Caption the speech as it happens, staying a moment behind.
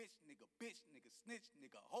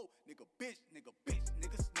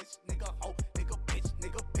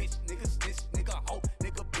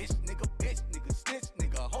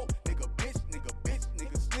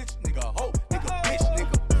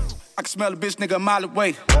smell a bitch nigga a mile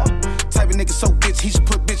away. Type of nigga so bitch, he should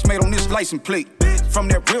put bitch made on this license plate. From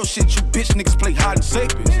that real shit, you bitch niggas play hide and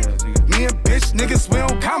seek. Me and bitch niggas, we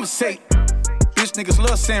don't conversate. Bitch niggas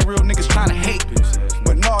love saying real niggas tryna hate.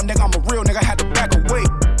 But no, nigga, I'm a real nigga, I had to back away.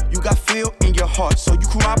 You got feel in your heart, so you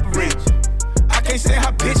cooperate. I can't say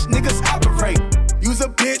how bitch niggas operate. You's a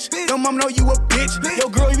bitch, your mom know you a bitch. Yo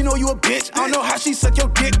girl, you know you a bitch. I don't know how she suck your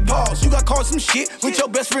dick. Pause. You got caught some shit with your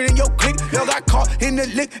best friend in your clique. Y'all got caught in the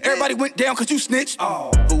lick. Everybody went down cause you snitched.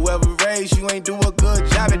 Whoever raised you ain't do a good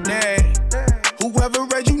job at that. Whoever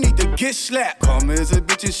raised you need to get slapped. Call me as a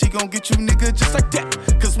bitch and she gon' get you nigga just like that.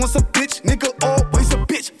 Cause once a bitch, nigga always a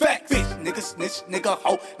bitch. Fact. Bitch, nigga snitch, nigga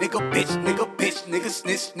hoe, nigga bitch, nigga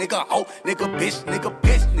snitch, nigga hoe, nigga bitch, nigga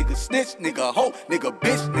snitch, nigga hoe, nigga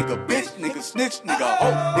bitch, nigga snitch, nigga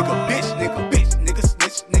hoe, nigga bitch, nigga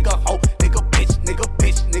snitch, nigga hoe, nigga bitch,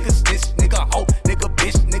 nigga snitch, nigga hoe, nigga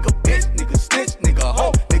bitch, nigga snitch, nigga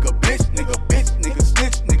hoe, nigga bitch, nigga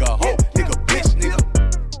snitch, nigga hoe, nigga bitch, nigga.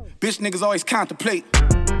 Bitch niggas always contemplate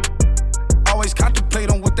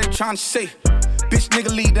on what they tryna say. Bitch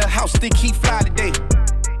nigga leave the house, think he fly today.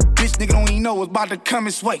 Bitch nigga don't even know what's about to come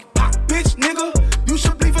his way. Bitch nigga, you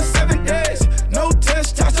should bleed for 7 days. No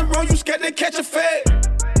testosterone, you scared to catch a fade.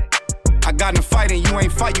 I got in a fight and you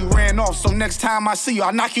ain't fight, you ran off. So next time I see you,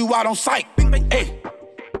 I'll knock you out on sight. Hey,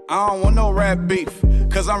 I don't want no rap beef,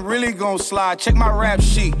 cause I'm really gon' slide. Check my rap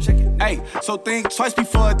sheet. Hey, so think twice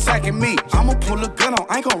before attacking me. I'ma pull a gun on,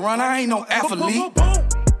 I ain't gon' run, I ain't no athlete.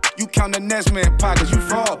 You count the next man pockets, you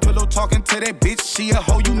fraud. Pillow talking to that bitch, she a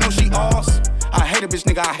hoe, you know she ours. I hate a bitch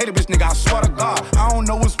nigga, I swear to God. I don't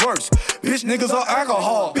know what's worse, bitch niggas or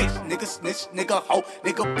alcohol. Bitch, nigga snitch, nigga hoe,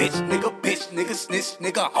 nigga bitch, nigga snitch,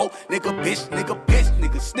 nigga hoe, nigga bitch, nigga snitch,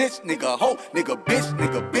 nigga hoe, nigga bitch,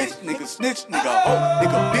 nigga snitch, nigga hoe,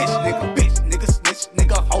 nigga bitch, nigga snitch,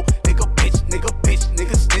 nigga hoe, nigga bitch,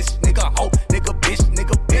 nigga snitch, nigga hoe, nigga bitch,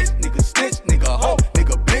 nigga snitch, nigga hoe,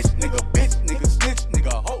 nigga bitch, nigga snitch,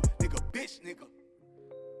 nigga hoe, nigga bitch, nigga.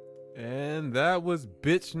 And that was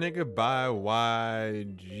Bitch Nigga by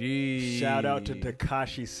YG. Shout out to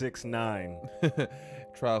Tekashi 6ix9ine.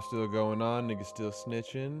 Trial still going on, nigga still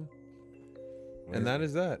snitching. And that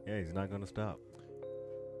is that. Yeah, he's not gonna stop.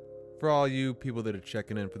 For all you people that are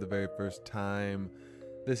checking in for the very first time,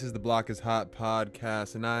 this is the Block is Hot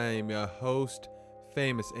podcast, and I am your host,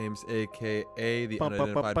 Famous Amos, aka the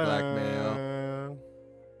unidentified black male.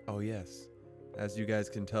 Oh yes, as you guys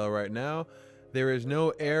can tell right now, there is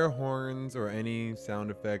no air horns or any sound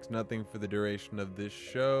effects, nothing for the duration of this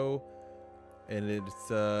show. And it's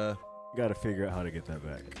gotta figure out how to get that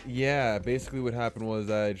back. Yeah, basically what happened was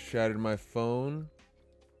I shattered my phone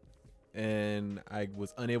and I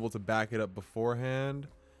was unable to back it up beforehand.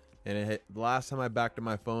 And the last time I backed up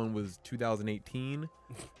my phone was 2018.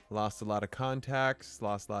 Lost a lot of contacts,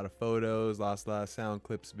 lost a lot of photos, lost a lot of sound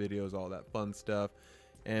clips, videos, all that fun stuff.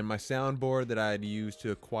 And my soundboard that I had used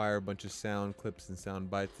to acquire a bunch of sound clips and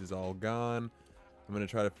sound bites is all gone. I'm going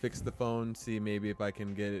to try to fix the phone, see maybe if I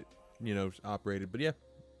can get it, operated. But yeah,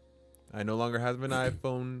 I no longer have an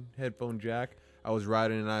iPhone headphone jack. I was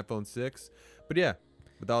riding an iPhone 6. But yeah,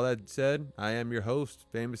 with all that said, I am your host,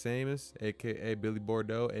 Famous Amos, a.k.a. Billy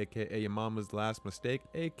Bordeaux, a.k.a. your mama's last mistake,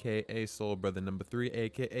 a.k.a. Soul Brother number 3,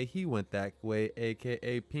 a.k.a. he went that way,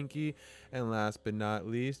 a.k.a. Pinky, and last but not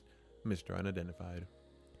least, Mr. Unidentified.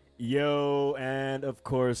 Yo, and of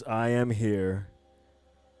course, I am here,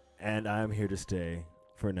 and I'm here to stay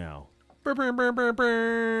for now. It's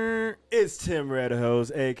Tim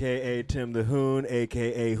Redhose, a.k.a. Tim the Hoon,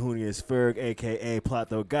 a.k.a. Hoonius Ferg, a.k.a.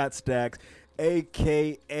 Plato Gotstacks,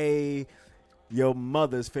 a.k.a. your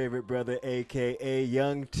mother's favorite brother, a.k.a.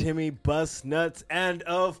 Young Timmy Bust Nuts, and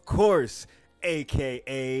of course,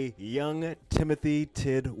 a.k.a. Young Timothy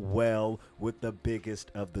Tidwell with the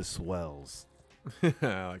biggest of the swells.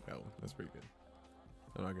 I like that one. That's pretty good.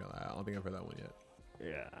 I'm not gonna lie. I don't think I've heard that one yet.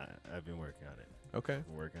 Yeah, I've been working on it. Okay. I've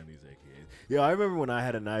been working on these AKAs. Yeah, I remember when I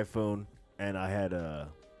had an iPhone and I had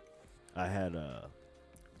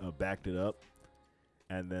backed it up,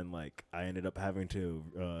 and then I ended up having to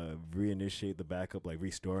reinitiate the backup,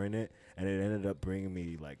 restoring it, and it ended up bringing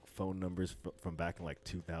me phone numbers from back in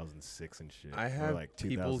 2006 and shit. I have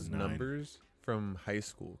people's numbers from high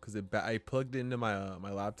school because I plugged it into my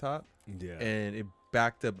my laptop. Yeah. And it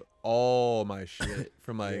backed up all my shit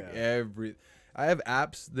from every. I have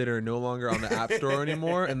apps that are no longer on the App Store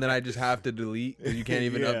anymore, and then I just have to delete because you can't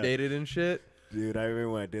even update it and shit. Dude, I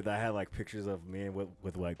remember when I did that. I had pictures of me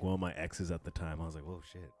with one of my exes at the time. I was like, whoa,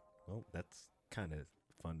 shit. Well, that's kind of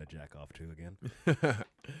fun to jack off to again.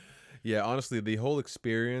 Yeah, honestly, the whole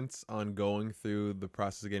experience on going through the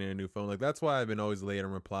process of getting a new phone, that's why I've been always late on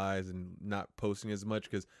replies and not posting as much,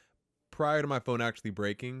 because prior to my phone actually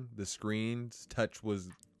breaking, the screen's touch was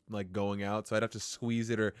like going out, so I'd have to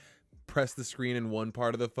squeeze it or press the screen in one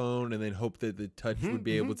part of the phone and then hope that the touch would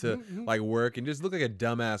be able to like work, and just look like a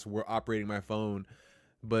dumbass operating my phone.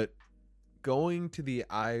 But going to the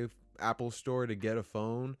Apple store to get a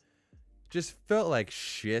phone just felt like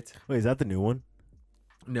shit. Wait, is that the new one?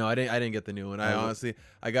 No, I didn't get the new one.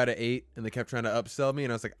 I got an 8 and they kept trying to upsell me,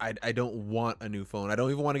 and I was like, I don't want a new phone. I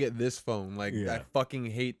don't even want to get this phone. Like, I fucking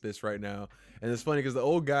hate this right now. And it's funny because the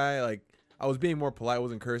old guy, like, I was being more polite,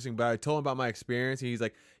 wasn't cursing, but I told him about my experience. And he's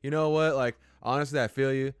like, you know what? Like, honestly, I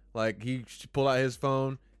feel you. Like, he pulled out his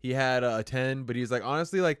phone. He had a 10, but he's like,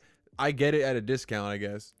 honestly, like, I get it at a discount, I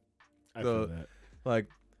guess. I feel that. Like,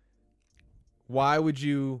 why would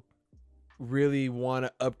you really want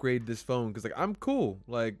to upgrade this phone? Because, like, I'm cool.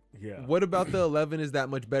 Like, what about the 11 is that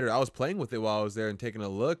much better? I was playing with it while I was there and taking a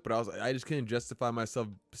look, but I was like, I just couldn't justify myself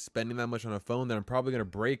spending that much on a phone that I'm probably going to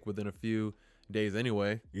break within a few days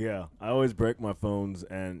anyway. Yeah, I always break my phones,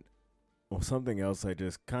 and something else I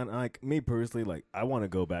just kind of, like, me personally, like, I want to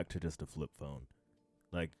go back to just a flip phone.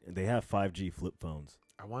 Like, they have 5G flip phones.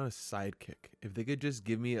 I want a Sidekick. If they could just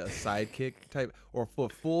give me a Sidekick type, or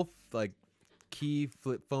full like key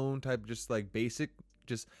flip phone type, just like basic,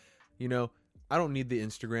 just, you know, I don't need the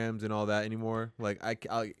Instagrams and all that anymore. Like,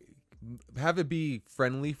 I'll have it be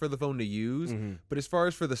friendly for the phone to use, but as far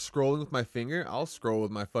as for the scrolling with my finger, I'll scroll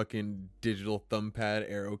with my fucking digital thumb pad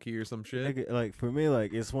arrow key or some shit. Like for me,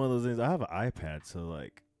 like, it's one of those things. I have an iPad, so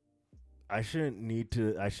like I shouldn't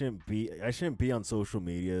be on social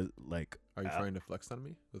media. Like, are you trying to flex on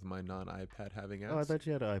me with my non-iPad having apps? Oh, I thought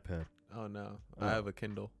you had an iPad. Oh no, I have a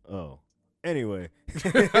Kindle. Oh, anyway,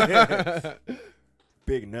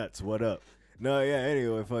 big nuts. What up? No, yeah.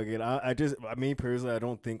 Anyway, fucking. I mean, personally, I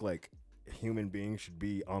don't think like human beings should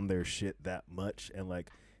be on their shit that much. And like,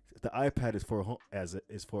 the iPad is for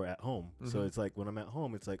for at home. So it's like when I'm at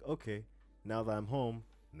home, it's like, okay, now that I'm home,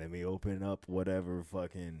 let me open up whatever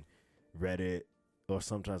fucking Reddit, or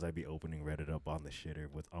sometimes I'd be opening Reddit up on the shitter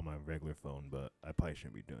on my regular phone. But I probably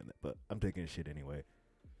shouldn't be doing that. But I'm taking a shit anyway.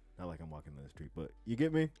 Not like I'm walking down the street, but you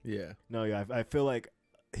get me? Yeah. No, yeah. I feel like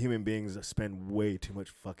human beings spend way too much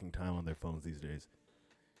fucking time on their phones these days.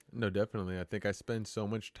 No, definitely. I think I spend so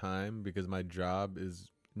much time because my job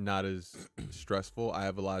is not as stressful. I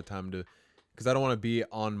have a lot of time because I don't want to be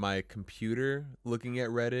on my computer looking at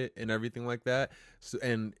Reddit and everything like that. So,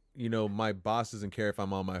 and you know, my boss doesn't care if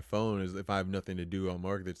I'm on my phone. Is if I have nothing to do on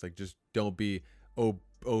work. It's like, just don't be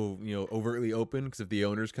overtly open, because if the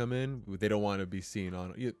owners come in, they don't want to be seen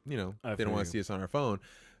on they don't want to see us on our phone.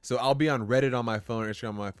 So I'll be on Reddit on my phone, or Instagram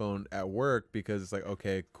on my phone at work, because it's like,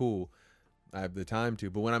 okay, cool, I have the time to.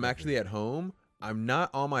 But when I'm actually at home, I'm not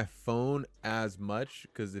on my phone as much,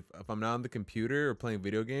 because if I'm not on the computer or playing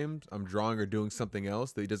video games, I'm drawing or doing something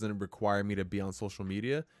else that doesn't require me to be on social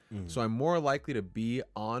media. So I'm more likely to be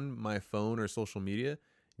on my phone or social media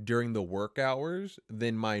during the work hours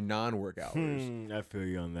than my non-work hours. I feel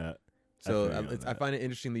you on that. So I find it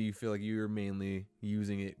interesting that you feel like you're mainly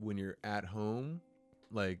using it when you're at home,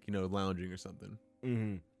 like, you know, lounging or something.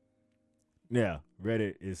 Yeah,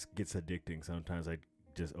 Reddit gets addicting. Sometimes I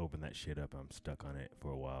just open that shit up. I'm stuck on it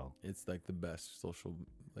for a while. It's like the best social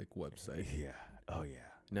like website. Yeah. Oh yeah.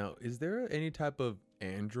 Now, is there any type of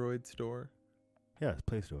Android store? Yeah, it's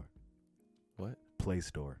Play Store. What? Play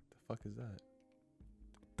Store. The fuck is that?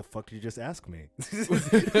 The fuck did you just ask me? The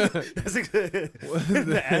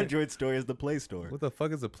Android store is the Play Store. What the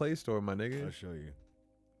fuck is a Play Store, my nigga? I'll show you.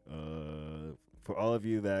 For all of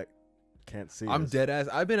you that can't see, I'm dead ass.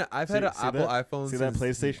 I've had an Apple iPhone. See that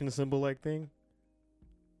PlayStation symbol like thing?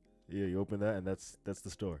 Yeah, you open that and that's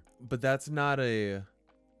the store. But that's not I'm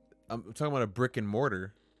talking about a brick and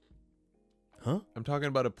mortar. Huh? I'm talking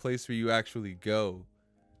about a place where you actually go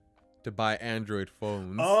to buy Android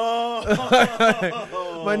phones. Oh,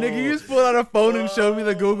 my nigga, you just pulled out a phone and showed me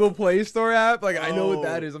the Google Play Store app. Like, I know what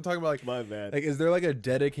that is. I'm talking about, like, my bad. Like, is there like a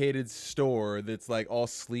dedicated store that's like all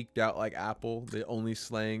sleeked out like Apple? They only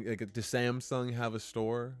slang, like, does Samsung have a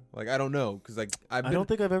store? Like, I don't know, because like I don't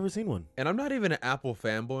think I've ever seen one. And I'm not even an Apple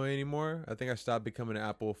fanboy anymore. I think I stopped becoming an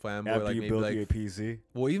Apple fanboy after like you maybe built like your PC.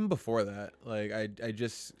 Well, even before that, like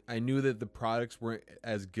I knew that the products weren't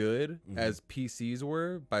as good as PCs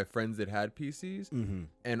were by friends that had PCs,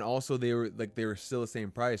 and also they were still the same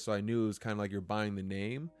price, so I knew it was kind of like you're buying the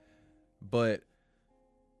name. But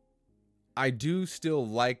I do still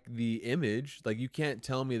like the image. Like, you can't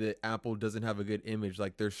tell me that Apple doesn't have a good image,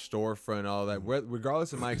 like their storefront, all that.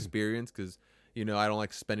 Regardless of my experience, because you know I don't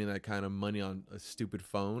like spending that kind of money on a stupid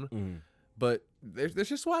phone. But there's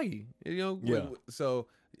just swaggy, you know. Yeah. So,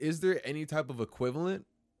 is there any type of equivalent?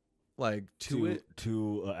 like to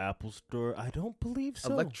an Apple store? I don't believe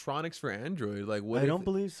so. Electronics for Android. Like what? I don't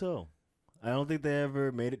believe so. I don't think they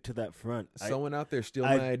ever made it to that front. Someone out there steal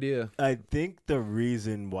my idea. I think the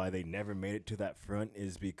reason why they never made it to that front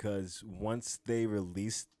is because once they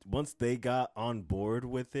got on board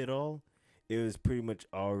with it all, it was pretty much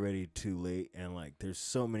already too late. And like, there's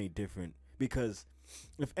so many different, because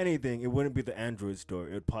if anything, it wouldn't be the Android store.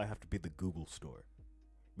 It would probably have to be the Google store,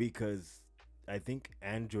 because I think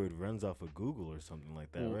Android runs off of Google or something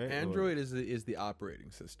like that, right? Android is the operating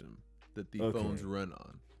system that the phones run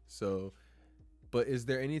on. So, but is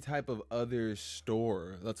there any type of other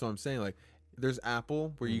store? That's what I'm saying. Like, there's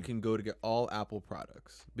Apple where you can go to get all Apple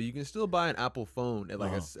products, but you can still buy an Apple phone at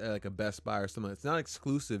like a Best Buy or something. It's not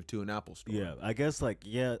exclusive to an Apple store. Yeah, I guess I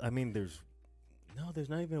mean, there's not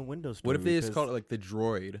even a Windows store. What if they just call it like the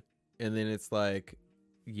Droid, and then it's like,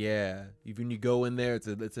 yeah, when you go in there,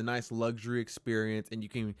 it's a nice luxury experience, and you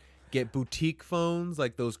can get boutique phones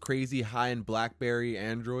like those crazy high-end BlackBerry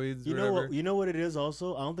Androids. You know what it is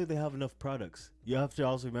also? I don't think they have enough products. You have to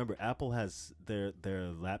also remember Apple has their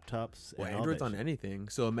laptops. Well, and Android's on anything.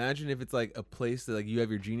 So imagine if it's like a place that like you have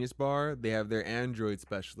your Genius Bar, they have their Android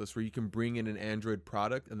specialist where you can bring in an Android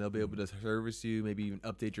product and they'll be able to service you, maybe even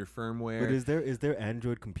update your firmware. But is there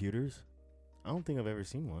Android computers? I don't think I've ever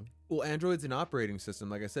seen one. Well, Android's an operating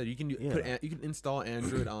system. Like I said, you can you can install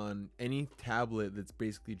Android on any tablet that's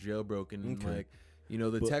basically jailbroken. Okay. Like,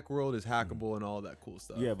 the tech world is hackable and all that cool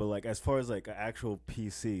stuff. Yeah, but like as far as like an actual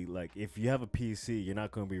PC, like if you have a PC, you're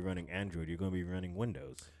not going to be running Android. You're going to be running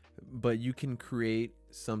Windows. But you can create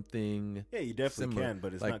something. Yeah, you definitely similar. can,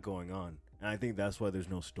 but it's not going on. And I think that's why there's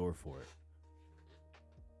no store for it.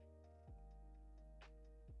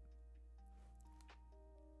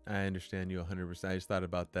 I understand you 100%. I just thought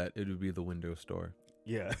about that. It would be the Windows Store.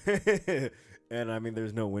 Yeah. And I mean,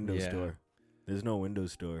 there's no Windows Store. There's no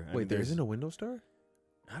Windows Store. Wait, there isn't a Windows Store?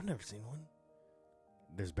 I've never seen one.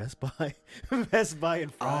 There's Best Buy. Best Buy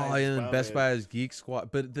and Fry's. Oh, yeah, and Best Buy is Geek Squad.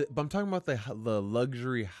 But I'm talking about the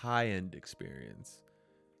luxury high-end experience.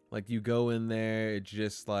 Like, you go in there, it's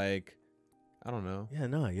just like, I don't know. Yeah,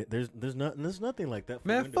 no, there's nothing like that.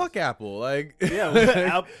 Man, Windows. Fuck Apple. Like,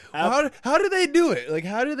 yeah, how do they do it? Like,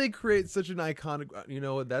 how do they create such an iconic? You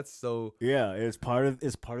know what? That's so. Yeah, it's part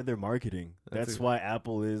of their marketing. That's why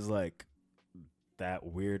Apple is like that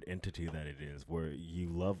weird entity that it is, where you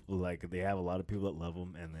love, like, they have a lot of people that love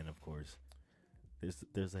them, and then of course there's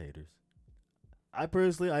the haters. I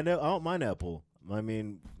don't mind Apple. I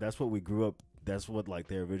mean, that's what we grew up. That's what like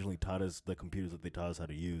they originally taught us, the computers that they taught us how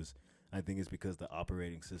to use. I think it's because the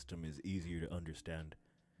operating system is easier to understand.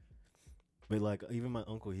 But like even my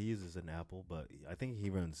uncle, he uses an Apple, but I think he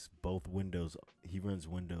runs both Windows. He runs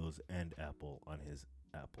Windows and Apple on his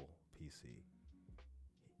Apple PC.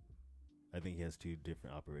 I think he has 2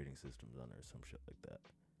 different operating systems on there or some shit like that.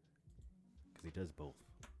 Because he does both.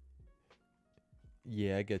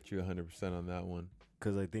 Yeah, I get you 100% on that one.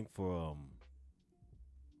 Because I think for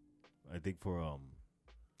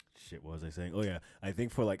shit, what was I saying? Oh yeah, I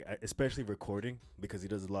think for like especially recording, because he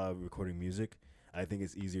does a lot of recording music, I think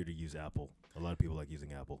it's easier to use Apple. A lot of people like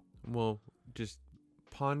using Apple. Well, just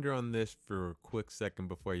ponder on this for a quick second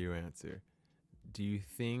before you answer. Do you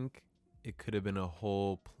think it could have been a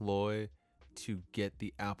whole ploy to get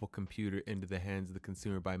the Apple computer into the hands of the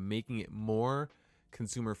consumer by making it more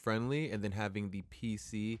consumer friendly and then having the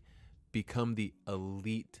PC become the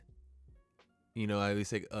elite, at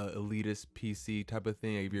least like elitist PC type of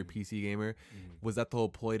thing, like if you're a PC gamer? Was that the whole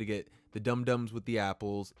ploy, to get the dum-dums with the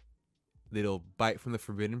apples that'll bite from the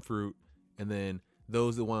forbidden fruit, and then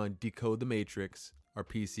those that want to decode the matrix are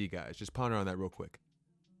PC guys? Just ponder on that real quick.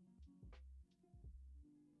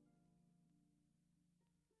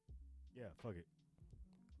 Yeah,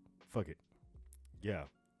 fuck it. Yeah,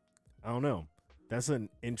 I don't know. That's an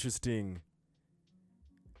interesting.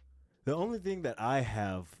 The only thing that I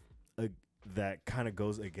have that kind of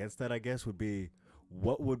goes against that, I guess, would be,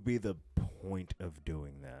 what would be the point of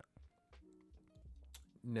doing that?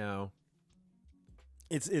 No.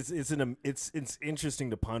 It's interesting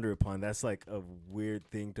to ponder upon. That's like a weird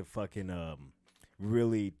thing to fucking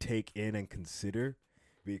really take in and consider,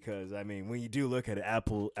 because I mean, when you do look at it,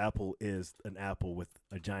 Apple is an apple with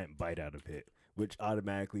a giant bite out of it, which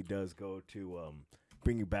automatically does go to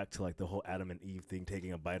bring you back to like the whole Adam and Eve thing,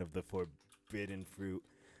 taking a bite of the forbidden fruit.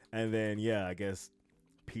 And then, yeah, I guess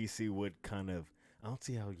PC would kind of, I don't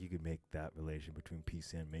see how you could make that relation between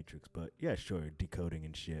PC and Matrix, but yeah, sure, decoding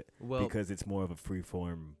and shit. Well, because it's more of a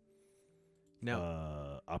freeform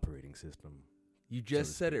operating system. You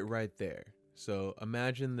just said it right there. So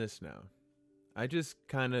imagine this now. I just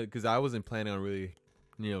kind of, because I wasn't planning on really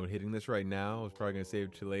hitting this right now. I was probably gonna save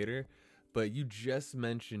it to later, but you just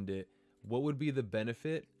mentioned it. What would be the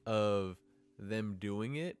benefit of them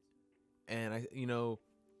doing it? And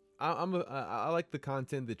I like the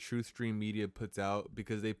content that Truth Stream Media puts out,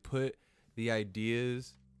 because they put the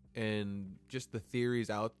ideas and just the theories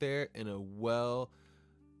out there in a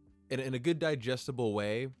in a good digestible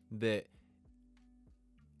way, that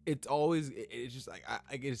it's just like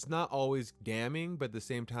it's not always damning, but at the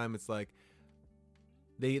same time it's like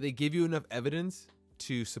they give you enough evidence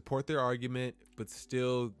to support their argument, but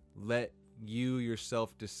still let you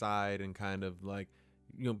yourself decide and kind of like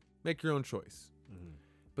make your own choice. Mm-hmm.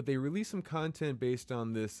 But they released some content based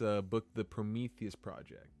on this book, The Prometheus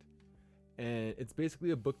Project, and it's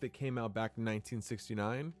basically a book that came out back in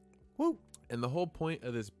 1969. Woo! And the whole point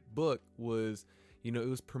of this book was, it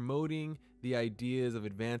was promoting the ideas of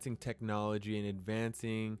advancing technology and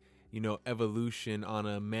advancing, evolution on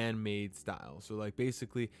a man-made style. So like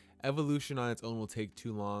basically evolution on its own will take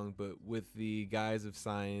too long, but with the guise of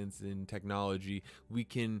science and technology, we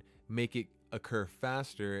can make it occur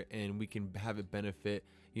faster, and we can have it benefit,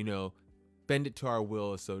 bend it to our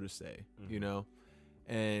will, so to say,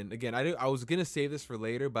 And again, I was going to save this for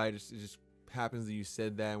later, but it just happens that you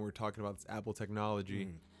said that and we're talking about this Apple technology.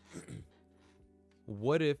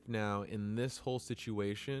 What if now in this whole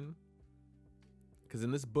situation, because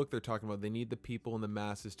in this book they're talking about they need the people and the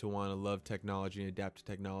masses to want to love technology and adapt to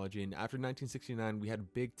technology, and after 1969 we had a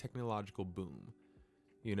big technological boom.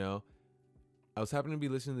 I was happening to be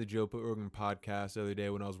listening to the Joe Rogan podcast the other day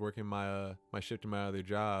when I was working my shift in my other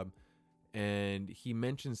job, and he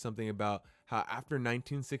mentioned something about how after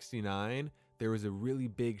 1969 there was a really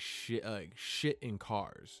big shit in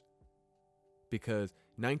cars, because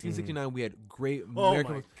 1969 we had great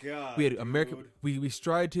American. Oh my God, we had dude. American. We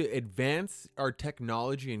tried to advance our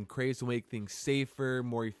technology and craze to make things safer,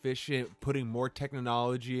 more efficient, putting more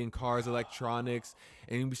technology in cars, electronics,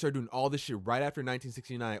 and we started doing all this shit right after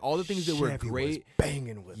 1969. All the things that were Chevy great, was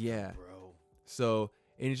banging with them, bro. So,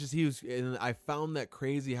 and it's just and I found that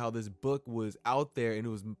crazy how this book was out there and it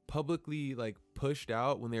was publicly like pushed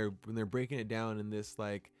out when they're breaking it down in this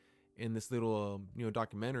little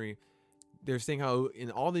documentary. They're saying how in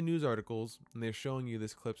all the news articles, and they're showing you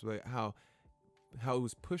this clips like how it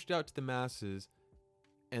was pushed out to the masses,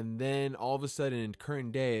 and then all of a sudden in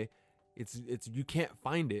current day, it's you can't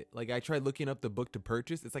find it. Like I tried looking up the book to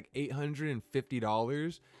purchase, it's like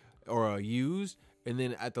 $850 or used, and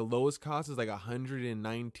then at the lowest cost is like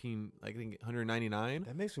 $119, I think $199.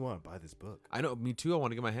 That makes me want to buy this book. I know, me too. I want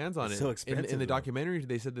to get my hands on It's it. so expensive, In the though. documentary,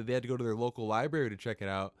 they said that they had to go to their local library to check it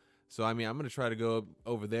out. So, I mean, I'm going to try to go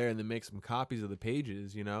over there and then make some copies of the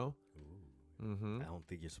pages, Ooh. Mm-hmm. I don't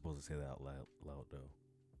think you're supposed to say that out loud though.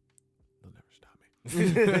 They'll never stop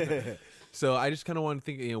me. So, I just kind of want to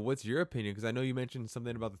think, what's your opinion? Because I know you mentioned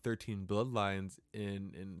something about the 13 bloodlines Yeah.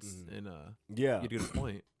 you had a good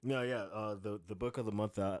point. No, yeah. The book of the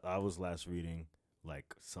month that I was last reading,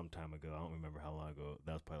 like some time ago. I don't remember how long ago.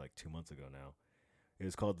 That was probably like 2 months ago now. It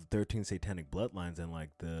was called The 13 Satanic Bloodlines, and like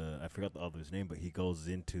I forgot the author's name, but he goes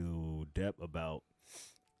into depth about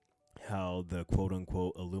how the quote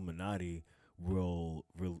unquote Illuminati will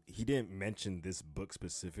he didn't mention this book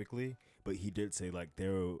specifically, but he did say like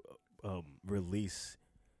they'll release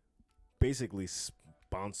basically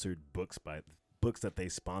sponsored books that they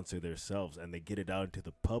sponsor themselves, and they get it out into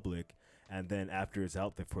the public, and then after it's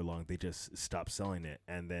out there for long, they just stop selling it,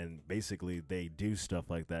 and then basically they do stuff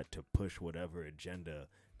like that to push whatever agenda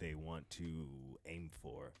they want to aim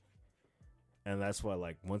for. And that's why,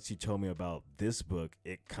 like, once you told me about this book,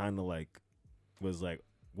 it kind of like was like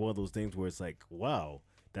one of those things where it's like, wow,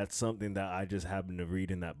 that's something that I just happened to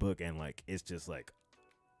read in that book, and like it's just like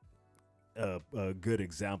a good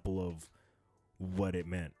example of what it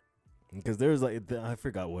meant. Because there's like I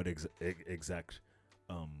forgot what exact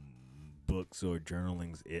books or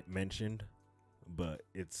journalings it mentioned, but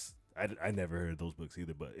I never heard of those books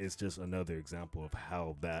either. But it's just another example of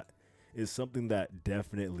how that is something that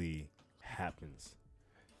definitely happens.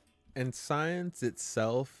 And science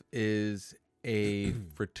itself is a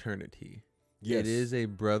fraternity. Yes. It is a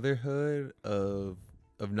brotherhood of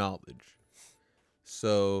knowledge.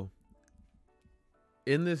 So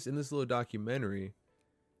in this little documentary,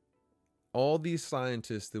 all these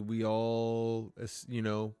scientists that we all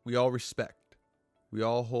respect, we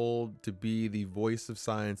all hold to be the voice of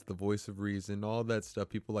science, the voice of reason, all that stuff.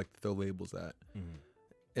 People like to throw labels at. Mm-hmm.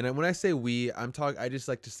 And when I say we, I just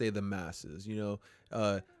like to say the masses.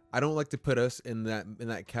 I don't like to put us in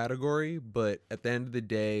that category, but at the end of the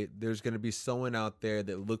day, there's going to be someone out there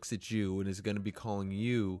that looks at you and is going to be calling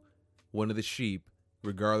you one of the sheep,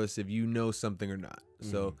 regardless if you know something or not.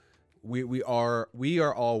 Mm-hmm. So we are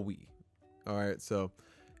all we. All right. So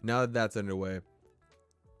now that that's underway,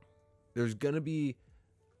 there's gonna be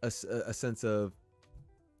a sense of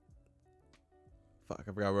fuck.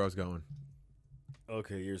 I forgot where I was going.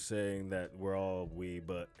 Okay, you're saying that we're all we,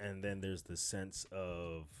 and then there's the sense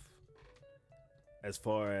of, as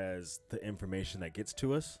far as the information that gets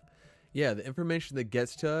to us. Yeah, the information that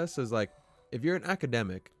gets to us is like, if you're an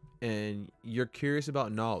academic and you're curious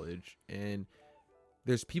about knowledge, and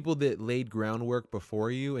there's people that laid groundwork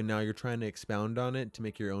before you, and now you're trying to expound on it to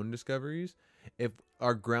make your own discoveries. If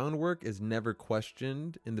our groundwork is never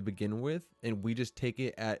questioned in the begin with, and we just take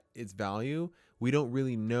it at its value, we don't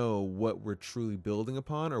really know what we're truly building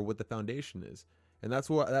upon or what the foundation is. And that's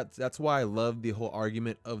why I love the whole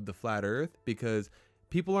argument of the flat earth, because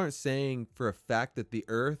people aren't saying for a fact that the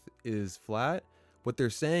earth is flat. What they're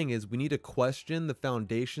saying is we need to question the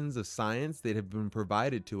foundations of science that have been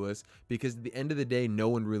provided to us, because at the end of the day, no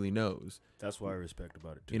one really knows. That's what I respect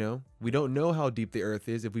about it too. You know, we don't know how deep the earth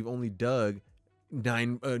is if we've only dug not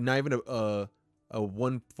even a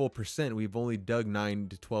 1% We've only dug 9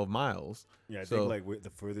 to 12 miles. Yeah, I think like the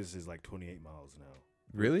furthest is like 28 miles now.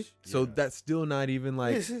 Really? Which, So yeah. that's still not even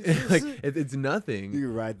like it's nothing.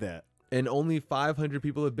 You ride that. And only 500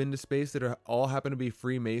 people have been to space that are all happen to be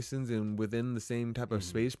Freemasons and within the same type of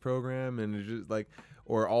space program, and it's just like,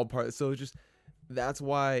 or all part. So it's just, that's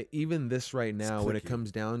why even this right now, when it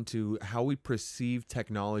comes down to how we perceive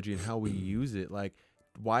technology and how we use it, like,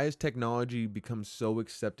 why has technology become so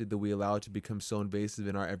accepted that we allow it to become so invasive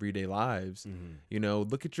in our everyday lives? You know,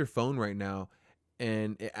 look at your phone right now,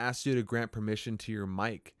 and it asks you to grant permission to your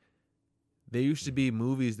mic. There used to be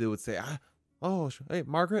movies that would say, hey,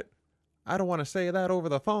 Margaret, I don't want to say that over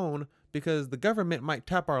the phone because the government might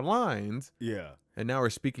tap our lines. Yeah. And now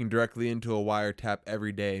we're speaking directly into a wiretap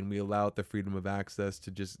every day, and we allow it the freedom of access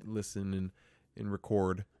to just listen and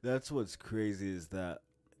record. That's what's crazy, is that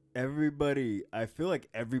I feel like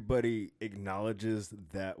everybody acknowledges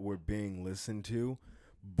that we're being listened to,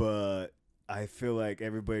 but I feel like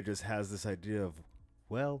everybody just has this idea of,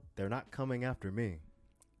 well, they're not coming after me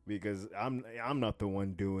because I'm not the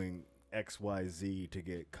one doing XYZ to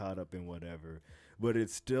get caught up in whatever. But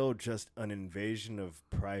it's still just an invasion of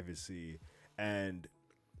privacy, and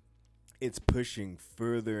it's pushing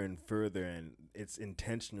further and further, and it's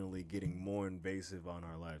intentionally getting more invasive on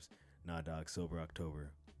our lives. Nah, dog, Sober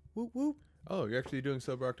October. Whoop whoop. Oh, you're actually doing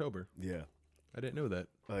Sober October. Yeah. I didn't know that.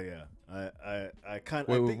 Oh yeah. I kind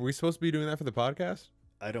Wait, of. were we supposed to be doing that for the podcast?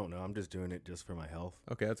 I don't know. I'm just doing it just for my health.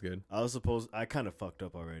 Okay, that's good. I kind of fucked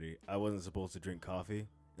up already. I wasn't supposed to drink coffee,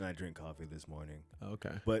 and I drank coffee this morning.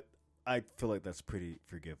 Okay. But I feel like that's pretty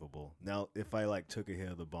forgivable. Now, if I like took a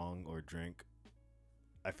hit of the bong or drink,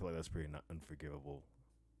 I feel like that's pretty not unforgivable.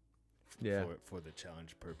 Yeah. For the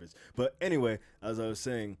challenge purpose. But anyway, as I was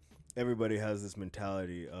saying, everybody has this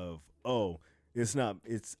mentality of, oh,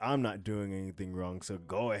 I'm not doing anything wrong, so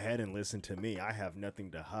go ahead and listen to me. I have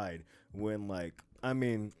nothing to hide. When, like, I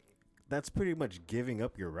mean, that's pretty much giving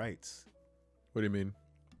up your rights. What do you mean?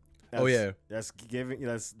 That's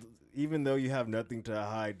even though you have nothing to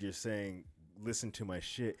hide, you're saying, listen to my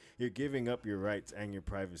shit. You're giving up your rights and your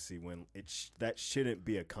privacy when that shouldn't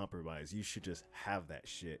be a compromise. You should just have that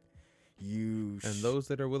shit. And those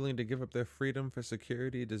that are willing to give up their freedom for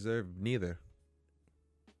security deserve neither.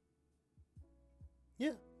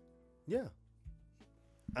 Yeah. Yeah.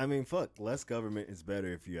 I mean, fuck, less government is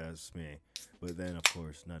better if you ask me. But then, of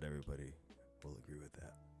course, not everybody will agree with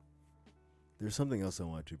that. There's something else I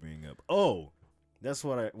want to bring up. Oh, that's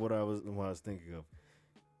what I was thinking of.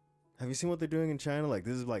 Have you seen what they're doing in China? Like,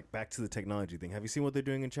 this is like back to the technology thing. Have you seen what they're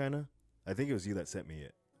doing in China? I think it was you that sent me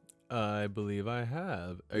it. I believe I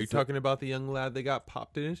have. Are you talking about the young lad that got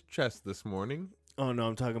popped in his chest this morning? Oh, no,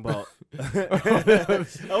 I'm talking about...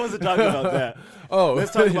 I wasn't talking about that. Oh.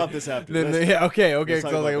 Let's talk about this after. Okay.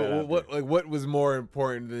 So, what was more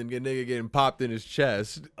important than a nigga getting popped in his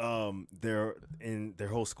chest? They're in their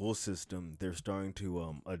whole school system, they're starting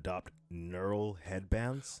to adopt neural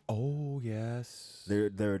headbands. Oh, yes.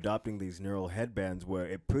 They're adopting these neural headbands where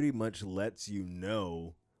it pretty much lets you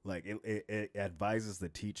know, like, it advises the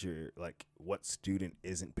teacher, like, what student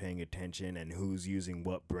isn't paying attention and who's using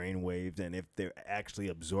what brain waves and if they're actually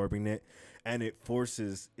absorbing it. And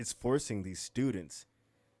it's forcing these students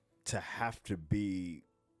to have to be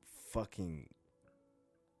fucking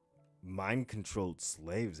mind-controlled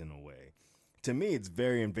slaves in a way. To me, it's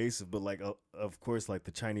very invasive, but, like, of course, like,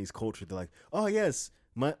 the Chinese culture, they're like, oh, yes,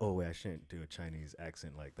 I shouldn't do a Chinese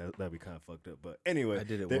accent like that. That'd be kind of fucked up. But anyway, I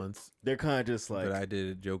did it once. They're kind of just like, but I did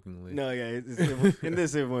it jokingly. No, yeah, in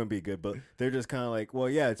this it wouldn't be good. But they're just kind of like, well,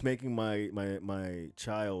 yeah, it's making my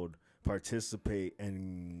child participate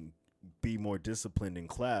and be more disciplined in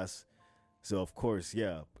class. So of course,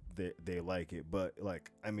 yeah, they like it. But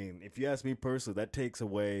like, I mean, if you ask me personally, that takes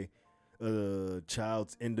away a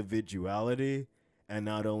child's individuality, and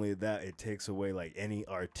not only that, it takes away like any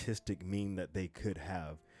artistic mean that they could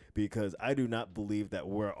have. Because I do not believe that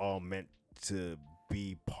we're all meant to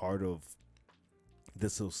be part of the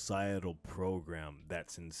societal program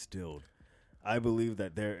that's instilled. I believe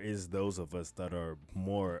that there is those of us that are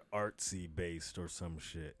more artsy based or some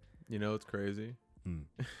shit. You know, it's crazy.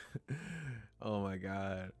 Oh my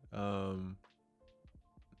God.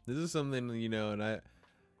 This is something, you know, and I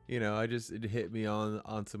just, it hit me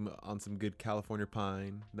on some good California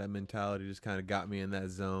pine. That mentality just kind of got me in that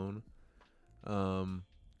zone.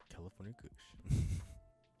 California Kush.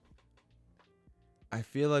 I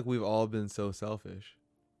feel like we've all been so selfish.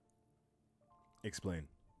 Explain.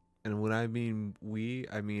 And when I mean we,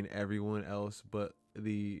 I mean everyone else but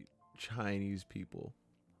the Chinese people.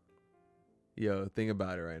 Yo, think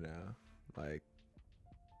about it right now. Like,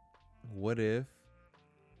 what if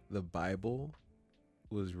the Bible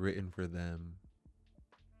was written for them?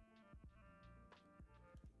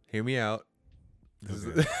 Hear me out.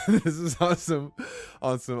 Okay. This is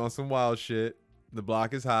on some wild shit. The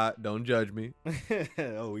block is hot. Don't judge me.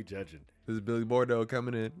 Oh, we judging. This is Billy Bordeaux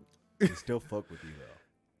coming in. We still fuck with you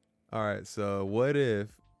though. All right, so what if,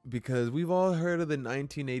 because we've all heard of the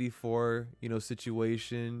 1984,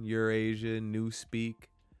 situation, Eurasia, Newspeak.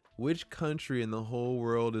 Which country in the whole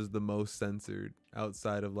world is the most censored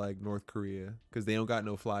outside of like North Korea? Because they don't got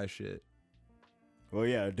no fly shit. Well,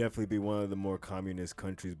 yeah, it'd definitely be one of the more communist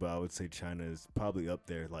countries, but I would say China is probably up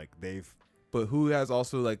there. Like But who has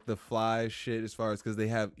also like the fly shit as far as, because they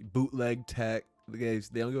have bootleg tech. They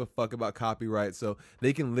don't give a fuck about copyright, so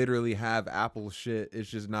they can literally have Apple shit. It's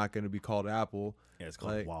just not going to be called Apple. Yeah, it's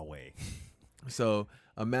called Huawei. So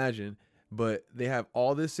imagine, but they have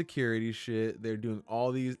all this security shit. They're doing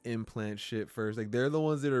all these implant shit first. Like, they're the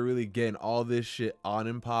ones that are really getting all this shit on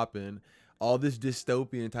and popping. All this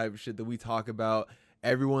dystopian type of shit that we talk about.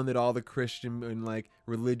 Everyone that all the Christian and like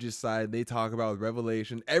religious side, they talk about with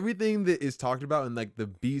Revelation. Everything that is talked about in like the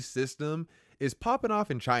beast system is popping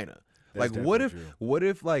off in China. That's like, what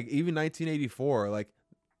if like even 1984,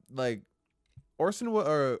 like Orson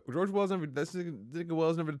or George Wells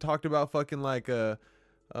never talked about fucking like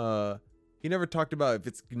he never talked about if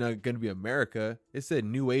it's going to be America. It said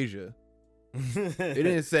New Asia. It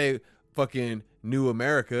didn't say fucking New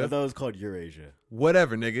America. I thought it was called Eurasia.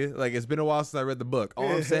 Whatever, nigga. Like, it's been a while since I read the book. All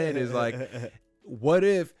I'm saying is, like, what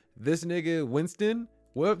if this nigga Winston,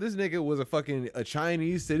 what if this nigga was a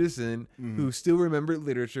Chinese citizen who still remembered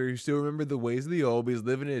literature, who still remembered the ways of the old, but he's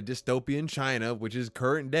living in a dystopian China, which is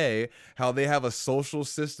current day, how they have a social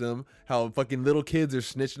system, how fucking little kids are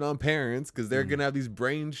snitching on parents because they're gonna have these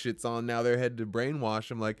brain shits on now their head to brainwash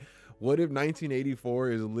them. Like, what if 1984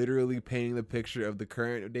 is literally painting the picture of the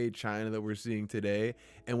current day China that we're seeing today,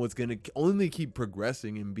 and what's going to only keep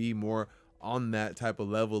progressing and be more on that type of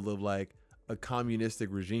level of like a communistic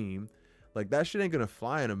regime? Like, that shit ain't going to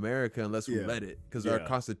fly in America unless we let it, because our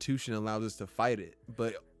Constitution allows us to fight it.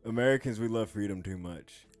 But Americans, we love freedom too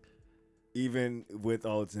much, even with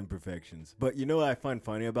all its imperfections. But you know what I find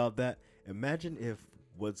funny about that? Imagine if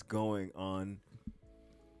what's going on,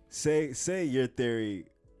 say your theory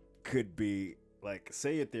could be like,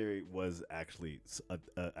 say your theory was actually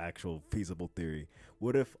a actual feasible theory.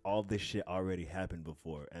 What if all this shit already happened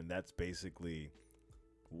before, and that's basically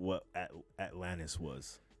what Atlantis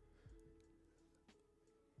was?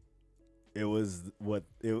 It was what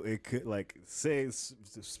it could, like, say,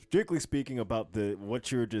 strictly speaking about what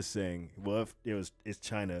you were just saying. Well, if it's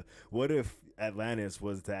China, what if Atlantis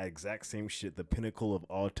was that exact same shit, the pinnacle of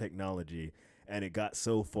all technology, and it got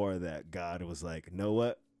so far that God was like, know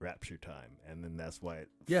what? Rapture time, and then that's why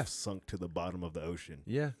it sunk to the bottom of the ocean.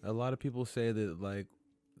 Yeah, a lot of people say that, like,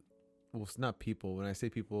 well, it's not people. When I say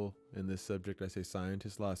people in this subject, I say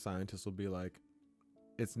scientists. A lot of scientists will be like,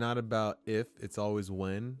 it's not about if, it's always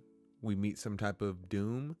when we meet some type of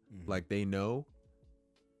doom, like they know.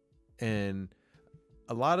 And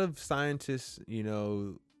a lot of scientists,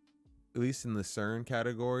 at least in the CERN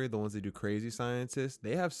category, the ones that do crazy scientists,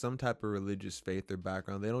 they have some type of religious faith or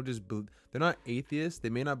background. They don't just they're not atheists. They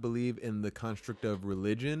may not believe in the construct of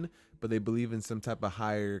religion, but they believe in some type of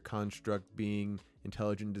higher construct, being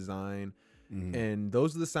intelligent design. And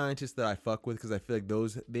those are the scientists that I fuck with, because I feel like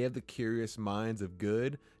they have the curious minds of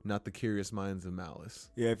good, not the curious minds of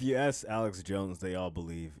malice. Yeah, if you ask Alex Jones, they all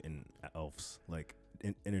believe in elves, like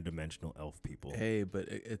interdimensional elf people. Hey, but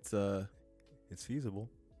it's feasible.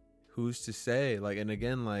 Who's to say? Like, and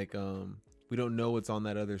again, like, We don't know what's on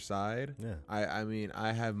that other side. Yeah. I mean,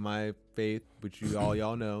 I have my faith, which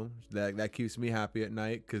y'all know, that keeps me happy at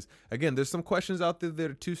night. Because again, there's some questions out there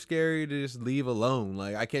that are too scary to just leave alone.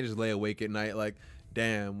 Like, I can't just lay awake at night. Like,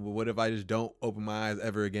 damn, what if I just don't open my eyes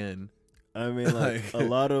ever again? I mean, like a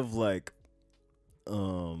lot of like,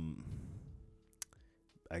 I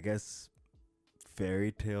guess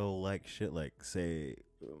fairy tale like shit. Like, say,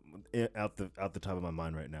 out the top of my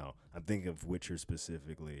mind right now, I'm thinking of Witcher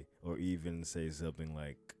specifically, or even say something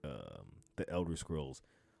like the Elder Scrolls.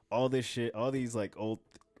 All this shit, all these like old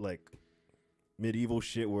like medieval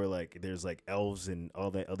shit where like there's like elves and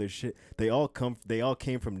all that other shit. They all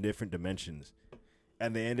came from different dimensions.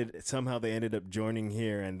 And they ended up joining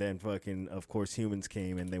here, and then fucking, of course, humans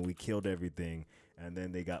came, and then we killed everything, and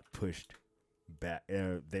then they got pushed back.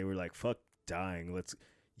 They were like, "Fuck dying,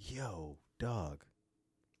 yo, dog."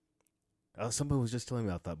 Somebody was just telling me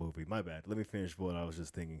about that movie. My bad. Let me finish what I was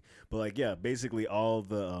just thinking. But like, yeah, basically all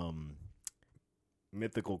the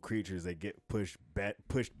mythical creatures, they get pushed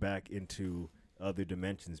back into other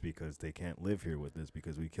dimensions because they can't live here with us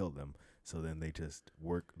because we killed them. So then they just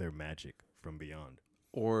work their magic from beyond.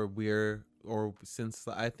 Or since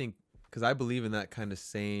I think, because I believe in that kind of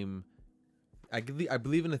same, I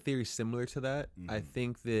believe in a theory similar to that. I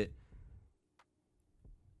think that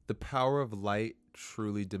the power of light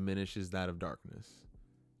truly diminishes that of darkness.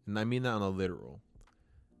 And I mean that on a literal.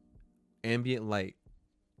 Ambient light.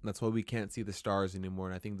 That's why we can't see the stars anymore.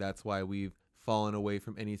 And I think that's why we've fallen away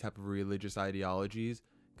from any type of religious ideologies.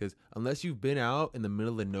 Because unless you've been out in the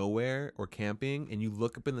middle of nowhere or camping and you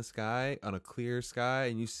look up in the sky on a clear sky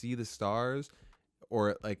and you see the stars,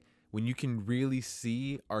 or like when you can really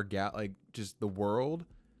see like just the world,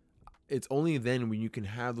 it's only then when you can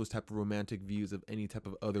have those type of romantic views of any type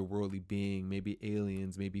of otherworldly being, maybe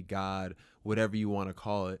aliens, maybe God, whatever you want to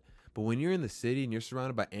call it. But when you're in the city and you're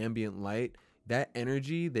surrounded by ambient light, that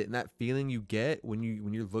energy, that feeling you get when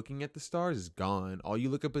you're looking at the stars is gone. All you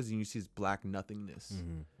look up and you see is black nothingness.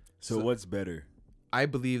 Mm-hmm. So what's better? I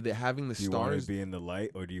believe that having the stars. Do you want to be in the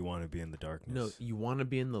light or do you want to be in the darkness? No, you want to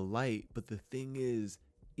be in the light. But the thing is,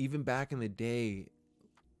 even back in the day,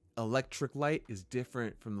 electric light is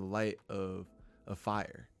different from the light of a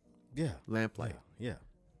fire. Yeah. Lamplight. Yeah.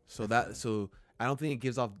 So I don't think it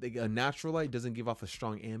gives off a natural light. Doesn't give off a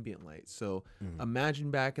strong ambient light. So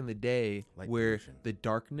imagine back in the day light where pollution. The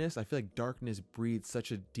darkness. I feel like darkness breeds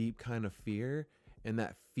such a deep kind of fear, and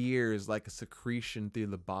that fear is like a secretion through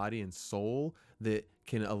the body and soul that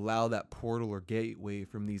can allow that portal or gateway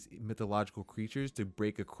from these mythological creatures to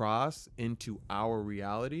break across into our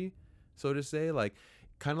reality, so to say. Like,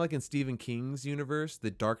 kind of like in Stephen King's universe, the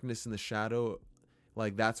darkness and the shadow,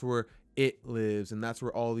 like that's where it lives, and that's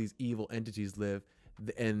where all these evil entities live.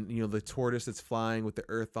 And the tortoise that's flying with the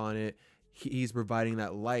earth on it, he's providing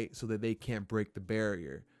that light so that they can't break the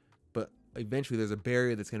barrier. But eventually there's a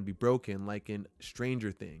barrier that's going to be broken, like in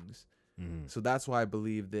Stranger Things. So that's why I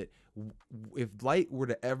believe that if light were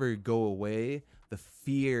to ever go away, the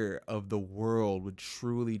fear of the world would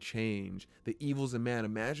truly change. The evils of man.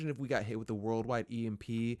 Imagine if we got hit with a worldwide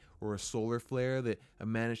EMP or a solar flare that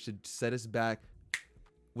managed to set us back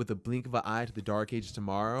with a blink of an eye to the dark ages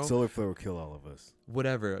tomorrow. Solar flare will kill all of us.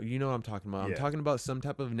 Whatever. You know what I'm talking about. Yeah. I'm talking about some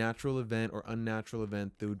type of natural event or unnatural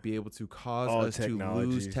event that would be able to cause us to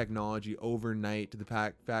lose technology overnight, to the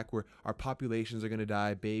fact where our populations are going to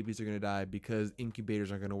die, babies are going to die because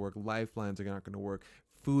incubators aren't going to work, lifelines are not going to work,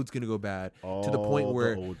 food's going to go bad, to the point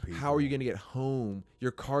where how are you going to get home?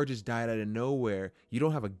 Your car just died out of nowhere. You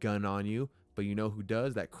don't have a gun on you, but you know who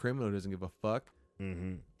does? That criminal doesn't give a fuck.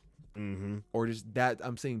 Or just that,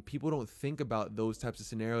 I'm saying people don't think about those types of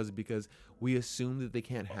scenarios because we assume that they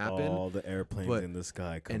can't happen. All the airplanes in the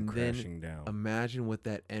sky come crashing down. Imagine what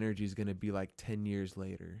that energy is going to be like 10 years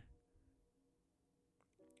later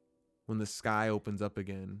when the sky opens up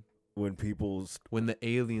again, when the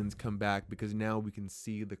aliens come back, because now we can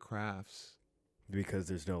see the crafts because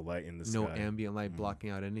there's no light in the sky, no ambient light blocking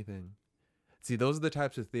out anything. See, those are the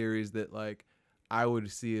types of theories that like I would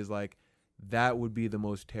see as like, that would be the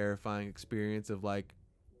most terrifying experience of like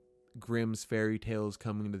Grimm's fairy tales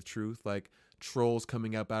coming to the truth, like trolls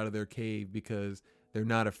coming up out of their cave because they're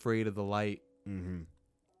not afraid of the light. And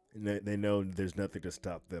they know there's nothing to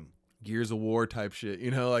stop them. Gears of War type shit,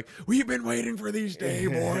 like we've been waiting for these days,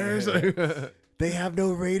 boys. They have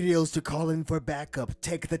no radios to call in for backup.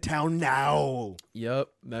 Take the town now. Yep,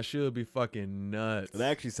 that shit would be fucking nuts. That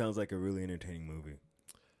actually sounds like a really entertaining movie.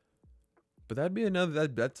 But that'd be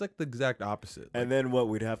that's like the exact opposite. And then what?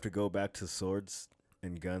 We'd have to go back to swords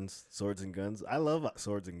and guns. I love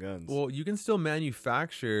swords and guns. Well, you can still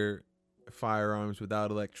manufacture firearms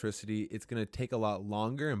without electricity, it's gonna take a lot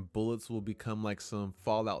longer, and bullets will become like some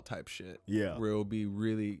Fallout type shit. Yeah. Where it'll be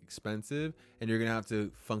really expensive, and you're gonna have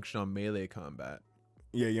to function on melee combat.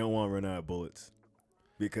 Yeah, you don't want to run out of bullets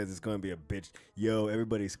because it's going to be a bitch. Yo,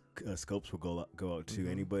 everybody's scopes will go out too.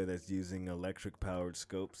 Anybody that's using electric powered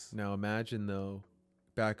scopes. Now imagine though,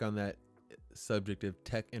 back on that subject of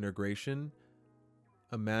tech integration.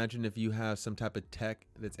 Imagine if you have some type of tech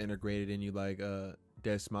that's integrated in you, like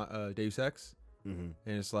Deus Ex, and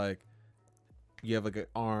it's like you have like an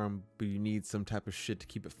arm, but you need some type of shit to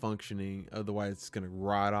keep it functioning. Otherwise, it's gonna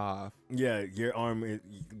rot off. Yeah, your arm.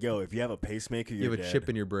 If you have a pacemaker, You have a chip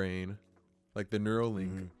in your brain, like the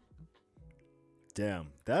Neuralink. Damn,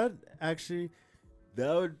 that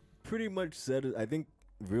would pretty much set it. I think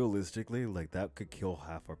realistically, like that could kill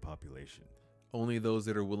half our population. Only those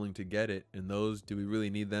that are willing to get it, and those, do we really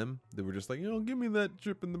need them? That we're just like, give me that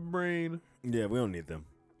chip in the brain. Yeah, we don't need them.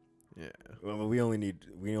 Yeah. Well, we only need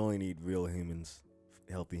real humans,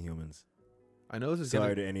 healthy humans. I know this is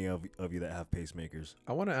Sorry to any of you that have pacemakers.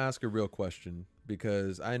 I want to ask a real question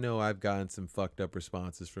because I know I've gotten some fucked up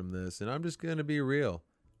responses from this, and I'm just gonna be real.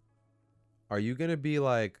 Are you gonna be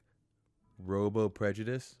like Robo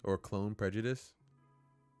Prejudice or Clone Prejudice?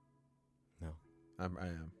 No, I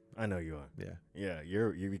am. I know you are. Yeah. Yeah,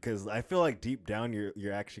 you're because I feel like deep down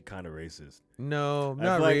you're actually kind of racist. No,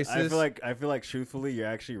 not racist. I feel like truthfully you're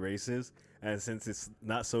actually racist, and since it's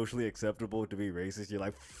not socially acceptable to be racist, you're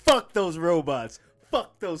like, fuck those robots,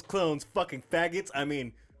 fuck those clones, fucking faggots. I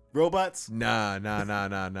mean, robots. Nah.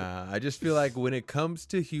 I just feel like when it comes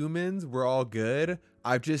to humans, we're all good.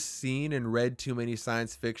 I've just seen and read too many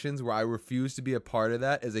science fictions where I refuse to be a part of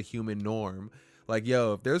that as a human norm. Like,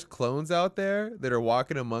 yo, if there's clones out there that are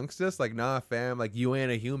walking amongst us, like, nah, fam, like, you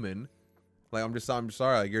ain't a human. Like, I'm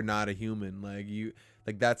sorry, like, you're not a human.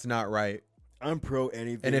 Like, that's not right. I'm pro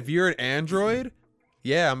anything. And if you're an android,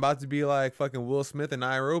 yeah, I'm about to be like fucking Will Smith and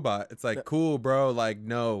iRobot. It's like, cool, bro. Like,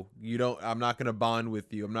 no, you don't. I'm not gonna bond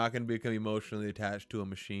with you. I'm not gonna become emotionally attached to a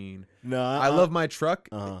machine. No, I love my truck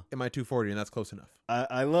and my 240, and that's close enough.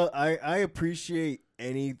 I appreciate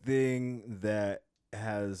anything that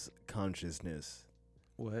has consciousness.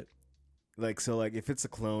 What? Like, so, like, if it's a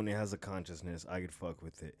clone, it has a consciousness, I could fuck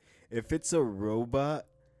with it. If it's a robot,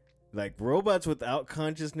 like, robots without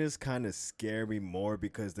consciousness kind of scare me more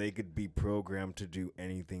because they could be programmed to do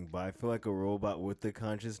anything. But I feel like a robot with the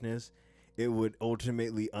consciousness, it would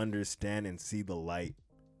ultimately understand and see the light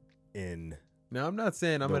in. Now, I'm not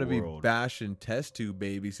saying I'm going to be bashing test tube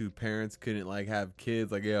babies whose parents couldn't, like, have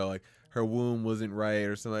kids. Like, yo, like, her womb wasn't right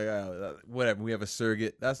or something like whatever. We have a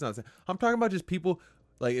surrogate. That's not. I'm talking about just people.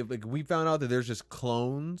 Like, if we found out that there's just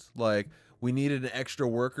clones, like, we needed an extra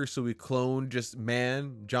worker, so we cloned just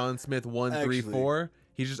John Smith 134.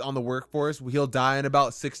 He's just on the workforce. He'll die in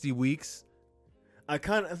about 60 weeks. Now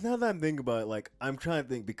that I'm thinking about it, like, I'm trying to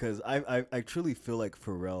think because I truly feel like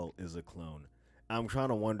Pharrell is a clone. I'm trying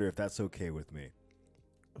to wonder if that's okay with me.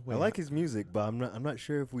 Wait, I like his music, but I'm not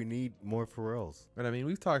sure if we need more Pharrells. But I mean,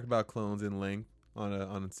 we've talked about clones in length on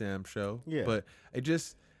a Sam show. Yeah. But I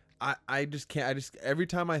just can't. Every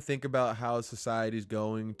time I think about how society's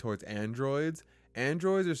going towards androids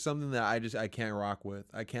are something that I can't rock with.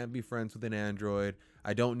 I can't be friends with an android.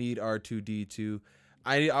 I don't need R2D2.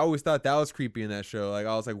 I always thought that was creepy in that show. Like,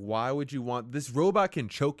 I was like, why would you want this robot can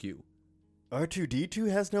choke you? R2D2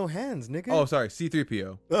 has no hands, nigga. Oh, sorry,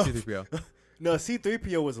 C3PO. Oh. C3PO. No,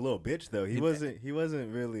 C3PO was a little bitch though. He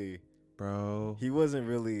wasn't really. Bro. He wasn't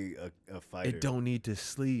really a fighter. It don't need to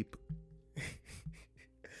sleep.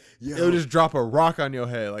 Yo. It'll just drop a rock on your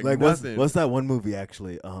head like nothing. What's that one movie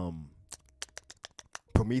actually?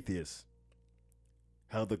 Prometheus.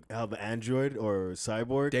 How the android or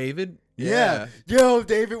cyborg? David? Yeah. Yo,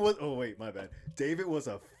 David was. Oh wait, my bad. David was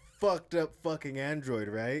a fucked up fucking android,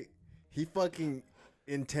 right? He fucking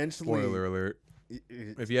intentionally. Spoiler alert.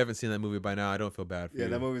 If you haven't seen that movie by now, I don't feel bad for you. Yeah,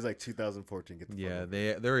 that movie's like 2014. Get the fuck out.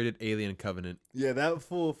 they already did Alien Covenant. Yeah, that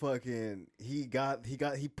fool fucking he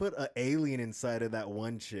put an alien inside of that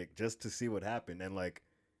one chick just to see what happened, and like,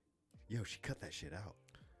 yo, she cut that shit out.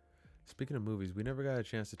 Speaking of movies, we never got a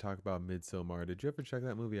chance to talk about Midsommar. Did you ever check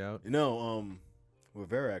that movie out? No,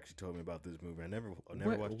 Rivera actually told me about this movie. I never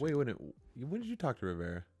watched it. Wait, when did you talk to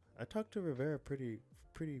Rivera? I talked to Rivera pretty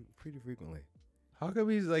frequently. How come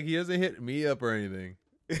he doesn't hit me up or anything?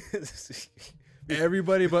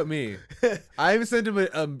 Everybody but me. I even sent him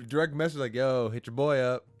a direct message like, yo, hit your boy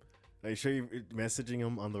up. Are you sure you're messaging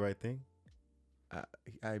him on the right thing?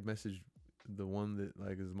 I messaged the one that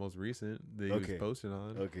like is the most recent that he was posting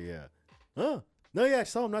on. Okay, yeah. Oh, no, yeah, I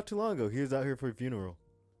saw him not too long ago. He was out here for a funeral.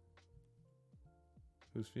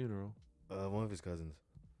 Whose funeral? One of his cousins.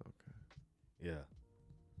 Okay. Yeah.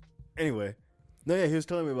 Anyway, no, yeah, he was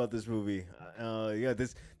telling me about this movie. Yeah,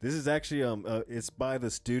 this is actually it's by the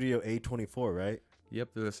studio A24, right? Yep,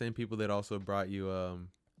 they're the same people that also brought you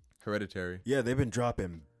Hereditary. Yeah, they've been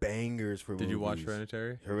dropping bangers for movies. Did you watch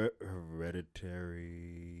Hereditary? Hereditary.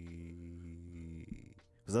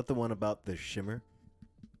 Was that the one about the shimmer?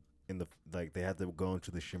 In the like, they had to go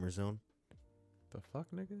into the shimmer zone. The fuck,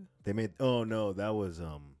 nigga? They made. Oh no, that was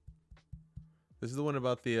This is the one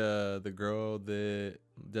about the girl that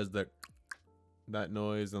does that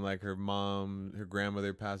noise, and like her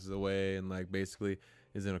grandmother passes away, and like basically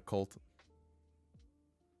is in a cult.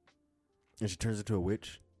 And she turns into a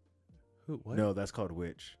witch. Who? What? No, that's called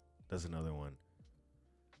Witch. That's another one.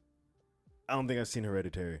 I don't think I've seen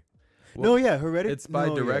Hereditary. Well, no, yeah, Hereditary. It's by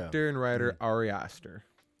director and writer Ari Aster.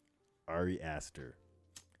 Ari Aster.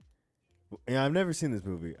 Yeah, I've never seen this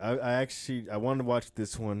movie. I wanted to watch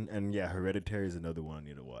this one, and yeah, Hereditary is another one I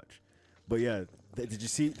need to watch. But yeah, did you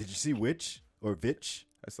see Witch or Vitch?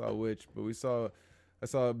 I saw Witch, but I saw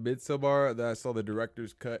Midsommar. That I saw the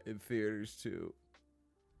director's cut in theaters too.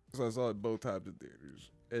 So I saw it both times in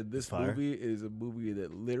theaters. And this movie is a movie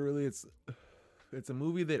that literally it's a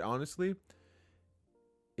movie that honestly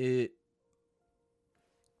it's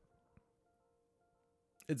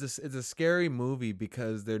a scary movie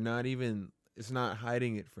because it's not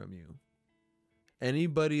hiding it from you.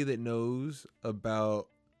 Anybody that knows about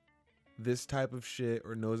this type of shit,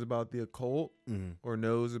 or knows about the occult, or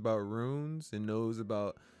knows about runes, and knows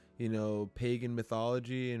about, pagan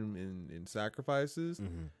mythology and sacrifices,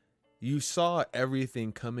 you saw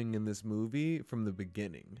everything coming in this movie from the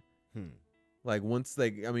beginning. Like once,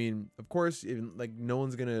 of course, no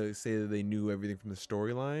one's gonna say that they knew everything from the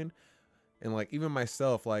storyline. And like even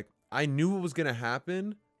myself, like I knew what was gonna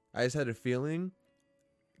happen. I just had a feeling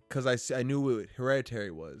because I knew what Hereditary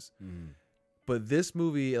was. But this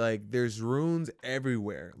movie, like there's runes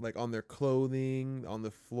everywhere, like on their clothing, on the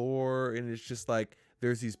floor, and it's just like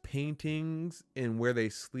there's these paintings and where they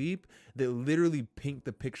sleep that literally paint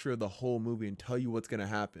the picture of the whole movie and tell you what's gonna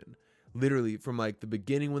happen. Literally from like the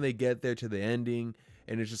beginning when they get there to the ending,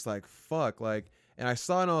 and it's just like fuck, like. And I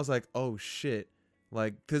saw it and I was like, oh shit.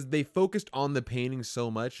 Like, because they focused on the painting so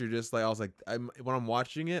much, you're just like, I was like, when I'm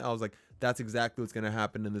watching it, I was like, that's exactly what's going to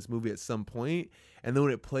happen in this movie at some point. And then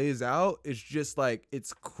when it plays out, it's just like,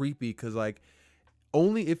 it's creepy because, like,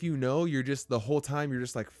 only if you know, you're just, the whole time, you're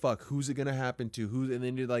just like, fuck, who's it going to happen to? And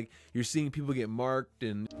then you're like, you're seeing people get marked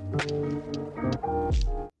and.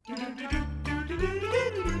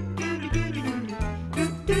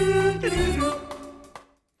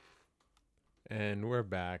 And we're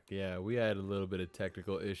back. Yeah, we had a little bit of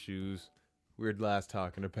technical issues. We were last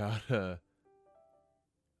talking about the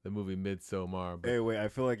movie Midsommar. Hey, wait, I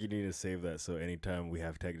feel like you need to save that so anytime we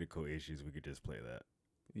have technical issues, we could just play that.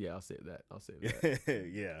 Yeah, I'll save that.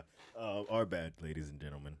 Yeah. Our bad, ladies and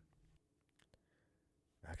gentlemen.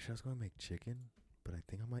 Actually, I was going to make chicken, but I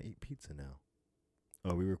think I might eat pizza now.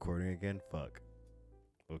 Oh, are we recording again? Fuck.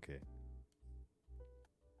 Okay.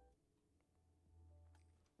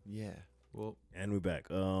 Yeah. Well, and we're back.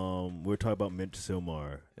 We're talking about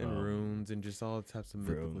Midsommar and runes and just all types of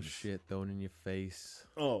mythical shit thrown in your face.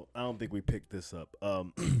 Oh, I don't think we picked this up.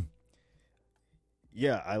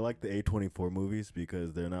 Yeah, I like the A24 movies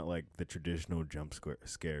because they're not like the traditional jump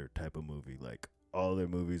scare type of movie. Like all their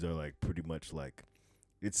movies are like pretty much like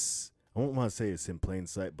it's. I don't want to say it's in plain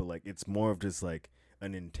sight, but like it's more of just like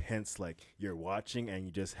an intense like you're watching and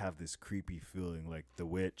you just have this creepy feeling, like The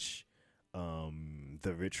Witch.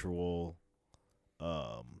 The Ritual,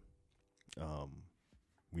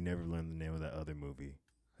 we never learned the name of that other movie.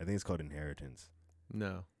 I think it's called Inheritance.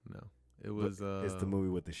 No, it was. It's the movie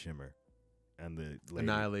with the shimmer and the lady.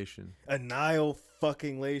 Annihilation.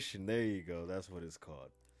 Annihilation. There you go. That's what it's called.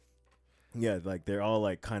 Yeah, like they're all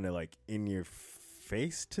like kind of like in your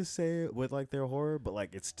face to say it with like their horror, but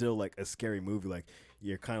like it's still like a scary movie. Like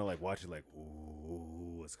you're kind of like watching like,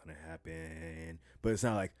 ooh, what's gonna happen? But it's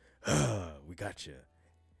not like, we got you,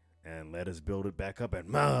 and let us build it back up,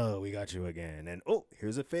 and we got you again, and oh,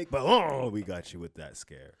 here's a fake, but we got you with that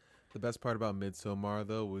scare. The best part about Midsommar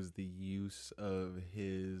though was the use of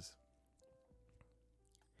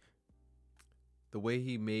the way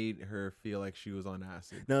he made her feel like she was on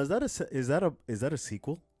acid. Now, is that a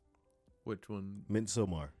sequel? Which one?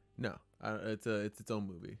 Midsommar. No, it's its own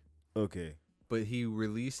movie. Okay, but he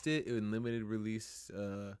released it in limited release.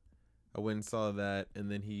 I went and saw that,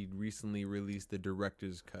 and then he recently released the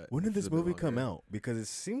director's cut. When did this movie come out? Because it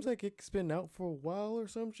seems like it's been out for a while or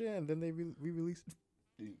some shit, and then they re-released it.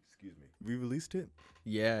 Excuse me. Re-released it?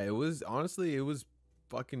 Yeah, it was, honestly, it was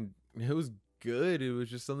good. It was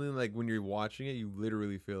just something like when you're watching it, you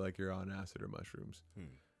literally feel like you're on acid or mushrooms. I'm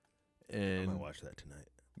And gonna watch that tonight.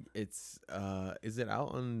 it's is it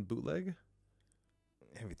out on bootleg?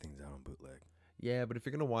 Everything's out on bootleg. Yeah, but if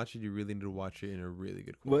you're gonna watch it, you really need to watch it in a really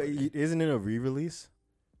good Well, quality. isn't it a re-release?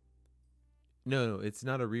 No, it's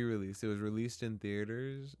not a re-release. It was released in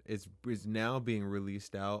theaters. It's now being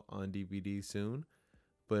released out on DVD soon.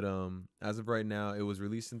 But as of right now, it was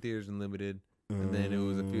released in theaters and limited, and then it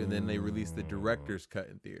was and then they released the director's cut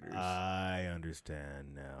in theaters. I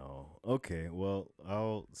understand now. Okay, well,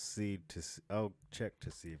 I'll check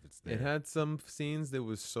to see if it's there. It had some scenes that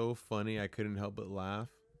was so funny I couldn't help but laugh.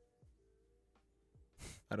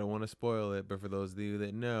 I don't want to spoil it, but for those of you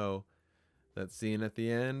that know, that scene at the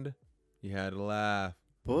end, you had to laugh.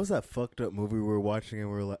 What was that fucked up movie we were watching and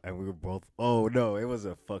we were both? Oh no, it was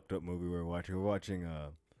a fucked up movie we were watching. We were watching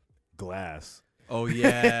Glass. Oh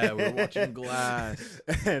yeah, we're watching Glass.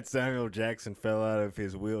 And Samuel Jackson fell out of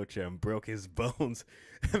his wheelchair and broke his bones.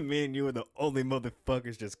 And me and you were the only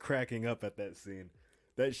motherfuckers just cracking up at that scene.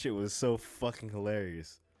 That shit was so fucking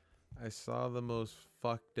hilarious. I saw the most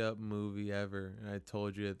fucked up movie ever, and I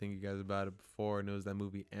told you, I think you guys about it before, and it was that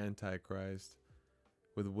movie Antichrist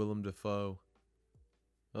with Willem Dafoe.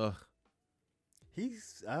 Ugh.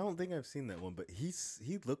 I don't think I've seen that one, but he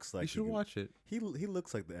looks like You should watch it. He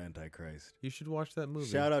looks like the Antichrist. You should watch that movie.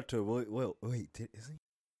 Shout out to wait, isn't he?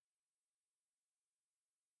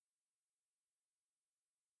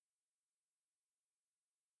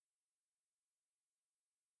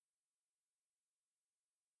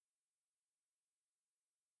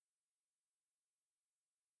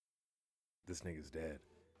 This nigga's dead.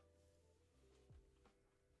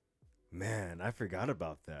 Man, I forgot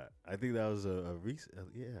about that. I think that was a recent.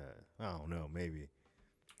 Yeah, I don't know. Maybe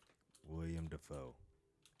William Dafoe.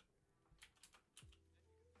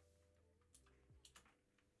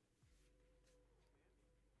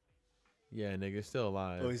 Yeah, nigga, still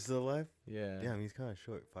alive. Oh, he's still alive? Yeah. Damn, he's kind of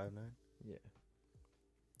short. 5'9". Yeah.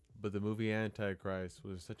 But the movie Antichrist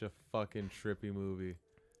was such a fucking trippy movie.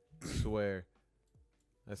 I swear.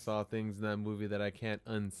 I saw things in that movie that I can't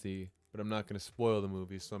unsee, but I'm not going to spoil the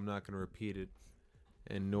movie, so I'm not going to repeat it.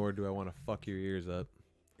 And nor do I want to fuck your ears up.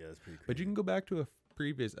 Yeah, that's pretty. But you can go back to a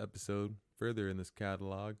previous episode further in this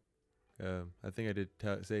catalog. I think I did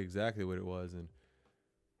say exactly what it was, and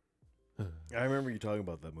I remember you talking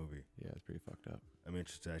about that movie. yeah, it's pretty fucked up. I'm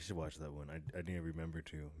interested. I should watch that one. I didn't remember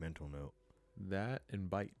to. Mental note. That and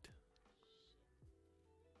Bite.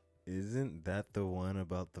 Isn't that the one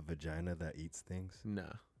about the vagina that eats things? Nah.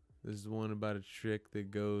 This is one about a chick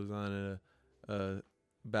that goes on a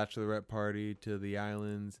bachelorette party to the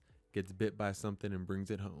islands, gets bit by something, and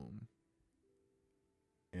brings it home.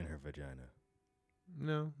 In her vagina.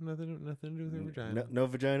 No, nothing to do with her vagina. No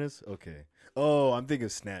vaginas? Okay. Oh, I'm thinking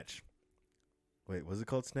of Snatch. Wait, was it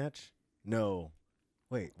called Snatch? No.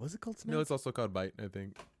 Wait, was it called Snatch? No, it's also called Bite, I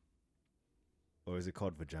think. Or is it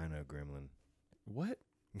called Vagina Gremlin? What?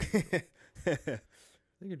 I think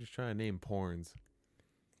you're just trying to name porns.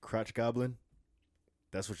 Crotch Goblin?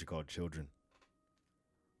 That's what you call children.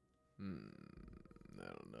 I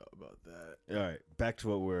don't know about that. All right, back to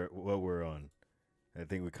what we're on. I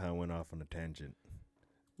think we kind of went off on a tangent.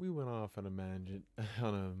 We went off on a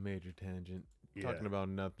major tangent, Yeah. talking about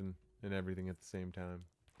nothing and everything at the same time.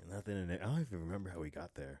 Nothing in it. I don't even remember how we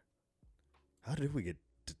got there. How did we get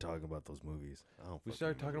to talking about those movies? We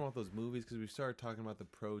started talking about those movies because we started talking about the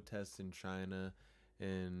protests in China,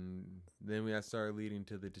 and then we started leading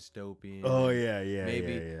to the dystopian. Oh yeah.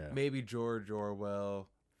 Maybe George Orwell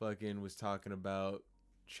fucking was talking about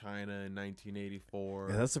China in 1984.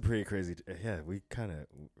 Yeah, that's a pretty crazy. Yeah, we kind of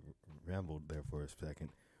rambled there for a second,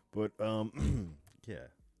 but yeah.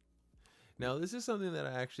 Now this is something that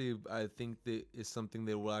I think that is something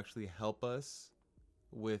that will actually help us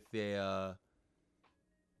with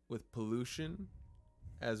with pollution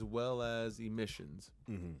as well as emissions.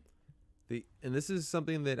 Mm-hmm. And this is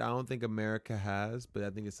something that I don't think America has, but I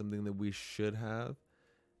think it's something that we should have.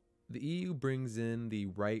 The EU brings in the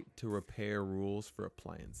right to repair rules for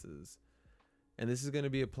appliances. And this is going to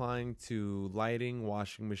be applying to lighting,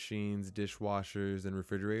 washing machines, dishwashers, and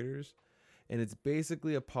refrigerators. And it's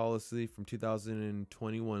basically a policy from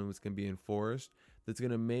 2021 which can be enforced that's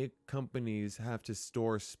going to make companies have to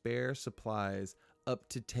store spare supplies up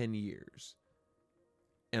to 10 years.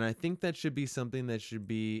 And I think that should be something that should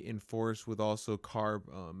be enforced with also car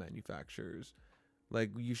manufacturers.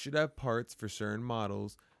 Like, you should have parts for certain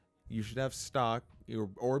models. You should have stock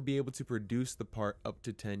or be able to produce the part up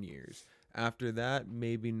to 10 years. After that,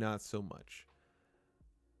 maybe not so much.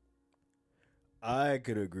 I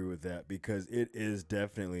could agree with that because it is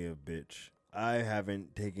definitely a bitch I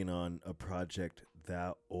haven't taken on a project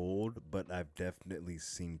that old, but I've definitely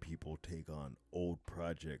seen people take on old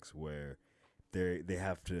projects where they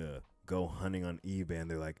have to go hunting on eBay and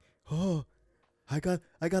they're like, "Oh, I got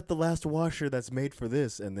the last washer that's made for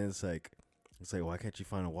this." And then it's like why can't you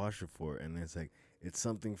find a washer for it? And then it's like it's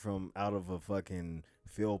something from out of a fucking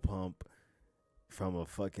fuel pump from a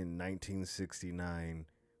fucking 1969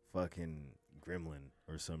 fucking Gremlin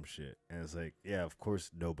or some shit. And it's like, yeah, of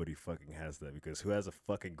course nobody fucking has that, because who has a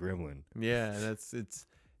fucking Gremlin? Yeah,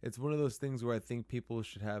 it's one of those things where I think people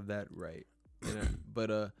should have that right, you know,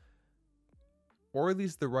 but or at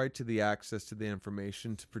least the right to the access to the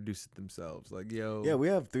information to produce it themselves. Like, yo, Yeah, we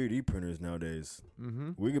have 3D printers nowadays.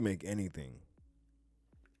 mm-hmm. We can make anything.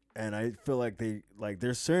 And I feel like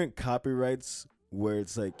there's certain copyrights where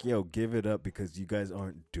it's like, yo, give it up because you guys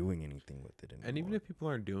aren't doing anything with it anymore. And even if people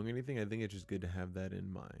aren't doing anything, I think it's just good to have that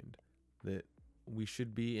in mind, that we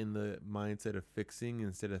should be in the mindset of fixing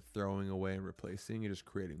instead of throwing away and replacing and just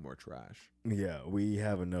creating more trash. Yeah, we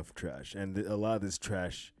have enough trash. And a lot of this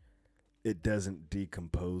trash, it doesn't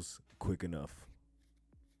decompose quick enough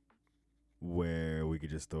where we could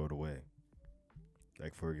just throw it away.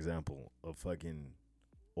 Like, for example, a fucking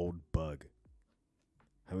old bug.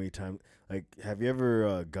 How many times, like, have you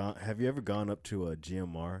ever gone up to a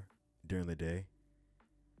GMR during the day?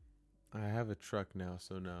 I have a truck now,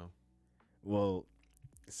 so no. Well,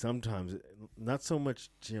 sometimes, not so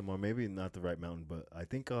much GMR, maybe not the right mountain, but I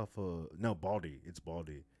think Baldy. It's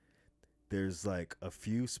Baldy. There's like a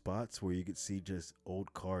few spots where you could see just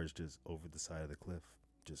old cars just over the side of the cliff,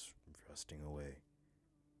 just rusting away.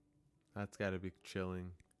 That's got to be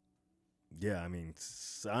chilling. Yeah, I mean,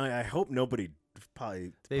 I hope nobody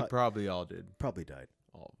Probably all did. probably died.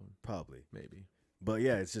 All of them. Probably. Maybe. But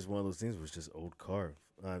yeah, it's just one of those things where it's just old car.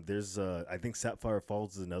 There's I think Sapphire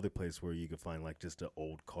Falls is another place where you could find like just an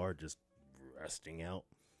old car just rusting out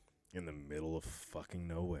in the middle of fucking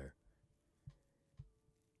nowhere.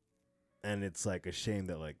 And it's like a shame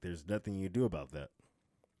that like there's nothing you do about that.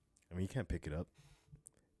 I mean, you can't pick it up.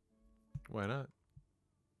 Why not?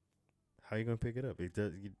 How are you gonna pick it up? You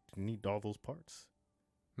need all those parts.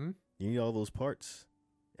 Hmm? You need all those parts,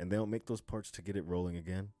 and they don't make those parts to get it rolling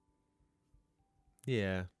again.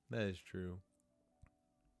 Yeah, that is true.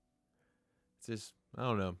 It's just, I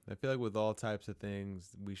don't know. I feel like with all types of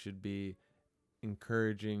things, we should be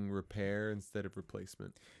encouraging repair instead of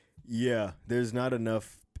replacement. Yeah, there's not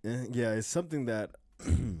enough. Yeah, it's something that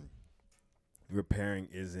repairing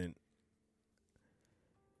isn't.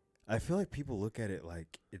 I feel like people look at it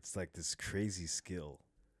like it's like this crazy skill,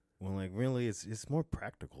 when like really it's more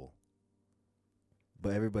practical.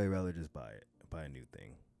 But everybody rather just buy a new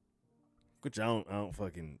thing, which I don't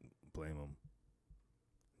fucking blame them.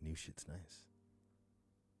 New shit's nice.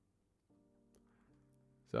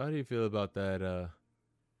 So how do you feel about that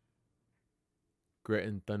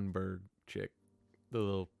Greta Thunberg chick, the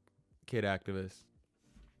little kid activist?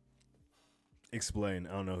 Explain.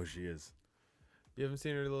 I don't know who she is. You haven't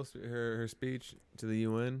seen her speech to the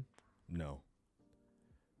UN? No.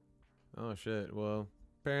 Oh shit. Well,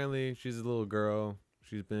 apparently she's a little girl.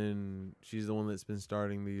 She's the one that's been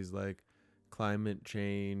starting these like climate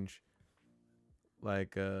change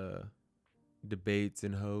like debates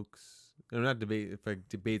and hoax. No, not debate, like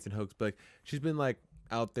debates and hoax, but like she's been like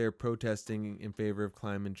out there protesting in favor of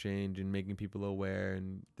climate change and making people aware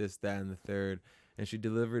and this, that, and the third. And she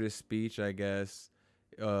delivered a speech, I guess,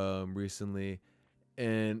 recently,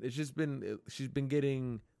 and she's been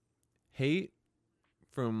getting hate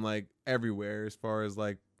from like everywhere, as far as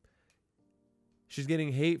like she's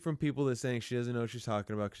getting hate from people that saying she doesn't know what she's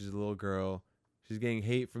talking about because she's a little girl. She's getting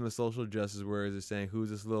hate from the social justice warriors that saying, who's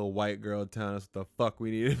this little white girl telling us what the fuck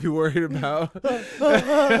we need to be worried about?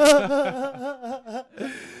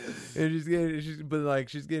 And she's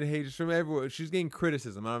getting hate just from everywhere. She's getting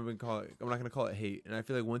criticism. I'm not going to call it hate. And I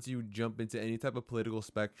feel like once you jump into any type of political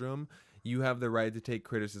spectrum, you have the right to take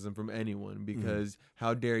criticism from anyone, because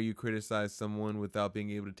how dare you criticize someone without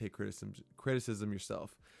being able to take criticism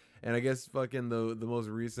yourself? And I guess fucking the most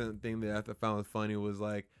recent thing that I found funny was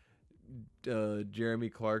like, Jeremy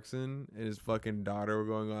Clarkson and his fucking daughter were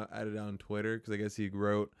going at it on Twitter, because I guess he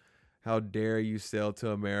wrote, "How dare you sail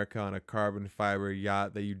to America on a carbon fiber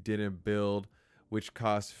yacht that you didn't build, which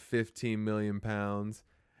cost 15 million pounds,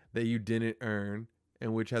 that you didn't earn,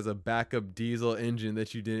 and which has a backup diesel engine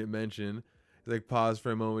that you didn't mention." It's like, pause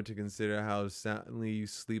for a moment to consider how soundly you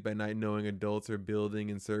sleep at night knowing adults are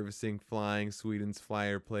building and servicing flying Sweden's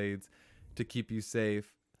fighter planes to keep you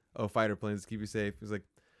safe. Oh, fighter planes to keep you safe. It's like,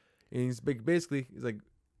 and he's like,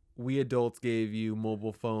 we adults gave you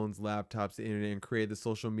mobile phones, laptops, the internet, and created the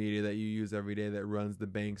social media that you use every day that runs the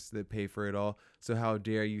banks that pay for it all. So how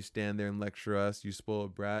dare you stand there and lecture us, you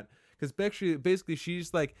spoiled brat? Because basically,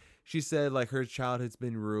 she's like, she said like her childhood's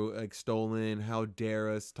been stolen. How dare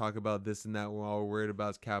us talk about this and that? We're all worried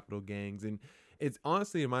about capital gangs, and it's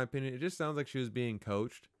honestly, in my opinion, it just sounds like she was being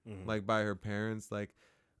coached, like by her parents. Like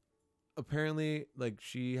apparently, like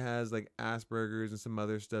she has like Asperger's and some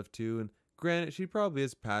other stuff too, and granted, she probably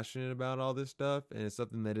is passionate about all this stuff and it's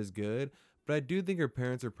something that is good. But I do think her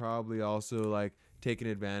parents are probably also like taking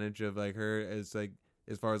advantage of like her as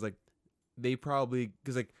far as like they probably,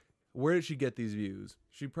 because like where did she get these views?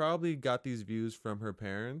 She probably got these views from her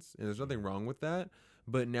parents, and there's nothing wrong with that.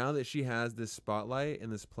 But now that she has this spotlight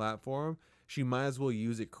and this platform, she might as well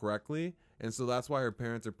use it correctly. And so that's why her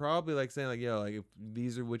parents are probably like saying like, yo, like if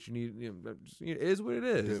these are what you need, it is what it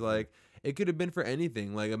is. Definitely. Like it could have been for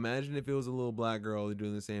anything. Like imagine if it was a little black girl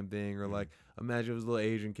doing the same thing, or like imagine if it was a little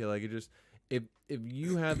Asian kid. Like it just, if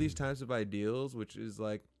you have these types of ideals, which is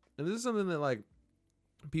like, and this is something that like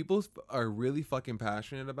people are really fucking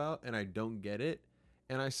passionate about, and I don't get it.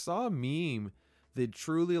 And I saw a meme that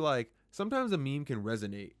truly like, sometimes a meme can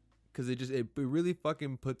resonate because it really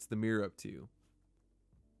fucking puts the mirror up to you.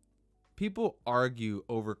 People argue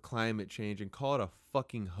over climate change and call it a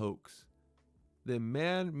fucking hoax. The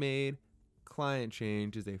man-made climate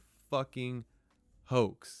change is a fucking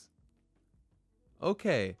hoax.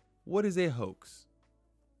 Okay, what is a hoax?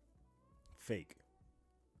 Fake.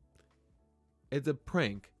 It's a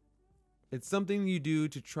prank. It's something you do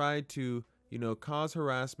to try to, cause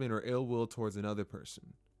harassment or ill will towards another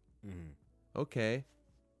person. Okay.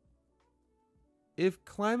 If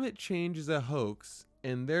climate change is a hoax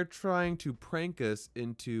and they're trying to prank us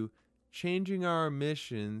into changing our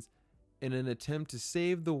emissions in an attempt to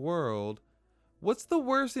save the world, what's the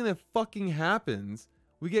worst thing that fucking happens?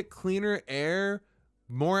 We get cleaner air,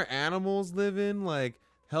 more animals living, like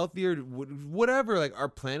healthier, whatever. Like our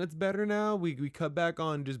planet's better now. We cut back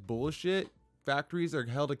on just bullshit. Factories are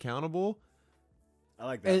held accountable. I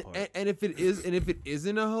like that part. And if it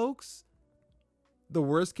isn't a hoax, the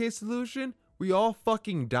worst case solution, we all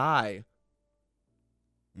fucking die.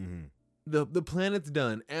 The planet's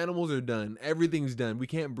done. Animals are done. Everything's done. We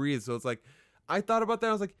can't breathe. So it's like, I thought about that.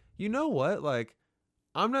 I was like, you know what? Like,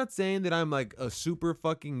 I'm not saying that I'm like a super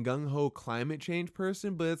fucking gung-ho climate change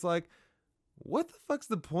person, but it's like, what the fuck's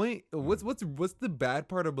the point? What's the bad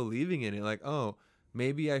part of believing in it? Like, oh,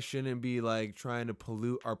 maybe I shouldn't be like trying to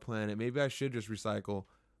pollute our planet. Maybe I should just recycle.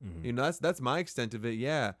 That's my extent of it.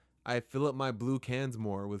 Yeah, I fill up my blue cans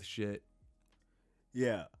more with shit.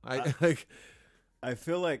 Yeah, I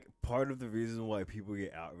feel like part of the reason why people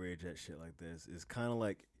get outraged at shit like this is kind of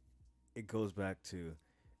like, it goes back to,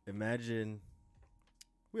 imagine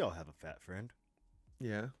we all have a fat friend.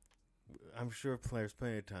 Yeah. I'm sure there's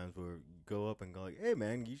plenty of times where you go up and go like, hey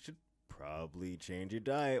man, you should probably change your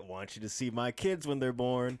diet. Want you to see my kids when they're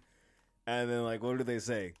born. And then like, what do they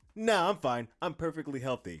say? No, I'm fine. I'm perfectly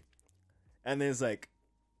healthy. And then it's like,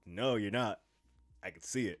 no, you're not. I can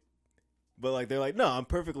see it. But like, they're like, no, I'm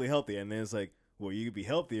perfectly healthy. And then it's like, well, you could be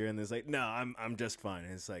healthier. And it's like, no, I'm just fine.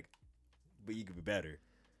 And it's like, but you could be better.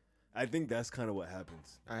 I think that's kind of what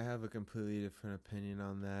happens. I have a completely different opinion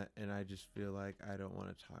on that, and I just feel like I don't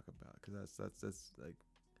want to talk about it, because that's like,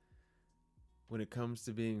 when it comes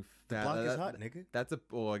to being fat, the block is hot,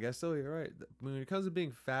 nigga. I guess so. You're right. When it comes to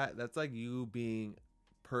being fat, that's like you being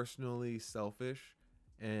personally selfish,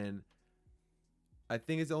 and I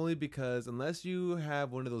think it's only because unless you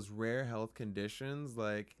have one of those rare health conditions,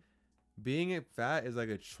 like being fat is like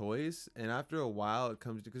a choice, and after a while it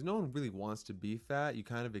comes to, because no one really wants to be fat, you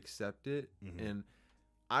kind of accept it. And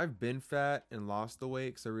I've been fat and lost the weight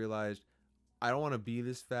because I realized I don't want to be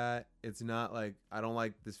this fat. It's not like, I don't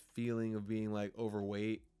like this feeling of being like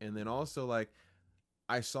overweight. And then also like,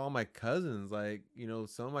 I saw my cousins, like,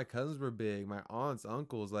 some of my cousins were big, my aunts,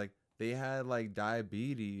 uncles, like they had like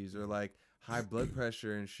diabetes or like high blood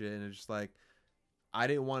pressure and shit, and it's just like, I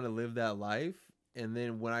didn't want to live that life. And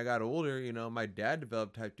then when I got older, my dad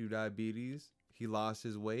developed type 2 diabetes. He lost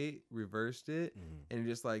his weight, reversed it. And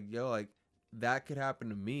just like, yo, like that could happen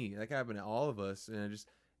to me. That could happen to all of us. And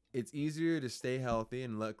it's easier to stay healthy.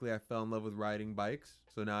 And luckily I fell in love with riding bikes.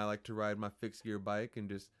 So now I like to ride my fixed gear bike and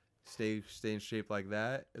just stay in shape like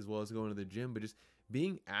that, as well as going to the gym, but just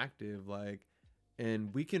being active. Like,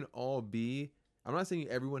 and we can all be, I'm not saying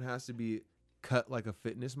everyone has to be cut like a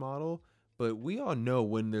fitness model, but we all know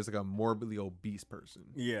when there's like a morbidly obese person,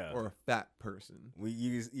 or a fat person.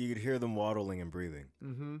 You could hear them waddling and breathing.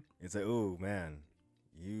 It's like, oh man,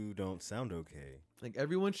 you don't sound okay. Like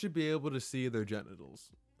everyone should be able to see their genitals.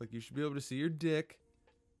 Like you should be able to see your dick,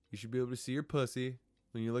 you should be able to see your pussy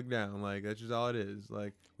when you look down. Like, that's just all it is.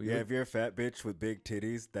 Like, Yeah, if you're a fat bitch with big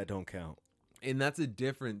titties, that don't count. and that's a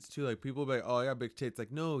difference too. Like, people be like, "Oh, I got big tits."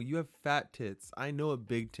 Like, no, you have fat tits. I know what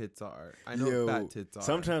big tits are. I know what fat tits are.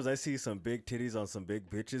 Sometimes I see some big titties on some big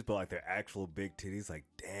bitches, but like they're actual big titties. Like,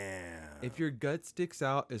 damn. If your gut sticks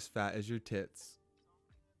out as fat as your tits,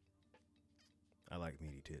 I like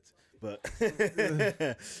meaty tits, but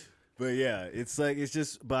but yeah, it's like it's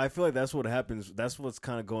just. But I feel like that's what happens. That's what's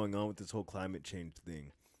kind of going on with this whole climate change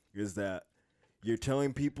thing, is that you're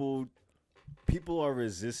telling people are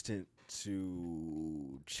resistant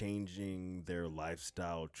to changing their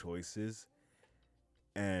lifestyle choices,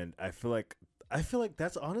 and I feel like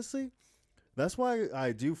that's honestly. That's why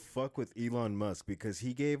I do fuck with Elon Musk, because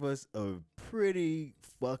he gave us a pretty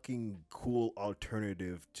fucking cool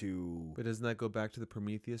alternative to... but doesn't that go back to the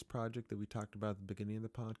Prometheus project that we talked about at the beginning of the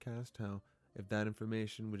podcast? How if that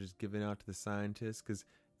information was just given out to the scientists, because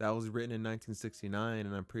that was written in 1969,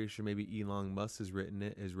 and I'm pretty sure maybe Elon Musk has read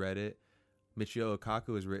it. Michio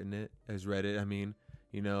Kaku has read it. I mean,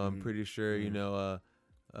 you know, I'm pretty sure, you know,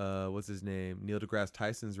 what's his name? Neil deGrasse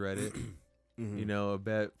Tyson's read it. You know, I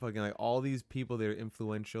bet fucking like all these people that are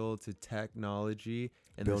influential to technology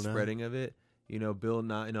and the spreading of it. You know,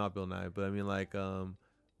 not Bill Nye, but I mean like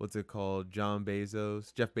what's it called? Jeff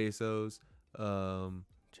Bezos,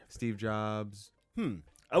 Steve Jobs.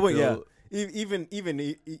 Oh well, yeah. Even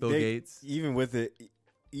Bill Gates. Even with it,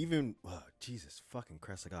 Jesus fucking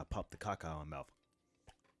Christ! I gotta pop the caca out of my mouth.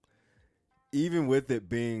 Even with it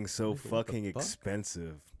being so fucking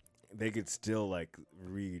expensive, they could still like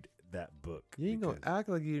read that book. You ain't gonna act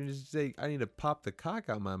like you just say, I need to pop the cock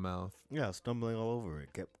out my mouth. Yeah, I was stumbling all over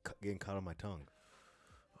it. Kept getting caught on my tongue.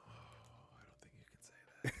 Oh, I don't think you can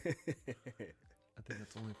say that. I think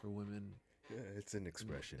that's only for women. Yeah, it's an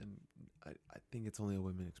expression. And I think it's only a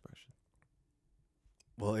women expression.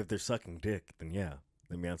 Well, if they're sucking dick, then yeah.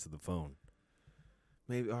 Let me answer the phone.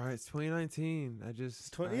 Maybe. All right, it's 2019. It's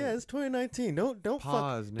 2019. Don't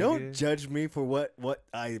pause, nigga. Don't judge me for what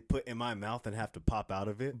I put in my mouth and have to pop out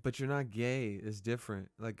of it. But you're not gay. It's different.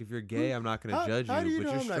 Like if you're gay, I'm not gonna judge you. How do you but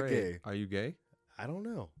know you're I'm straight. not gay? Are you gay? I don't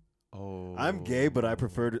know. Oh, I'm gay, but I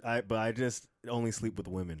prefer to. But I just only sleep with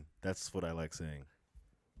women. That's what I like saying.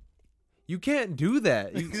 You can't do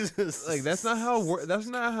that. Like that's not how. That's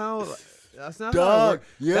not how. That's not Dog, how it works.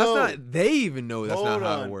 yo, that's not. They even know that's not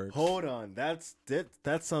how it works. Hold on. That's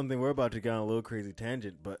something we're about to get on a little crazy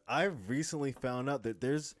tangent. But I've recently found out that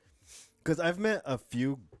because I've met a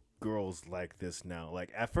few girls like this now.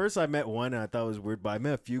 Like at first I met one and I thought it was weird, but I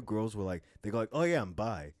met a few girls where like they go like, "Oh yeah, I'm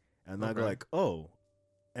bi," and I go like, "Oh,"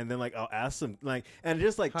 and then like I'll ask them like, and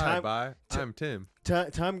just like Hi, bi. I'm Tim.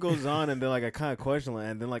 Time goes on, and then like I kind of question,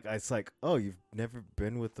 and then like it's like, "Oh, you've never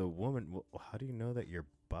been with a woman? Well, how do you know that you're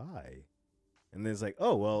bi?" And then it's like,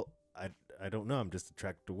 "Oh, well, I don't know. I'm just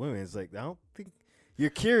attracted to women." It's like, I don't think you're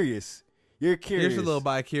curious. You're curious. You're a little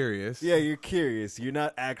bi-curious. Yeah, you're curious. You're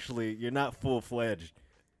not full-fledged.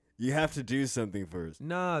 You have to do something first.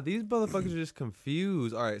 Nah, these motherfuckers are just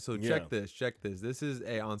confused. All right, so check this. This is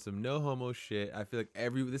on some no homo shit. I feel like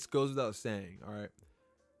this goes without saying. All right.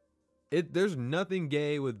 There's nothing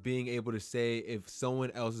gay with being able to say if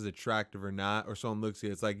someone else is attractive or not, or someone looks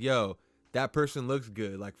good. It's like, yo, that person looks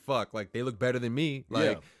good. Like, fuck. Like, they look better than me.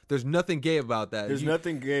 Like, there's nothing gay about that. There's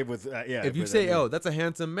nothing gay with, If you say, oh, that's a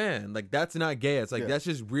handsome man, like, that's not gay. It's like, that's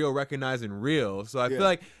just real recognizing real. So I feel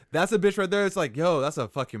like that's a bitch right there. It's like, yo, that's a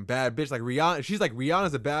fucking bad bitch. Like, Rihanna, she's like,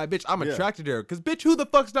 Rihanna's a bad bitch. I'm attracted to her. Because, bitch, who the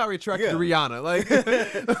fuck's not attracted to Rihanna? Like,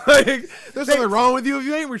 there's something wrong with you if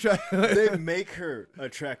you ain't attracted. They make her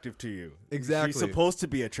attractive to you. Exactly. She's supposed to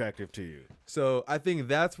be attractive to you. So I think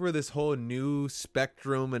that's where this whole new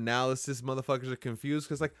spectrum analysis motherfuckers are confused.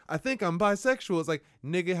 Because, like, I think I'm bisexual. It's like,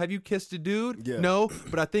 nigga, have you kissed a dude? Yeah. No,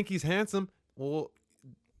 but I think he's handsome. Well,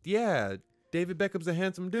 yeah, David Beckham's a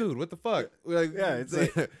handsome dude. What the fuck? Like, yeah, it's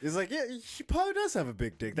like, yeah, she probably does have a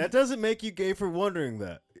big dick. That doesn't make you gay for wondering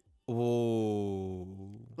that. Oh.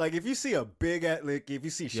 Like, if you see a big, like, if you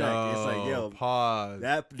see Shaq, it's like, yo, pause.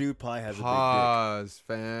 that dude probably has a big dick. Pause,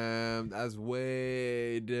 fam. That's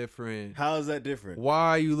way different. How is that different? Why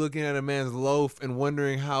are you looking at a man's loaf and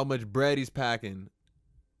wondering how much bread he's packing?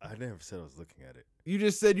 I never said I was looking at it. You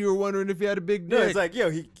just said you were wondering if he had a big dick. No, it's like,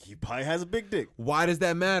 yo, he probably has a big dick. Why does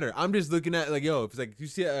that matter? I'm just looking at like, yo, if it's like you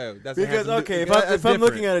see, that's because okay, if I'm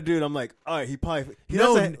looking at a dude, I'm like, all right, he probably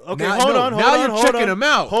okay. Hold on. Now you're checking him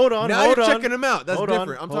out. Hold on. Now you're checking him out. That's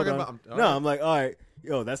different. I'm talking about. I'm like, all right,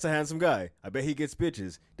 yo, that's a handsome guy. I bet he gets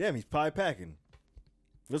bitches. Damn, he's probably packing.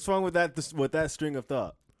 What's wrong with that? With that string of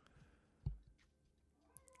thought?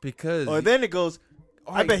 Because or then it goes.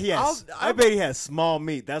 I bet he has small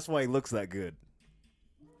meat. That's why he looks that good.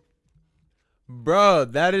 Bro,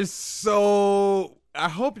 that is so. I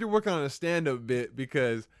hope you're working on a stand-up bit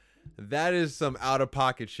because that is some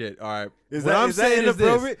out-of-pocket shit. All right, Is what that, I'm is that saying is this.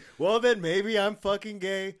 inappropriate? Well, then maybe I'm fucking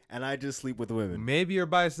gay and I just sleep with women. Maybe you're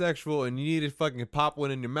bisexual and you need to fucking pop one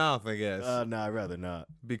in your mouth. I guess Nah, I'd rather not.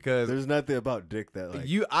 because There's nothing about dick that like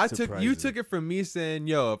you surprises took it from me saying,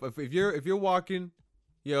 yo, if you're walking,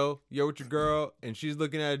 you're with your girl and she's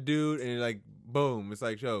looking at a dude and you're like, boom, it's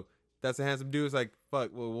like, yo, that's a handsome dude. It's like,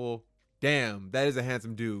 fuck, well, damn, that is a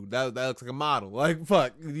handsome dude. That looks like a model. Like,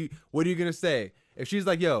 fuck, what are you gonna say if she's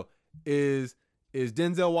like, yo, is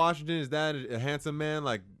Denzel Washington? Is that a handsome man?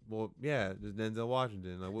 Like, well, yeah, it's Denzel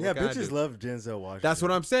Washington. Like, what Yeah, can I bitches do? love Denzel Washington. That's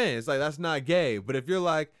what I'm saying. It's like that's not gay. But if you're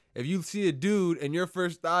like, if you see a dude and your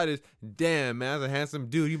first thought is, "Damn, man, that's a handsome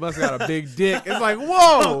dude. He must have got a big dick." It's like,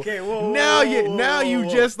 whoa. Okay, whoa. Now whoa, you whoa.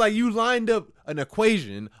 just like you lined up an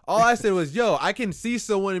equation. All I said was, "Yo, I can see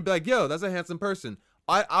someone and be like, yo, that's a handsome person."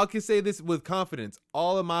 I can say this with confidence.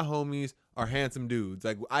 All of my homies are handsome dudes.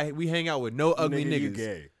 Like we hang out with no ugly Nigga, you niggas.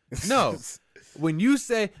 gay. No. When you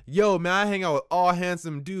say, yo, man, I hang out with all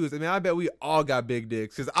handsome dudes, I mean, I bet we all got big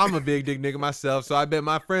dicks because I'm a big dick nigga myself, so I bet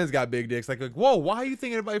my friends got big dicks. Like, whoa, why are you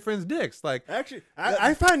thinking about your friends' dicks? Like, Actually,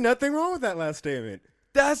 I find nothing wrong with that last statement.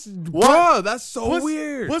 bro, that's so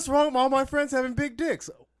weird. What's wrong with all my friends having big dicks?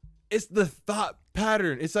 It's the thought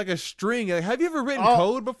pattern. It's like a string. Like, have you ever written Oh.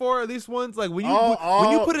 code before? At least once? Like, when you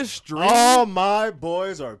Oh, put a string. All my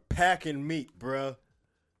boys are packing meat, bruh.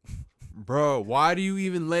 Bro, why do you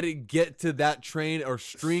even let it get to that train or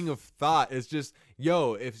string of thought? It's just,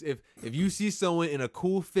 yo, if you see someone in a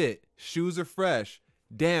cool fit, shoes are fresh,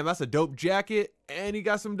 damn, that's a dope jacket, and he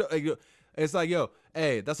got some. It's like, yo,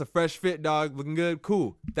 hey, that's a fresh fit, dog, looking good,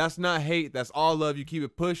 cool. That's not hate, that's all love. You keep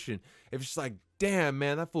it pushing. If it's just like, damn,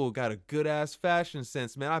 man, that fool got a good ass fashion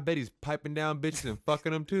sense, man. I bet he's piping down bitches and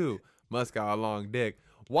fucking them too. Must got a long dick.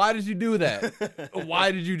 Why did you do that?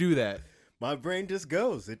 Why did you do that? My brain just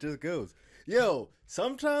goes. It just goes. Yo,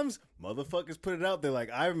 sometimes motherfuckers put it out there. Like,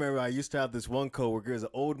 I remember I used to have this one coworker, is an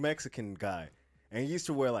old Mexican guy, and he used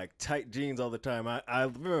to wear, like, tight jeans all the time. I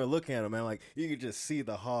remember looking at him, and, like, you could just see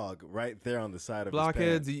the hog right there on the side of his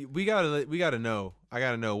Blockheads, pants. we gotta know. I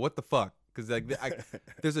gotta know what the fuck, because like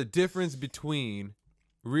there's a difference between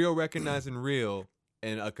real recognizing real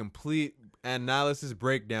and a complete analysis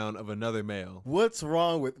breakdown of another male. What's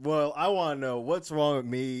wrong with, well, I want to know, what's wrong with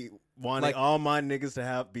me wanting Like- all my niggas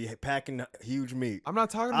to be packing huge meat? I'm not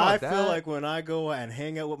talking about I that. feel like when I go and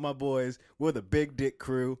hang out with my boys, we're the big dick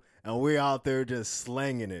crew, and we're out there just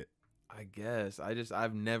slanging it. I guess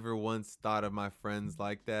I've never once thought of my friends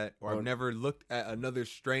like that, or Well- I've never looked at another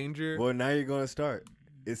stranger. Well, now you're going to start.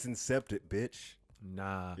 It's incepted, bitch.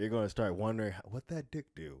 Nah, You're going to start wondering, what that dick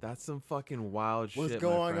do? that's some fucking wild What's shit.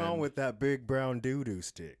 going my on friend. with that big brown doo-doo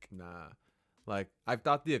stick? Nah, like I've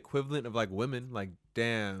thought the equivalent of like women. Like,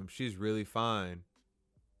 damn, she's really fine.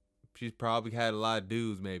 She's probably had a lot of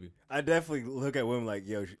dudes, maybe. I definitely look at women like,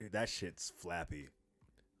 yo, that shit's flappy.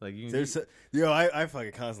 Like you, There's, yo, I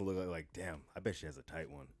fucking constantly look like, damn, I bet she has a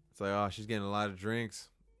tight one. it's like, oh, she's getting a lot of drinks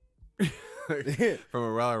from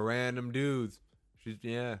a lot of random dudes.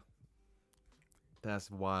 Yeah.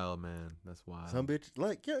 That's wild, man. That's wild. Some bitch,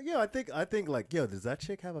 like, yo, I think, like, yo, does that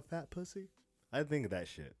chick have a fat pussy? I think of that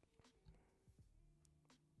shit.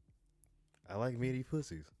 I like meaty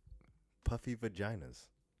pussies, puffy vaginas.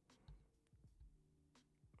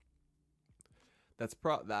 That's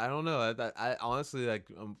I don't know. That I honestly, like,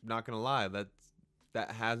 I'm not gonna lie.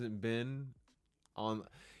 That hasn't been on.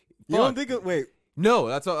 You don't Fuck. think of, wait, No,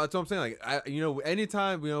 that's what I'm saying. Like,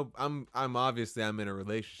 anytime, I'm obviously I'm in a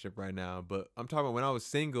relationship right now, but I'm talking about when I was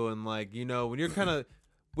single and like, when you're kind of,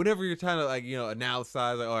 whenever you're trying to like, analyze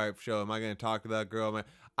like, all right, sure, am I gonna talk to that girl?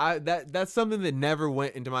 That's something that never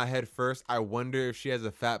went into my head first. I wonder if she has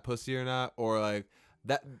a fat pussy or not, or like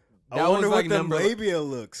that. I wonder was like what the number. labia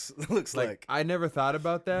looks like. I never thought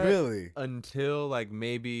about that Really? until like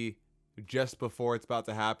maybe just before it's about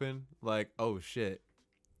to happen. Like, oh shit.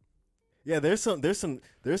 Yeah, there's some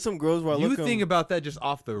girls where I You look think about that just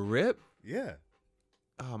off the rip? yeah.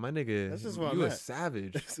 Oh, my nigga. That's just where you I'm a at.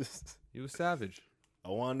 savage. You a savage. I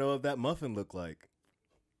want to know what that muffin look like.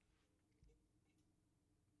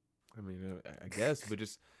 I mean, I guess, but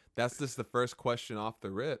that's just the first question off the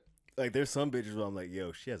rip. Like, there's some bitches where I'm like,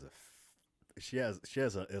 yo, she has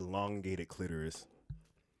an elongated clitoris.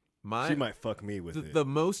 She might fuck me with it. The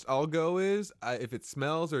most I'll go is if it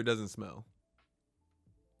smells or it doesn't smell.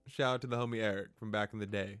 Shout out to the homie Eric from back in the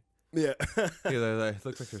day. Yeah. He was like, it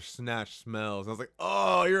looks like her snatch smells. I was like,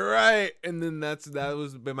 oh, you're right. And then that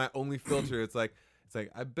was been my only filter. It's like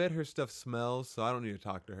I bet her stuff smells, so I don't need to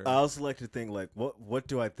talk to her. I also like to think like, what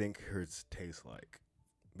do I think hers tastes like?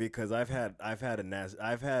 because I had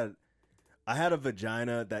a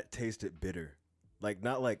vagina that tasted bitter, like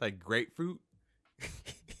not like Like grapefruit.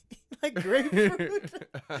 like grapefruit.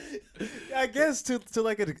 I guess to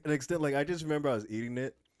like an extent. Like I just remember I was eating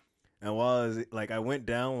it, and while I was like I went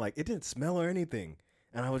down, like it didn't smell or anything,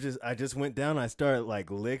 and I just went down. And I started like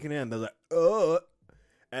licking it, and I was like,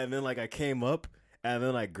 and then like I came up, and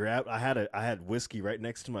then I had whiskey right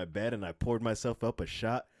next to my bed, and I poured myself up a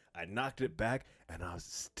shot. I knocked it back, and I was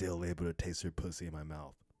still able to taste her pussy in my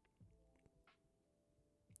mouth.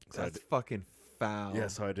 So That's fucking foul. yeah,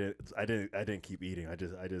 so I didn't keep eating. I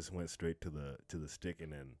just went straight to the stick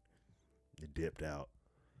and then it dipped out.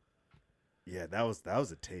 Yeah, that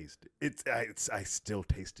was a taste. I still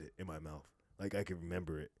taste it in my mouth. Like I can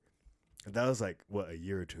remember it. And that was like what, a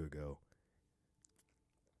year or two ago.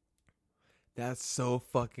 That's so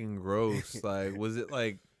fucking gross. Like, was it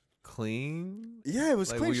like clean? Yeah, it was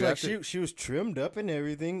Like, clean. were you Like after- she was trimmed up and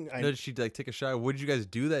everything. Did she like take a shower? What did you guys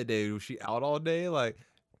do that day? Was she out all day? Like,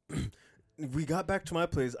 We got back to my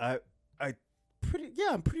place.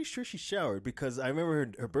 I'm pretty sure she showered because I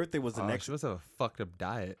remember her birthday was the next. she must have a fucked up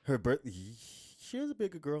diet. Her birth. She was a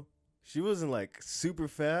bigger girl. She wasn't like super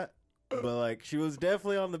fat, but like she was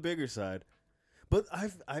definitely on the bigger side. But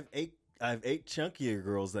I've ate chunkier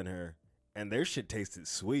girls than her, and their shit tasted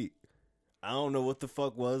sweet. I don't know what the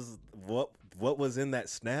fuck was what was in that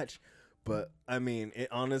snatch, but I mean it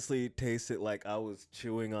honestly tasted like I was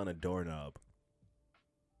chewing on a doorknob.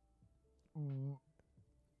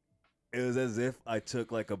 It was as if I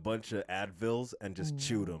took like a bunch of Advils and just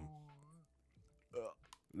chewed them.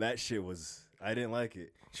 That shit was, I didn't like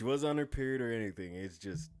it. She wasn't on her period or anything. It's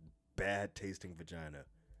just bad tasting vagina.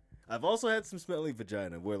 I've also had some smelly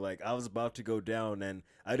vagina where like I was about to go down and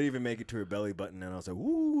I didn't even make it to her belly button and I was like,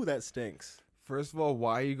 "Ooh, that stinks." First of all,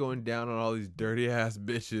 why are you going down on all these dirty ass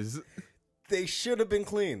bitches? They should have been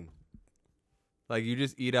clean. Like, you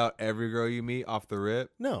just eat out every girl you meet off the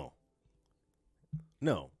rip? No,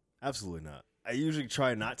 absolutely not. I usually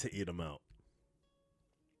try not to eat them out.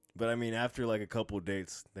 But I mean, after like a couple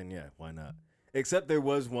dates, then yeah, why not? Except there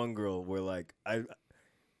was one girl where like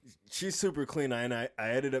she's super clean, and I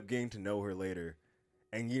ended up getting to know her later,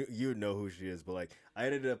 and you know who she is. But like I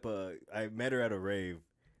met her at a rave,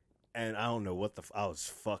 and I don't know what I was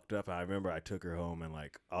fucked up. I remember I took her home and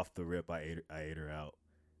like off the rip I ate her out,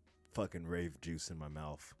 fucking rave juice in my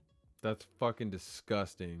mouth. That's fucking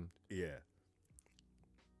disgusting. Yeah.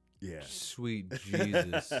 Sweet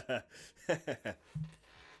Jesus.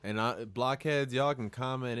 And blockheads, y'all can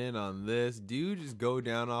comment in on this. Do you just go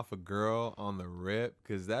down off a girl on the rip?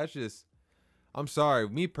 Because that's just, I'm sorry.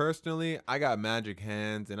 Me personally, I got magic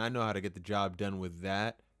hands and I know how to get the job done with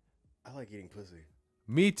that. I like eating pussy.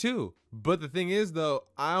 Me too. But the thing is, though,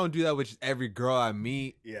 I don't do that with just every girl I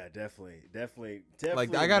meet. Yeah, definitely.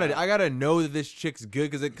 Like I gotta know that this chick's good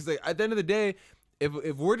because like, at the end of the day, if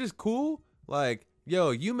we're just cool, like, yo,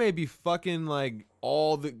 you may be fucking like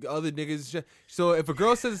all the other niggas. So if a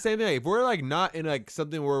girl says the same thing, if we're like not in like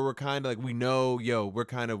something where we're kind of like, we know, yo, we're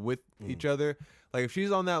kind of with each other. Like if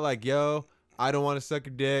she's on that, like, yo, I don't want to suck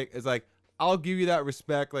your dick. It's like, I'll give you that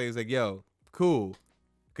respect. Like, it's like, yo, cool.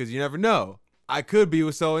 Cause you never know. I could be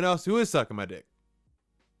with someone else who is sucking my dick.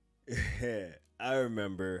 Yeah, I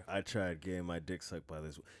remember I tried getting my dick sucked by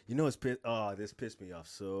this. You know, this pissed me off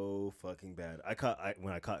so fucking bad.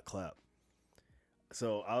 When I caught clap.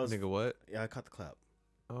 So I was Nigga, what? Yeah, I caught the clap.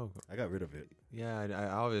 Oh, I got rid of it. yeah. I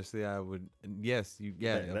obviously I would. Yes, you.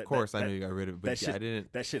 Yeah, That- of course I that- know you got rid of it, but That shit, I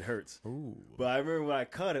didn't. That shit hurts. Ooh. But I remember when I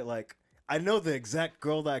caught it, like I know the exact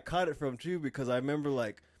girl that I caught it from too, because I remember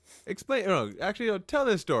like Explain. No, actually, no, tell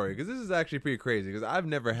this story because this is actually pretty crazy. Because I've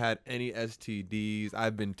never had any STDs.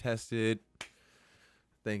 I've been tested.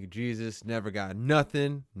 Thank you, Jesus. Never got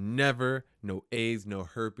nothing. Never. No AIDS, no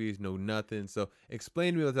herpes, no nothing. So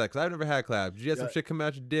explain to me what's that. Because I've never had clap. Did you have some shit come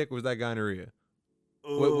out your dick, or was that gonorrhea?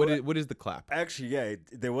 What is the clap? Actually, yeah,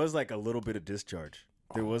 there was like a little bit of discharge.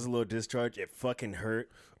 There was a little discharge. It fucking hurt.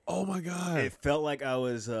 Oh my god! It felt like I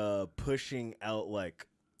was pushing out like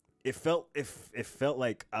it felt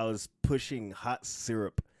like I was pushing hot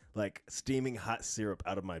syrup, like steaming hot syrup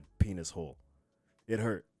out of my penis hole. It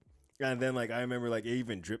hurt. And then like I remember like it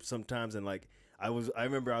even dripped sometimes, and like I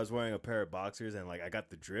remember I was wearing a pair of boxers, and like I got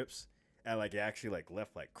the drips, and like it actually like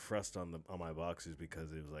left like crust on my boxers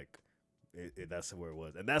because it was like that's where it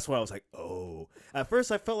was, and that's why I was like, oh. At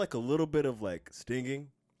first I felt like a little bit of like stinging,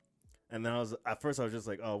 and then I was just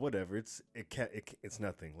like, oh, whatever, it's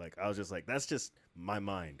nothing. Like I was just like, that's just my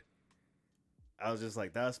mind. I was just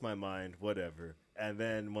like, that's my mind, whatever. And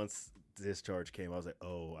then once discharge came, I was like,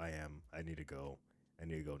 oh, I need to go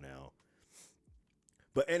now.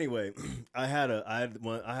 But anyway, I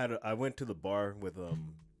went to the bar with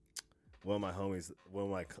one of my homies, one of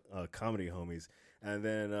my comedy homies, and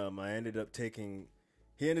then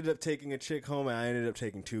he ended up taking a chick home, and I ended up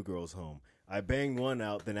taking 2 girls home. I banged one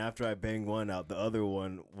out. Then after I banged one out, the other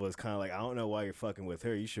one was kind of like, I don't know why you're fucking with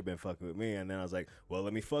her. You should have been fucking with me. And then I was like, well,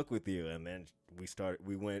 let me fuck with you. And then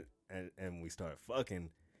we went and we started fucking.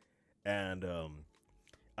 And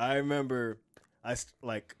I remember That's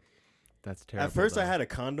terrible. at first I had a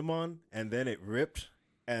condom on, and then it ripped.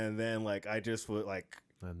 And then like I just would like.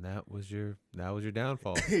 And that was your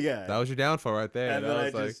downfall. Yeah. That was your downfall right there. And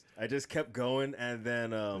then I just kept going. And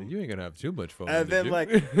then you ain't gonna have too much fun. and then you? like.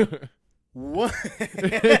 What? You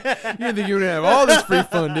didn't think you were gonna have all this free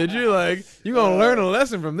fun, did you? Like, you gonna learn a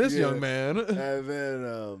lesson from this young man. And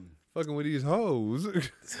then fucking with these hoes.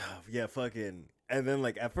 yeah, fucking. And then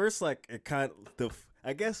like at first, like it kind of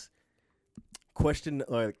I guess question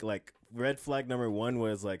like red flag number 1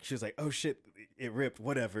 was like she was like, oh shit, it ripped,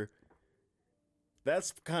 whatever.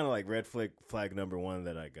 That's kind of like red flag number 1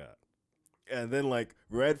 that I got. And then like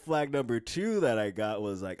red flag number 2 that I got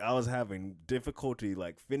was like I was having difficulty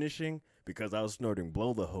like finishing because I was snorting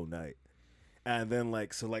blow the whole night. And then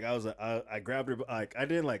like so like I grabbed her, like I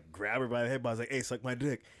didn't like grab her by the head, but I was like, hey, suck my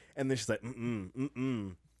dick. And then she's like,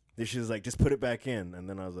 Then she was like, just put it back in. And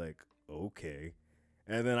then I was like, okay.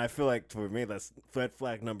 And then I feel like for me that's red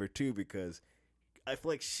flag number 2 because I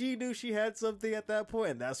feel like she knew she had something at that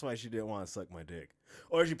point, and that's why she didn't want to suck my dick.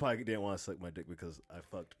 Or she probably didn't want to suck my dick because I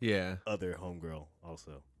fucked other homegirl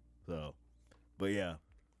also. So, but yeah.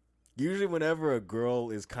 Usually whenever a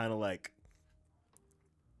girl is kind of like,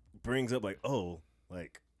 brings up like, oh,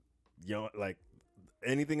 like, you know, like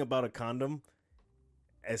anything about a condom,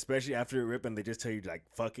 especially after it rip and they just tell you like,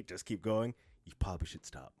 fuck it, just keep going, you probably should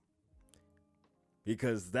stop.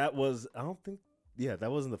 Because that was,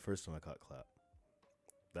 that wasn't the first time I caught clap.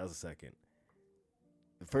 That was the second.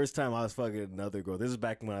 The first time I was fucking another girl, this is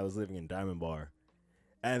back when I was living in Diamond Bar.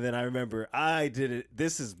 And then I remember I did it.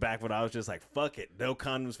 This is back when I was just like, fuck it. No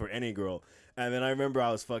condoms for any girl. And then I remember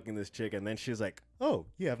I was fucking this chick. And then she was like, oh,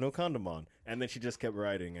 you have no condom on. And then she just kept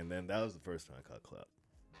riding. And then that was the first time I caught clap.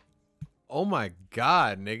 Oh my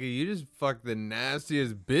God, nigga. You just fucked the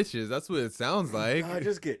nastiest bitches. That's what it sounds like. I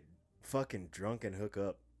just get fucking drunk and hook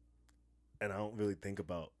up. And I don't really think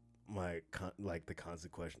about the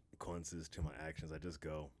consequences to my actions. I just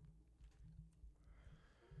go.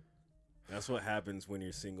 That's what happens when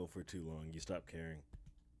you're single for too long. You stop caring.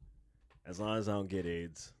 As long as I don't get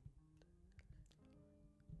AIDS.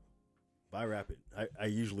 But I rap it. I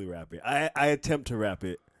usually rap it. I attempt to rap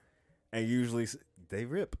it. And usually they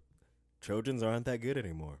rip. Trojans aren't that good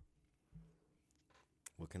anymore.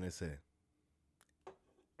 What can I say?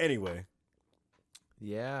 Anyway.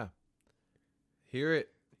 Yeah. Hear it.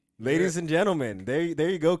 Ladies and gentlemen, there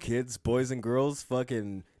you go, kids, boys and girls.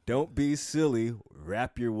 Fucking don't be silly.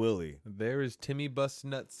 Rap your willy. There is Timmy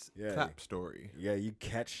Bustnut's clap story. Yeah, you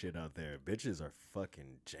catch shit out there. Bitches are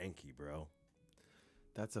fucking janky, bro.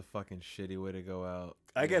 That's a fucking shitty way to go out.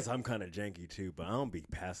 I guess I'm kind of janky too, but I don't be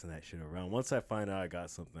passing that shit around. Once I find out I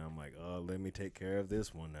got something, I'm like, oh, let me take care of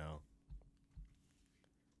this one now.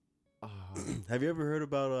 Have you ever heard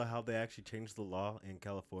about how they actually changed the law in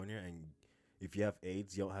California, and if you have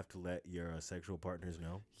AIDS, you don't have to let your sexual partners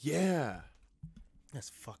know? Yeah. That's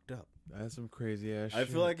fucked up. That's some crazy ass shit. I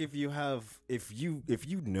feel like if you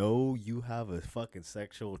know you have a fucking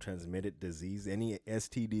sexual transmitted disease, any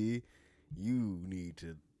STD, you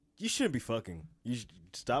shouldn't be fucking. You should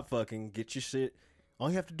stop fucking, get your shit. All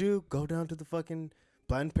you have to do, go down to the fucking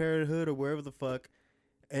Planned Parenthood or wherever the fuck.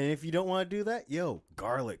 And if you don't want to do that, yo,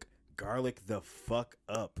 garlic the fuck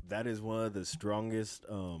up. That is one of the strongest.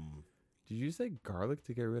 Did you say garlic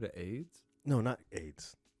to get rid of AIDS? No, not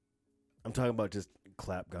AIDS. I'm talking about just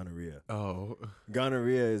clap gonorrhea. Oh,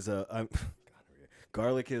 gonorrhea is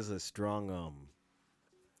garlic is a strong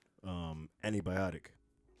antibiotic.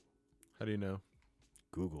 How do you know?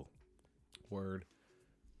 Google. Word.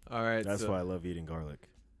 All right. That's why I love eating garlic.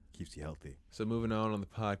 Keeps you healthy. So moving on the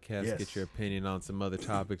podcast, Yes. Get your opinion on some other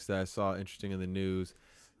topics that I saw interesting in the news.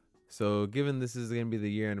 So given this is going to be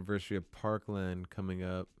the year anniversary of Parkland coming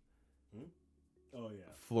up, Oh yeah.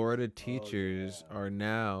 Florida teachers are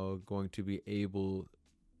now going to be able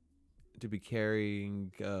to be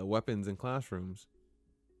carrying weapons in classrooms.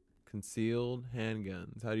 Concealed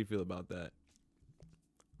handguns. How do you feel about that?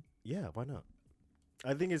 Yeah, why not?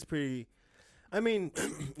 I think it's pretty. I mean,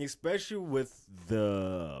 especially with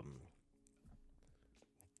the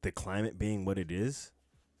climate being what it is,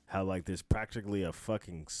 how like there's practically a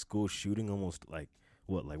fucking school shooting almost like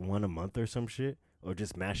one a month or some shit, or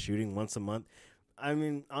just mass shooting once a month. I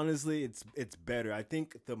mean, honestly, it's better. I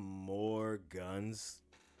think the more guns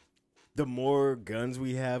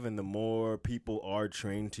we have, and the more people are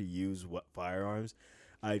trained to use firearms,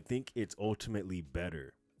 I think it's ultimately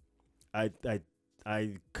better. I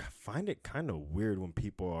find it kind of weird when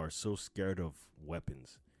people are so scared of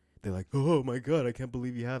weapons. They're like, "Oh my god, I can't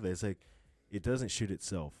believe you have that." It's like, it doesn't shoot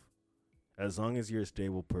itself. As long as you're a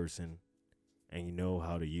stable person and you know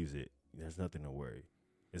how to use it, there's nothing to worry.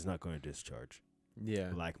 It's not going to discharge.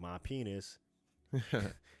 Yeah. Like my penis.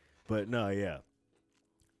 But no, yeah.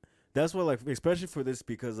 That's what, like, especially for this,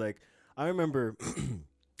 because, like, I remember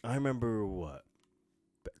what?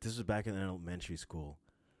 This was back in elementary school.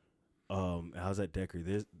 I was at Decker.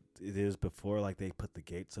 It is before, like, they put the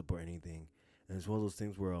gates up or anything. And it's one of those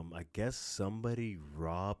things where I guess somebody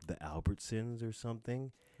robbed the Albertsons or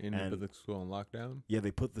something. And put the school on lockdown? Yeah,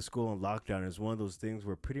 they put the school on lockdown. It's one of those things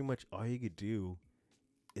where pretty much all you could do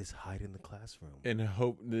is hide in the classroom. And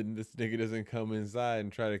hope that this nigga doesn't come inside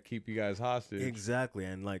and try to keep you guys hostage. Exactly.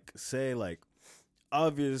 And, like, say, like,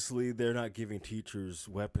 obviously they're not giving teachers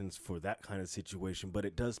weapons for that kind of situation, but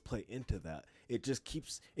it does play into that. It just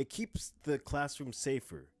keeps the classroom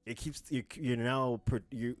safer. It keeps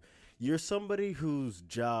you're somebody whose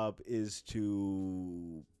job is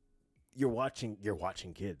to you're watching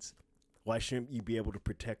kids. Why shouldn't you be able to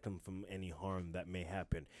protect them from any harm that may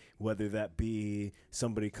happen? Whether that be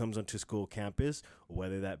somebody comes onto school campus, or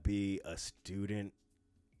whether that be a student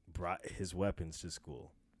brought his weapons to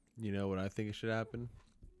school. You know what I think it should happen?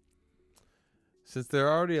 Since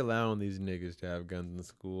they're already allowing these niggas to have guns in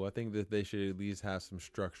school, I think that they should at least have some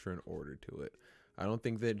structure and order to it. I don't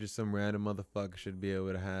think that just some random motherfucker should be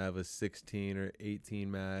able to have a 16 or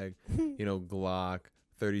 18 mag, Glock,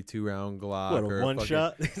 32 round Glock, What, or one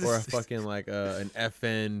shot, or a fucking like an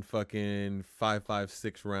FN fucking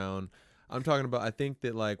 5.56 round. I'm talking about. I think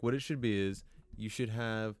that, like, what it should be is you should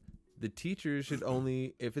have the teachers should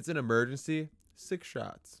only, if it's an emergency, 6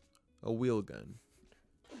 shots, a wheel gun,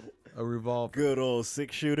 a revolver, Good old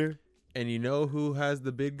 6-shooter. and you know who has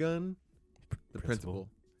the big gun? The principal.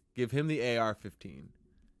 Give him the AR-15.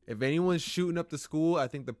 If anyone's shooting up the school, I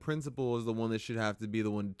think the principal is the one that should have to be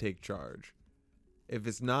the one to take charge. If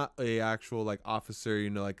it's not a actual, like, officer,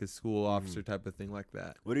 like a school officer type of thing like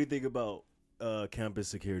that. What do you think about campus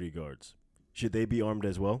security guards? Should they be armed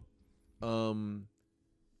as well?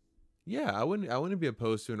 Yeah, I wouldn't be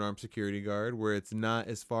opposed to an armed security guard where it's not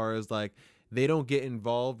as far as, like, they don't get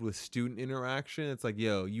involved with student interaction. It's like,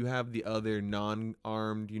 yo, you have the other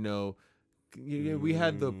non-armed, we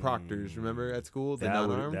had the proctors, remember, at school, the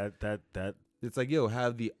non-armed. It's like, yo,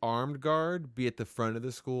 have the armed guard be at the front of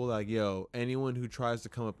the school. Like, yo, anyone who tries to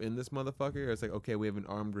come up in this motherfucker, it's like, okay, we have an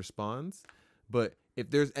armed response. But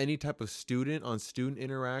if there's any type of student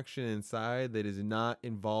interaction inside that is not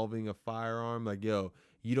involving a firearm, like, yo,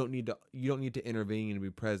 you don't need to intervene and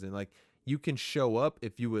be present. Like, you can show up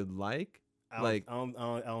if you would like. I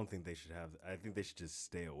don't think they should have. I think they should just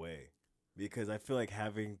stay away, because I feel like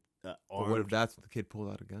having But what if that's what the kid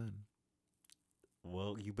pulled out a gun?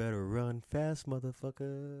 Well, you better run fast,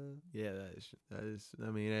 motherfucker. Yeah, that is.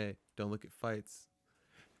 I mean, hey, don't look at fights.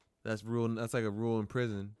 That's rule. That's like a rule in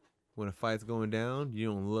prison. When a fight's going down, you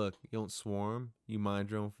don't look. You don't swarm. You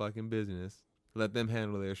mind your own fucking business. Let them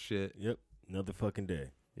handle their shit. Yep, another fucking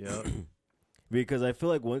day. Yep. Because I feel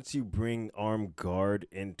like once you bring armed guard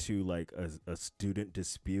into, like, a student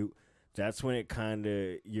dispute, that's when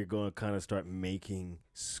you're going to kind of start making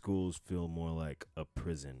schools feel more like a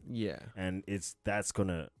prison. Yeah. And that's going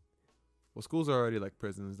to... Well, schools are already like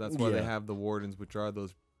prisons. That's why they have the wardens, which are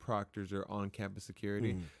those proctors or on-campus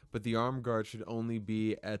security. But the armed guard should only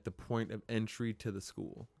be at the point of entry to the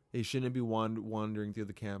school. They shouldn't be wandering through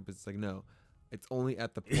the campus. It's like, no, it's only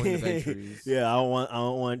at the point of entries. Yeah, I don't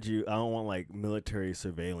want like military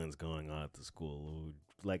surveillance going on at the school.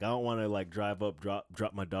 Like, I don't want to, like, drive up,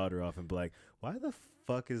 drop my daughter off and be like, why the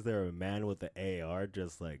fuck is there a man with the AR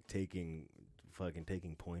just, like, taking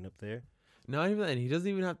point up there? Not even that. And he doesn't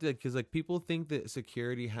even have to, because, like, people think that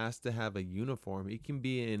security has to have a uniform. He can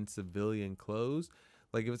be in civilian clothes.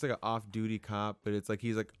 Like, if it's like an off-duty cop, but it's like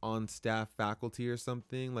he's like on staff faculty or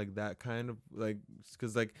something, like that kind of, like,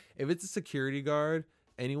 because, like, if it's a security guard,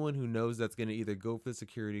 anyone who knows that's going to either go for the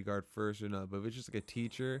security guard first or not. But if it's just like a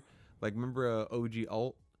teacher, like, remember OG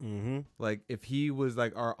Alt? Mm-hmm. Like, if he was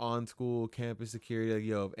like our on-school campus security, like,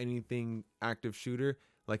 yo, if anything active shooter,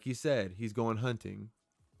 like he said, he's going hunting.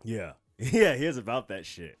 Yeah. Yeah, he is about that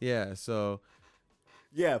shit. Yeah, so...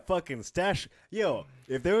 Yeah, fucking stash. Yo,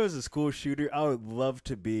 If there was a school shooter, I would love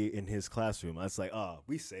to be in his classroom. I was like, oh,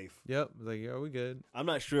 we safe. Yep. Like, yeah, we good. I'm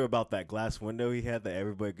not sure about that glass window he had that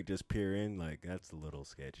everybody could just peer in. Like, that's a little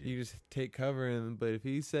sketchy. You just take cover in. But if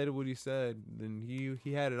he said what he said, then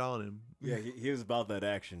he had it on him. Yeah, he was about that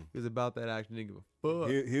action. He was about that action. Didn't give a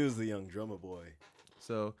fuck. He was the young drummer boy.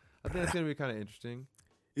 So I think it's gonna be kind of interesting.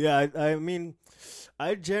 Yeah, I mean,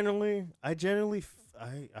 I generally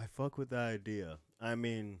fuck with the idea. I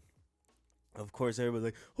mean, of course, everybody's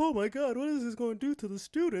like, oh my God, what is this going to do to the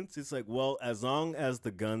students? It's like, well, as long as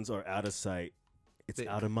the guns are out of sight, it's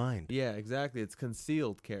out of mind. Yeah, exactly. It's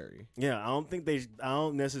concealed carry. Yeah, I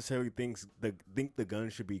don't necessarily think the gun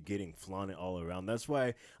should be getting flaunted all around. That's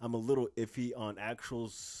why I'm a little iffy on actual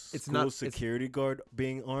security guard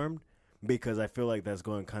being armed. Because I feel like that's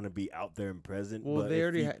going to kind of be out there and present. Well, but they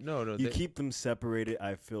already had you keep them separated.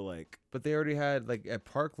 I feel like, but they already had like at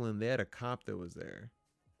Parkland, they had a cop that was there.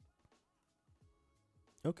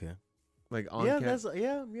 Okay, like on That's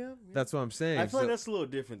what I'm saying. I feel like that's a little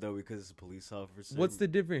different though because it's a police officer. What's the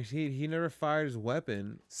difference? He never fired his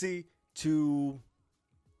weapon. See, to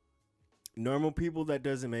normal people that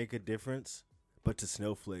doesn't make a difference. But to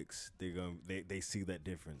snowflakes, they see that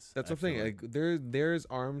difference. That's what I'm saying. Like there's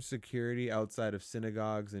armed security outside of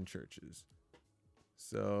synagogues and churches.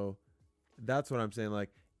 So that's what I'm saying. Like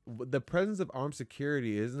the presence of armed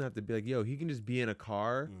security doesn't have to be like, yo, he can just be in a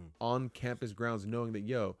car on campus grounds knowing that,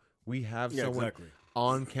 yo, we have someone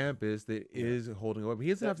on campus that is holding a weapon. He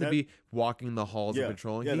doesn't have to be walking the halls and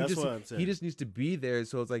patrolling. Yeah, that's what I'm saying. He just needs to be there.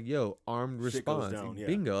 So it's like, yo, armed response.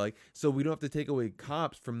 Bingo. Like, so we don't have to take away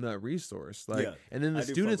cops from that resource. Like, and then the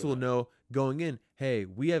students will know going in, hey,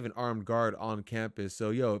 we have an armed guard on campus.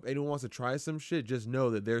 So, yo, if anyone wants to try some shit, just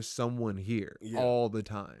know that there's someone here all the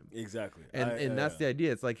time. Exactly. And that's the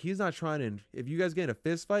idea. It's like, he's not trying to, if you guys get in a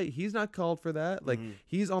fist fight, he's not called for that. Like,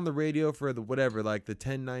 he's on the radio for the whatever, like the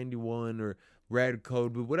 1091 or red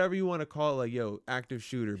code, but whatever you want to call it, like, yo, active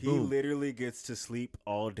shooter. He literally gets to sleep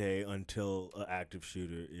all day until an active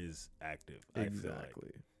shooter is active.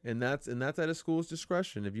 Exactly. And that's at a school's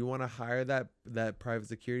discretion. If you want to hire that private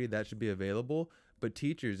security, that should be available. But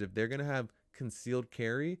teachers, if they're gonna have concealed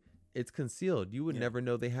carry, it's concealed. You would never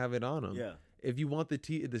know they have it on them. Yeah. If you want the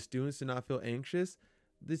students to not feel anxious,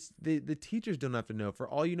 the teachers don't have to know. For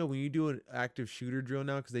all you know, when you do an active shooter drill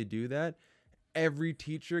now, because they do that, every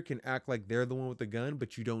teacher can act like they're the one with the gun,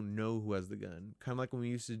 but you don't know who has the gun. Kind of like when we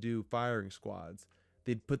used to do firing squads.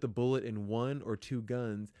 They'd put the bullet in one or two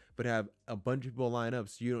guns, but have a bunch of people line up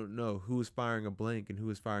so you don't know who is firing a blank and who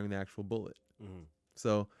is firing the actual bullet.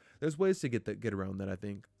 So there's ways to get around that, I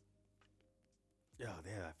think. Yeah,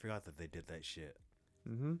 I forgot that they did that shit.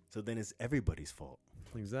 Mm-hmm. So then it's everybody's fault.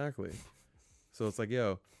 Exactly. So it's like,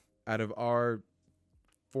 yo, out of our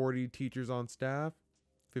 40 teachers on staff,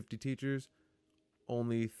 50 teachers,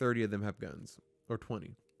 only 30 of them have guns, or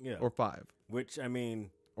 20, or 5. Which, I mean...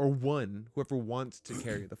 Or 1, whoever wants to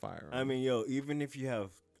carry the firearm. I mean, yo, even if you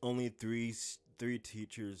have only three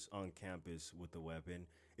teachers on campus with a weapon,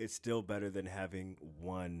 it's still better than having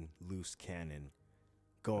one loose cannon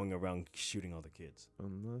going around shooting all the kids.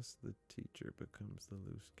 Unless the teacher becomes the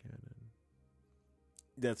loose cannon.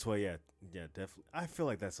 That's why, yeah, definitely. I feel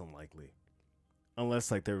like that's unlikely. Unless,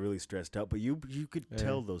 like, they're really stressed out. But you could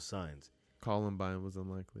tell those signs. Columbine was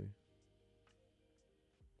unlikely.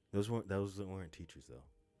 Those weren't teachers, though.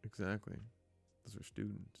 Exactly. Those are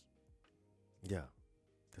students. Yeah.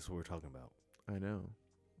 That's what we're talking about. I know.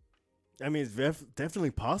 I mean, it's definitely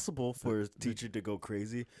possible for a teacher to go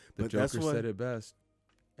crazy. The Joker said it best.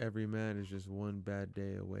 Every man is just one bad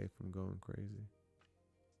day away from going crazy.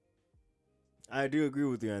 I do agree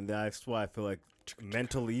with you on that. That's why I feel like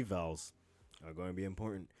mental evals are going to be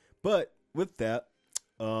important. But with that,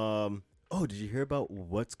 did you hear about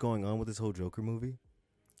what's going on with this whole Joker movie?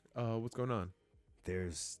 What's going on?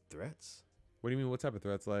 There's threats. What do you mean? What type of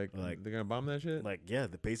threats? Like they're gonna bomb that shit? Like, yeah,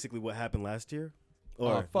 basically what happened last year.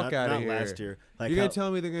 Or fuck out of here! Not last year. Like, you're gonna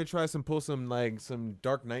tell me they're gonna pull some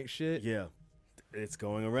Dark Knight shit? Yeah, it's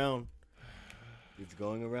going around. It's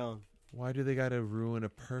going around. Why do they gotta ruin a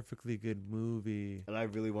perfectly good movie? And I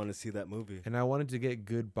really want to see that movie. And I wanted to get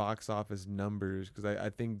good box office numbers because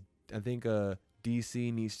I think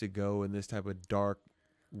DC needs to go in this type of dark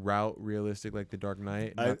route, realistic, like the Dark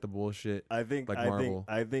Knight, not the bullshit. Marvel.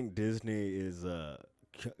 I think Disney is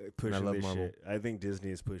pushing this Marvel. shit. I think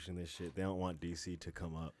Disney is pushing this shit. They don't want DC to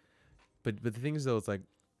come up. But the thing is though, it's like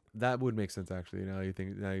that would make sense actually. Now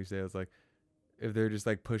you say it's like if they're just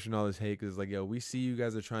like pushing all this hate because it's like, yo, we see you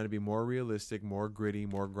guys are trying to be more realistic, more gritty,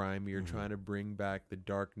 more grimy. You're trying to bring back the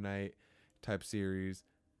Dark Knight type series.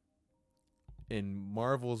 And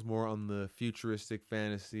Marvel's more on the futuristic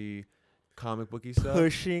fantasy, comic booky stuff.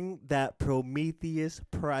 Pushing that Prometheus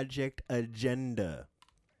Project agenda.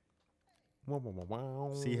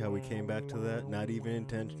 See how we came back to that? Not even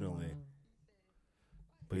intentionally.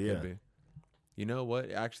 But It yeah. could be. You know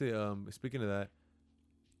what? Actually, speaking of that,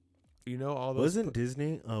 you know all those. Wasn't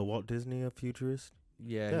Disney, Walt Disney, a futurist?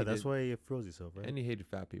 Yeah, Yeah, he that's did. why he froze himself, right? And he hated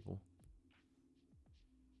fat people.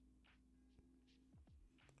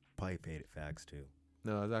 Probably hated facts too.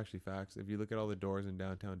 No, it's actually facts. If you look at all the doors in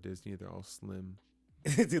downtown Disney, they're all slim.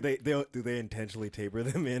 do they intentionally taper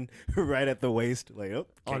them in right at the waist? Like, Oh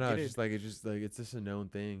can't no, get it's in. just like it's just a known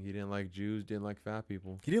thing. He didn't like Jews, didn't like fat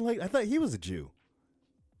people. He didn't like. I thought he was a Jew.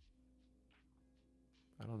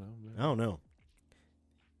 I don't know, man. I don't know.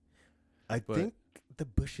 I But- think the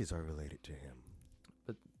Bushes are related to him.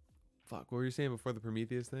 Fuck, what were you saying before the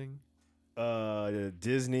Prometheus thing?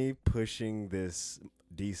 Disney pushing this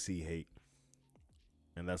DC hate,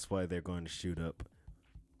 and that's why they're going to shoot up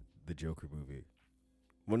the Joker movie.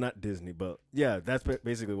 Well, not Disney, but yeah, that's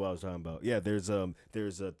basically what I was talking about. Yeah, there's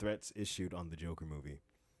threats issued on the Joker movie,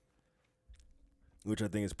 which I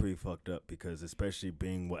think is pretty fucked up because especially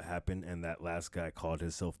being what happened and that last guy called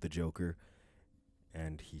himself the Joker,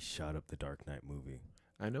 and he shot up the Dark Knight movie.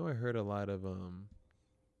 I know I heard a lot of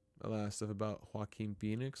stuff about Joaquin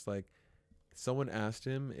Phoenix. Like, someone asked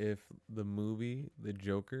him if the movie The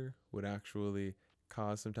Joker would actually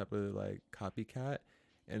cause some type of like copycat,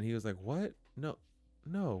 and he was like, "What? No,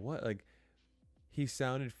 what?" Like, he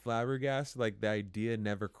sounded flabbergasted. Like the idea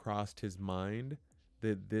never crossed his mind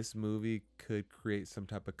that this movie could create some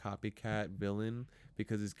type of copycat villain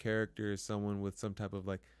because his character is someone with some type of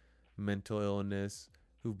like mental illness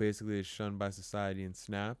who basically is shunned by society and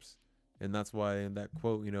snaps. And that's why in that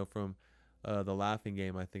quote, from The Laughing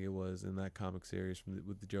Game, I think it was, in that comic series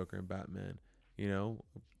with the Joker and Batman,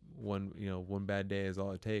 one bad day is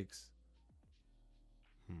all it takes.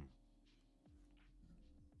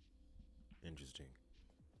 Interesting.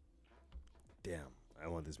 Damn, I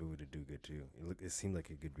want this movie to do good too. It seemed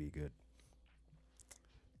like it could be good.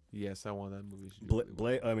 Yes, I want that movie. To do really well.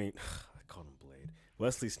 Blade. I mean, I call him Blade.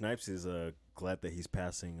 Wesley Snipes is glad that he's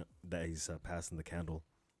passing the candle.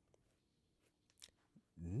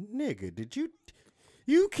 Nigga, did you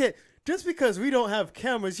can't just because we don't have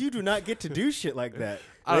cameras, you do not get to do shit like that.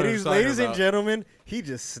 I don't know what you're Ladies talking and about. gentlemen, he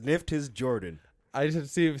just sniffed his Jordan. I just have to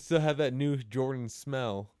see if it still had that new Jordan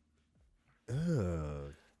smell.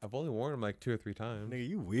 Ugh. I've only worn them like 2 or 3 times. Nigga,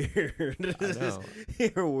 you weird. I know.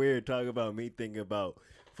 You're weird talking about me thinking about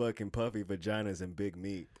fucking puffy vaginas and big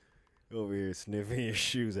meat. Over here sniffing your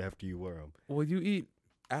shoes after you wear them. Well, you eat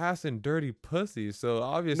ass and dirty pussy, so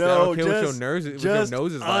obviously I don't care what your nose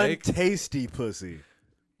is like. Tasty pussy.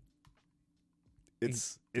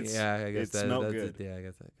 It's Yeah, I guess it's not that's good. it. Yeah, I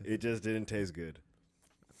guess that. It just didn't taste good.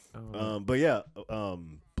 Oh, But yeah,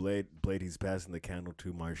 Blade, he's passing the candle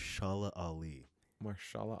to Marshala Ali.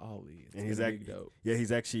 Marshala Ali. It's And he's gonna be dope. Yeah,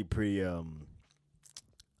 he's actually pretty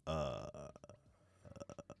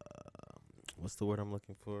what's the word I'm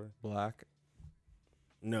looking for? Black.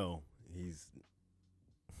 No, he's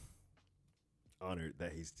honored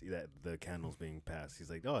that that the candle's being passed.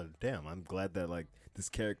 He's like, oh damn, I'm glad that like this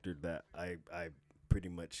character that I pretty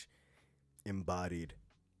much embodied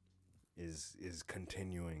is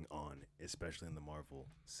continuing on, especially in the Marvel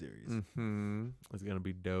series. Mm-hmm. It's gonna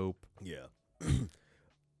be dope. Yeah.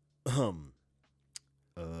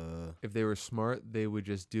 If they were smart, they would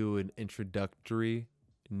just do an introductory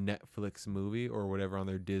Netflix movie or whatever on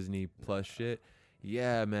their Disney Plus shit.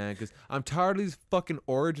 Yeah, man, because I'm tired of these fucking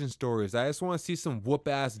origin stories. I just want to see some whoop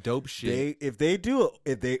ass dope shit. If they do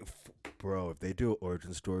an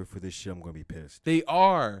origin story for this shit, I'm gonna be pissed. They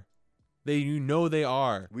are. They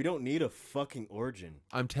are. We don't need a fucking origin.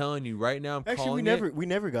 I'm telling you right now. Actually, we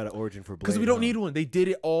never got an origin for Blade. Because we don't need one. They did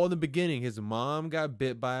it all in the beginning. His mom got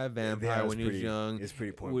bit by a vampire when he was young. It's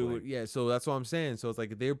pretty point blank. Yeah, so that's what I'm saying. So it's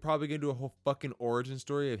like they're probably gonna do a whole fucking origin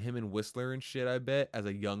story of him and Whistler and shit. I bet as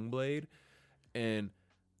a young Blade, and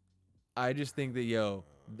I just think that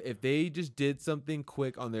if they just did something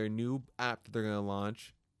quick on their new app that they're gonna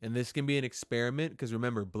launch, and this can be an experiment, because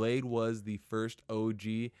remember, Blade was the first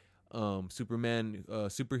OG Superman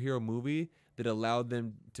superhero movie that allowed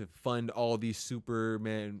them to fund all these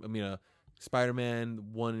Spider-Man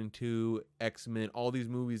 1 and 2, X-Men, all these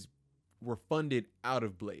movies were funded out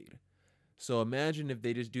of Blade. So imagine if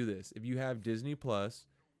they just do this. If you have Disney Plus,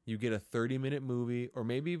 you get a 30-minute movie, or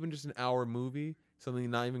maybe even just an hour movie, something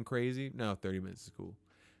not even crazy. No, 30 minutes is cool.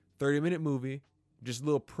 30-minute movie, just a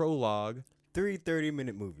little prologue. 3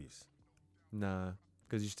 30-minute movies. Nah,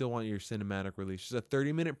 because you still want your cinematic release. Just a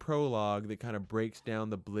 30-minute prologue that kind of breaks down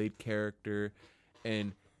the Blade character,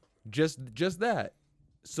 and just that.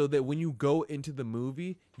 so that when you go into the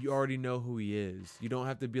movie, you already know who he is. You don't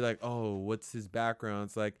have to be like, oh, what's his background?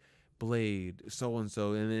 It's like Blade, so and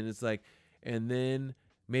so, and then it's like, and then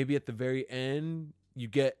maybe at the very end you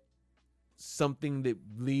get something that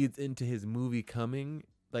leads into his movie coming,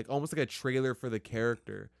 like almost like a trailer for the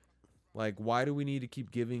character. Like, why do we need to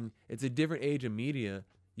keep giving? It's a different age of media.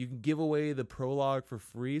 You can give away the prologue for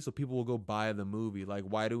free so people will go buy the movie. Like,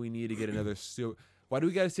 why do we need to get another? Why do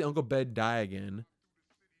we got to see Uncle Ben die again?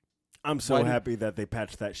 I'm so happy that they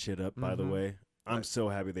patched that shit up, by the Mhm. way. I'm so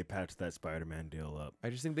happy they patched that Spider-Man deal up. I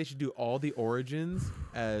just think they should do all the origins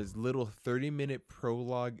as little 30-minute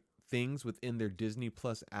prologue things within their Disney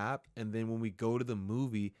Plus app. And then when we go to the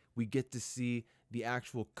movie, we get to see the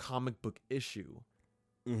actual comic book issue.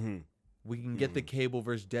 Mm-hmm. We can get the Cable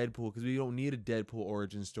versus Deadpool because we don't need a Deadpool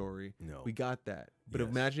origin story. No. We got that. But Yes.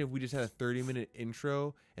 imagine if we just had a 30-minute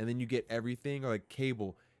intro and then you get everything, or like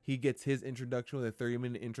Cable. He gets his introduction with a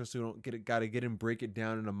 30-minute intro, so we don't gotta get him break it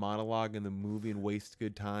down in a monologue in the movie and waste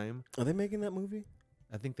good time. Are they making that movie?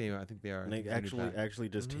 I think they are. Like actually,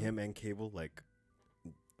 just him and Cable, like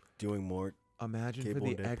doing more. Imagine Cable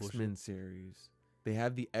for the and Deadpool X-Men series. They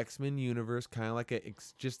have the X-Men universe, kind of like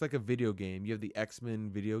just like a video game. You have the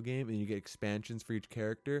X-Men video game, and you get expansions for each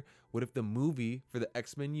character. What if the movie for the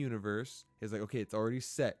X-Men universe is like, okay, it's already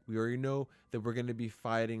set. We already know that we're going to be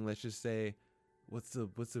fighting. Let's just say, what's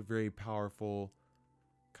a very powerful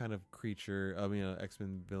kind of creature? I mean,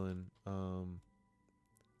 X-Men villain.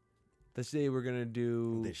 Let's say we're gonna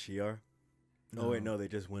do The Shi'ar? No. Oh wait, no, they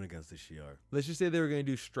just went against the Shi'ar. Let's just say they were going to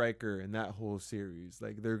do Stryker and that whole series.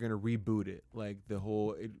 Like, they're going to reboot it. Like, the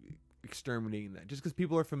whole exterminating that. Just because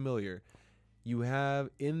people are familiar. You have,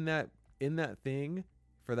 in that thing,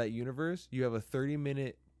 for that universe, you have a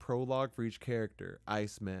 30-minute prologue for each character.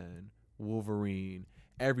 Iceman, Wolverine,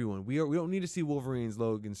 everyone. We don't need to see Wolverine's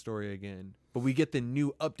Logan story again. But we get the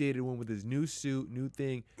new updated one with his new suit, new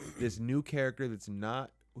thing. This new character that's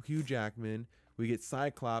not Hugh Jackman. We get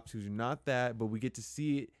Cyclops, who's not that, but we get to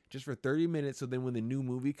see it just for 30 minutes. So then when the new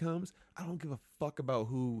movie comes, I don't give a fuck about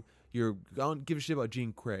I don't give a shit about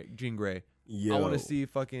Jean Grey. Yo, I want to see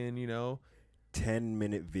fucking,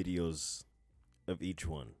 10-minute videos of each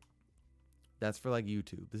one. That's for like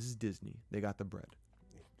YouTube. This is Disney. They got the bread.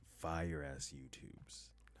 Fire ass YouTubes.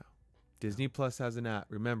 Disney Plus has an app.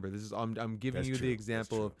 Remember, this is I'm giving That's you true. the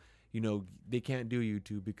example of, they can't do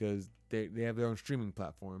YouTube because they have their own streaming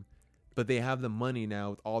platform. But they have the money now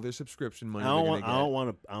with all their subscription money. I don't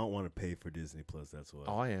want to pay for Disney Plus. That's why.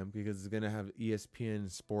 Oh, I am, because it's gonna have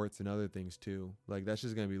ESPN sports and other things too. Like, that's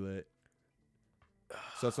just gonna be lit.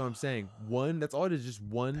 So that's what I'm saying. That's all it is, just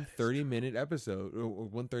one 30-minute episode or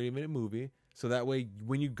one 30-minute movie. So that way,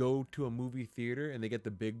 when you go to a movie theater and they get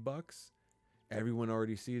the big bucks, everyone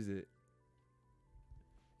already sees it.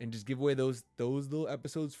 And just give away those little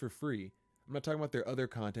episodes for free. I'm not talking about their other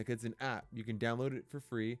content. It's an app. You can download it for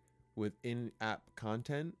free with in-app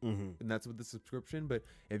content, and that's with the subscription. But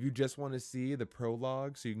if you just want to see the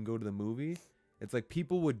prologue so you can go to the movie, it's like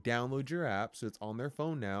people would download your app, so it's on their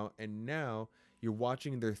phone now, and now you're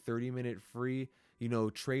watching their 30-minute free,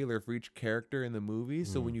 trailer for each character in the movie.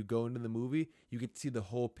 So when you go into the movie, you get to see the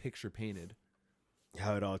whole picture painted.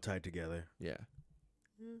 How it all tied together. Yeah.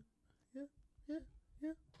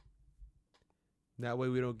 That way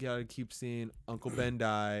we don't gotta keep seeing Uncle Ben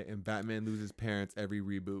die and Batman lose his parents every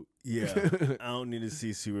reboot. Yeah, I don't need to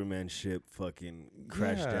see Superman ship fucking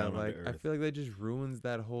crash down like, onto Earth. I feel like that just ruins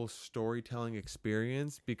that whole storytelling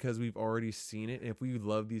experience because we've already seen it. And if we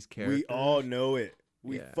love these characters, We all know it.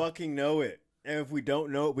 We Yeah. fucking know it. And if we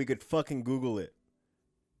don't know it, we could fucking Google it.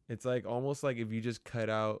 it's like almost like if you just cut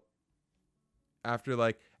out after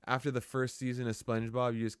the first season of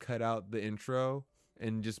SpongeBob, you just cut out the intro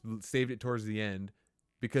and just saved it towards the end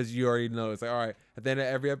because you already know. It's like, all right, at the end of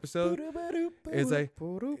every episode, it's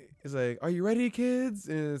like, are you ready, kids?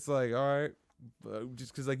 And it's like, all right,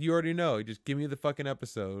 just because like you already know, just give me the fucking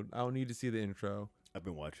episode. I don't need to see the intro. I've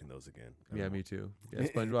been watching those again. Yeah, me too. Yeah,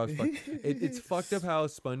 SpongeBob's it's fucked up how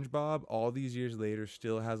SpongeBob all these years later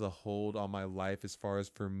still has a hold on my life as far as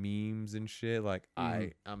for memes and shit. Like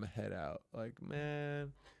I'm a head out. Like,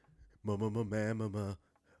 man, Mama,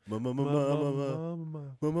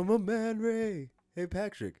 man, Ray. Hey,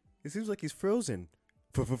 Patrick. It seems like he's frozen.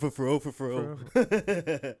 Fro.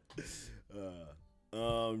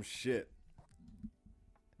 Shit.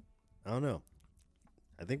 I don't know.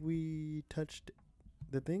 I think we touched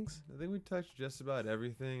the things. I think we touched just about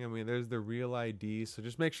everything. I mean, there's the real ID. So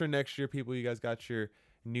just make sure next year, people, you guys got your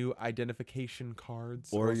new identification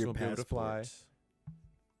cards Or else your you'll be able to fly. passports.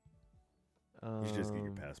 You should just get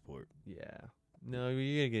your passport. Yeah. No,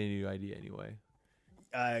 you're gonna get a new ID anyway.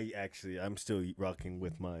 I'm still rocking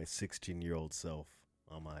with my 16-year-old self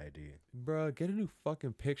on my ID. Bro, get a new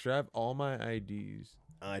fucking picture. I have all my IDs.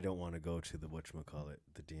 I don't want to go to the whatchamacallit,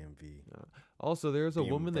 the DMV. Also, there was a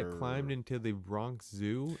woman that Denver. climbed into the Bronx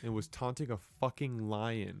Zoo and was taunting a fucking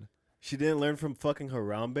lion. She didn't learn from fucking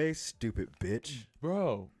Harambe, stupid bitch.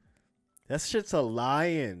 Bro. That shit's a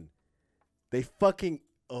lion. They fucking...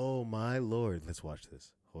 Oh, my Lord. Let's watch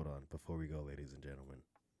this. Hold on. Before we go, ladies and gentlemen.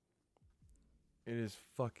 It is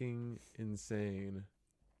fucking insane.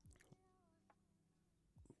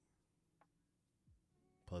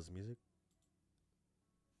 Pause the music.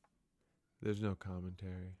 There's no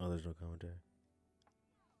commentary. Oh, there's no commentary.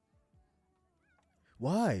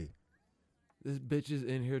 Why? This bitch is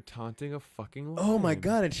in here taunting a fucking lion. Oh, my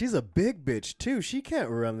God. And she's a big bitch, too. She can't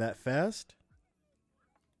run that fast.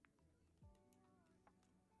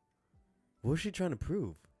 What was she trying to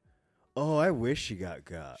prove? Oh, I wish she got.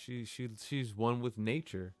 She's one with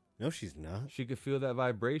nature. No, she's not. She could feel that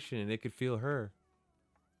vibration and it could feel her.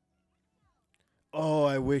 Oh,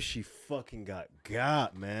 I wish she fucking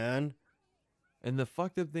got, man. And the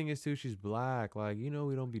fucked up thing is too, she's black. Like, we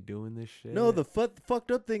don't be doing this shit. No, the fucked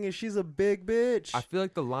up thing is she's a big bitch. I feel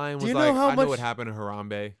like the lion was Do you like, know how I know much- what happened to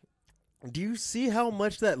Harambe. Do you see how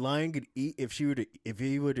much that lion could eat if he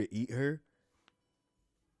were to eat her?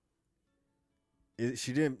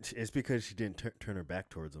 She didn't. It's because she didn't turn her back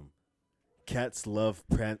towards him. Cats love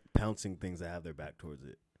pouncing things that have their back towards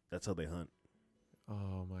it. That's how they hunt.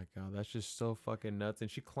 Oh my God, that's just so fucking nuts.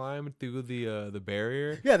 And she climbed through the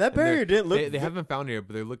barrier. Yeah, that And barrier didn't look. They haven't found her yet,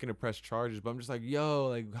 but they're looking to press charges. But I'm just like, yo,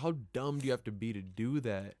 like, how dumb do you have to be to do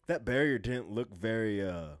that? That barrier didn't look very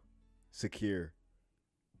secure.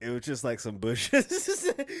 It was just like some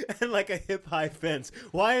bushes and like a hip high fence.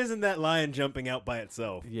 Why isn't that lion jumping out by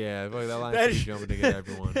itself? Yeah, like that lion keeps jumping to get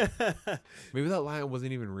everyone. Maybe that lion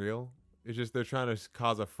wasn't even real. It's just they're trying to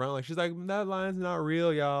cause a front. Like, she's like, that lion's not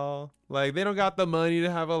real, y'all. Like, they don't got the money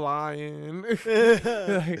to have a lion. Like,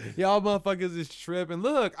 y'all motherfuckers is tripping.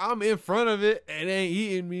 Look, I'm in front of it and it ain't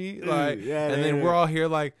eating me. Like, and then we're all here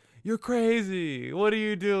like, you're crazy. What are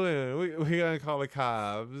you doing? We gonna call the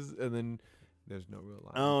cops. And then there's no real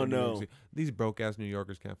lion. Oh, in New York no. City. These broke ass New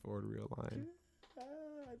Yorkers can't afford a real lion.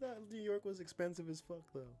 I thought New York was expensive as fuck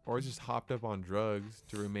though. Or it's just hopped up on drugs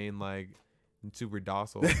to remain like super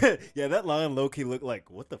docile. Yeah, that lion low-key looked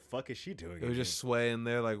like, what the fuck is she doing? It was just swaying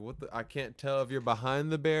there like, what the? I can't tell if you're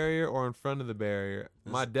behind the barrier or in front of the barrier.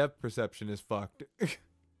 My depth perception is fucked.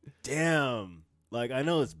 Damn. Like, I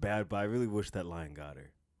know it's bad, but I really wish that lion got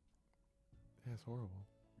her. That's horrible.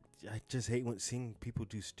 I just hate seeing people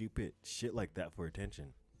do stupid shit like that for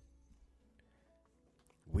attention.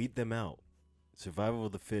 Weed them out. Survival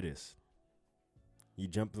of the fittest. You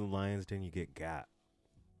jump in the lion's den, you get got.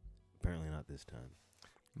 Apparently not this time.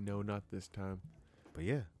 No, not this time. But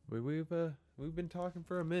yeah. We've been talking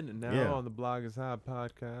for a minute now Yeah. on the Blog is Hot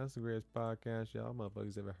podcast, the greatest podcast y'all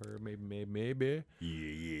motherfuckers ever heard. Maybe.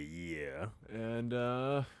 Yeah. And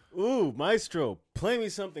Ooh, Maestro, play me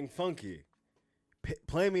something funky.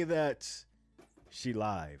 Play me that She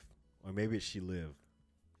Live. Or maybe it's She Live.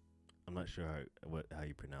 I'm not sure how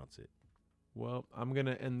you pronounce it. well, I'm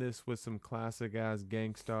gonna end this with some classic ass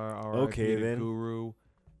Gangstar. Okay, to then. Guru.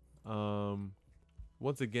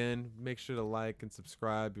 Once again, make sure to like and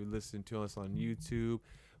subscribe. You're listening to us on YouTube.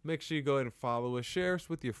 Make sure you go ahead and follow us, share us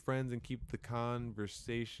with your friends, and keep the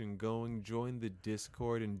conversation going. Join the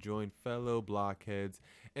Discord and join fellow blockheads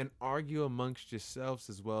and argue amongst yourselves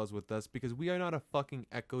as well as with us, because we are not a fucking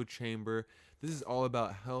echo chamber. This is all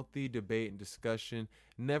about healthy debate and discussion.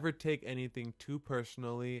 Never take anything too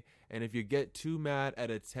personally, and if you get too mad at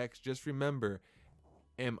a text, just remember,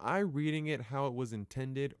 am I reading it how it was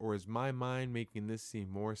intended, or is my mind making this seem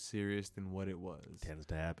more serious than what it was? Tends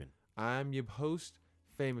to happen. I'm your host,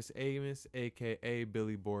 Famous Amos, a.k.a.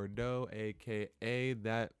 Billy Bordeaux, a.k.a.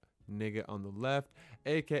 that nigga on the left,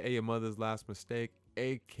 a.k.a. your mother's last mistake,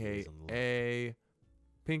 a.k.a.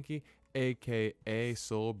 Pinky, a.k.a.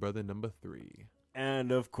 Soul Brother number 3.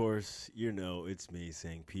 And of course, it's me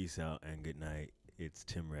saying peace out and good night. It's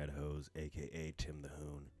Tim Radhose, a.k.a. Tim the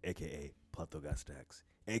Hoon, a.k.a. Plato Gastax,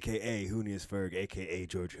 a.k.a. Hoonius Ferg, a.k.a.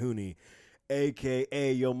 George Hooney,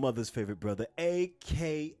 a.k.a. your mother's favorite brother,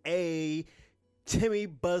 a.k.a. Timmy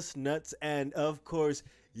Bust Nuts, and of course,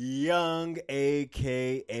 young,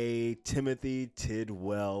 a.k.a. Timothy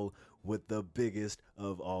Tidwell, with the biggest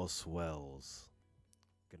of all swells.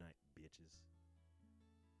 Good night, bitches.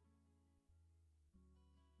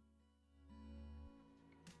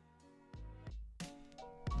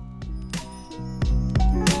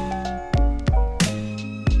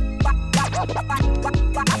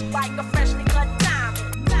 Like a freshly cut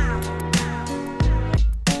diamond.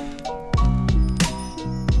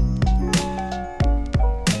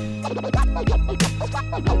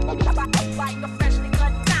 Like a freshly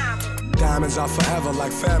cut diamond. Diamonds are forever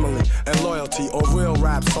like family and loyalty, or real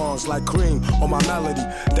rap songs like cream or my melody.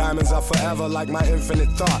 Diamonds are forever like my infinite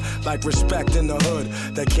thought, like respect in the hood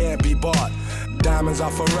that can't be bought. Diamonds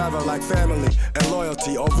are forever like family and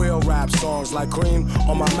loyalty, or real rap songs like cream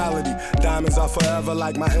or my melody. Diamonds are forever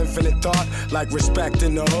like my infinite thought, like respect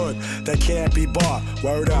in the hood that can't be bought.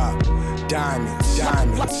 Word up. Diamonds,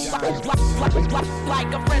 diamonds, diamonds.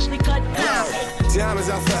 Like a freshly cut diamond. Diamonds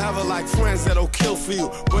are forever like friends that'll kill for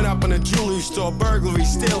you. Went up in a jewelry store, burglary,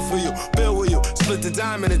 steal for you, bill with you, split the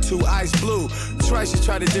diamond in two, ice blue. Twice you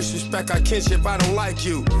try to disrespect our kinship, I don't like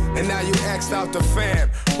you. And now you X'd out the fam,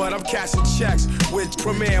 but I'm cashing checks with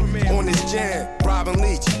Premier on this jam. Robin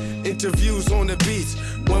Leach, interviews on the beach.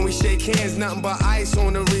 When we shake hands, nothing but ice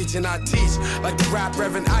on the reach. And I teach like the rap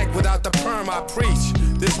Reverend Ike, without the perm I preach.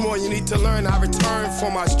 There's more you need to learn, I return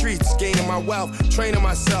for my streets, gaining my wealth, training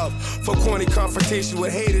myself for corny confrontation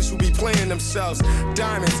with haters who be playing themselves.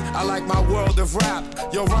 Diamonds, I like my world of rap.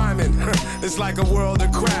 Yo, rhyming, it's like a world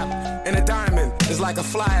of crap. And a diamond is like a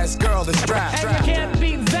fly-ass girl that's strapped. And you can't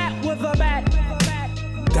beat that with a bat.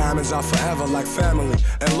 Diamonds are forever like family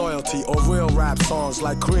and loyalty, or real rap songs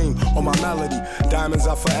like cream or my melody. Diamonds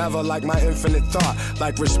are forever like my infinite thought,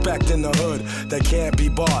 like respect in the hood that can't be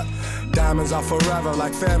bought. Diamonds are forever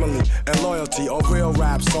like family and loyalty, or real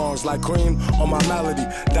rap songs like cream or my melody.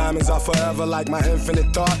 Diamonds are forever like my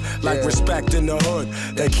infinite thought, like respect in the hood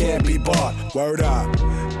that can't be bought. Word up.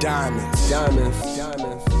 Diamonds. Diamonds.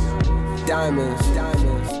 Diamonds. Diamonds.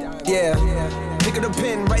 Diamonds. Yeah. Pick up the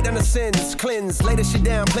pen, write down the sins, cleanse, lay this shit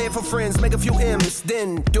down, play it for friends, make a few M's,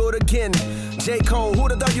 then do it again. J. Cole,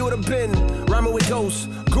 who'da thought you would've been? Rhyming with ghosts,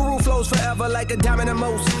 guru flows forever like a diamond and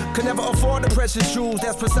most. Could never afford the precious jewels,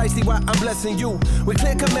 that's precisely why I'm blessing you. With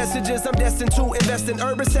clear-cut messages, I'm destined to invest in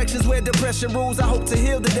urban sections where depression rules. I hope to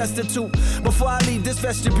heal the destitute before I leave this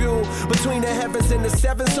vestibule. Between the heavens and the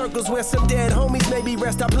seven circles where some dead homies maybe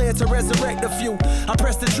rest, I plan to resurrect a few. I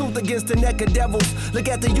press the truth against the neck of devils. Look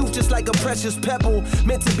at the youth just like a precious pebble,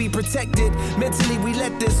 meant to be protected. Mentally we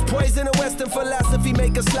let this poison of Western philosophy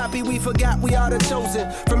make us sloppy. We forgot we are the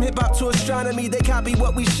chosen. From hip-hop to astronomy, they copy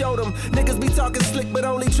what we showed them. Niggas be talking slick but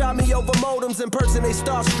only try me over modems. In person they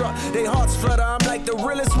starstruck, they hearts flutter. I'm like the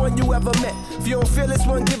realest one you ever met. If you don't feel this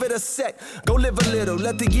one, give it a sec. Go live a little,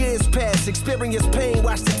 let the years pass. Experience pain,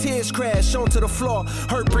 watch the tears crash onto the floor.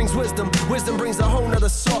 Hurt brings wisdom, wisdom brings a whole nother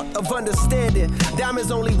sort of understanding.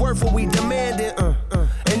 Diamonds only worth what we demanded.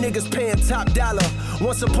 And niggas paying top dollar.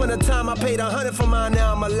 Once upon a time I paid 100 for mine,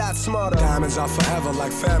 now I'm a lot smarter. Diamonds are forever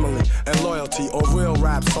like family and loyalty, or real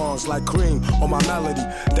rap songs like cream or my melody.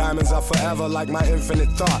 Diamonds are forever like my infinite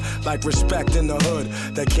thought, like respect in the hood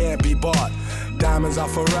that can't be bought. Diamonds are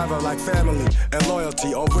forever like family and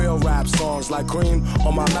loyalty, or real rap songs like cream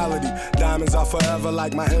or my melody. Diamonds are forever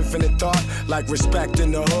like my infinite thought, like respect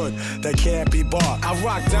in the hood that can't be bought. I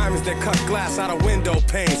rock diamonds that cut glass out of window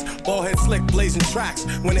panes, ball head slick blazing tracks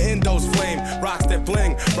when the endos flame. Rocks that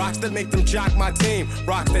bling, rocks that make them jock my team.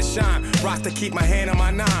 Rocks that shine, rocks that keep my hand on my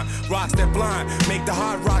nine. Rocks that blind, make the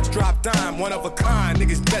hard rocks drop dime. One of a kind,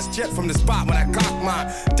 niggas best jet from the spot when I cock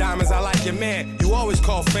mine. Diamonds, I like your man, you always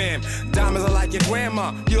call fam. Diamonds, I like your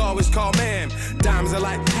grandma, you always call ma'am. Diamonds are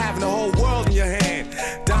like having the whole world in your hand.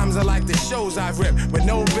 Diamonds are like the shows I've ripped with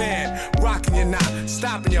no band. Rocking your knot,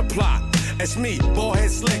 stopping your plot. It's me, ball head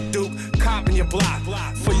slick duke, copping your block.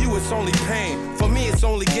 For you it's only pain, for me it's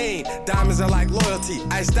only gain. Diamonds are like loyalty,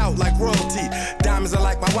 iced out like royalty. Diamonds are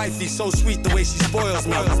like my wifey, so sweet the way she spoils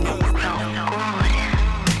me.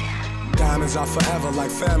 Diamonds are forever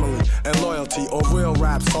like family and loyalty, or real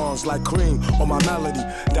rap songs like cream or my melody.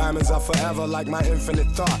 Diamonds are forever like my infinite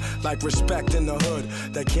thought, like respect in the hood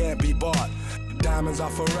that can't be bought. Diamonds are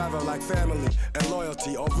forever like family and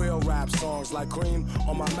loyalty, or real rap songs like cream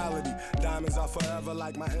or my melody. Diamonds are forever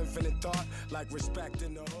like my infinite thought, like respect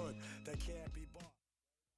in the hood that can't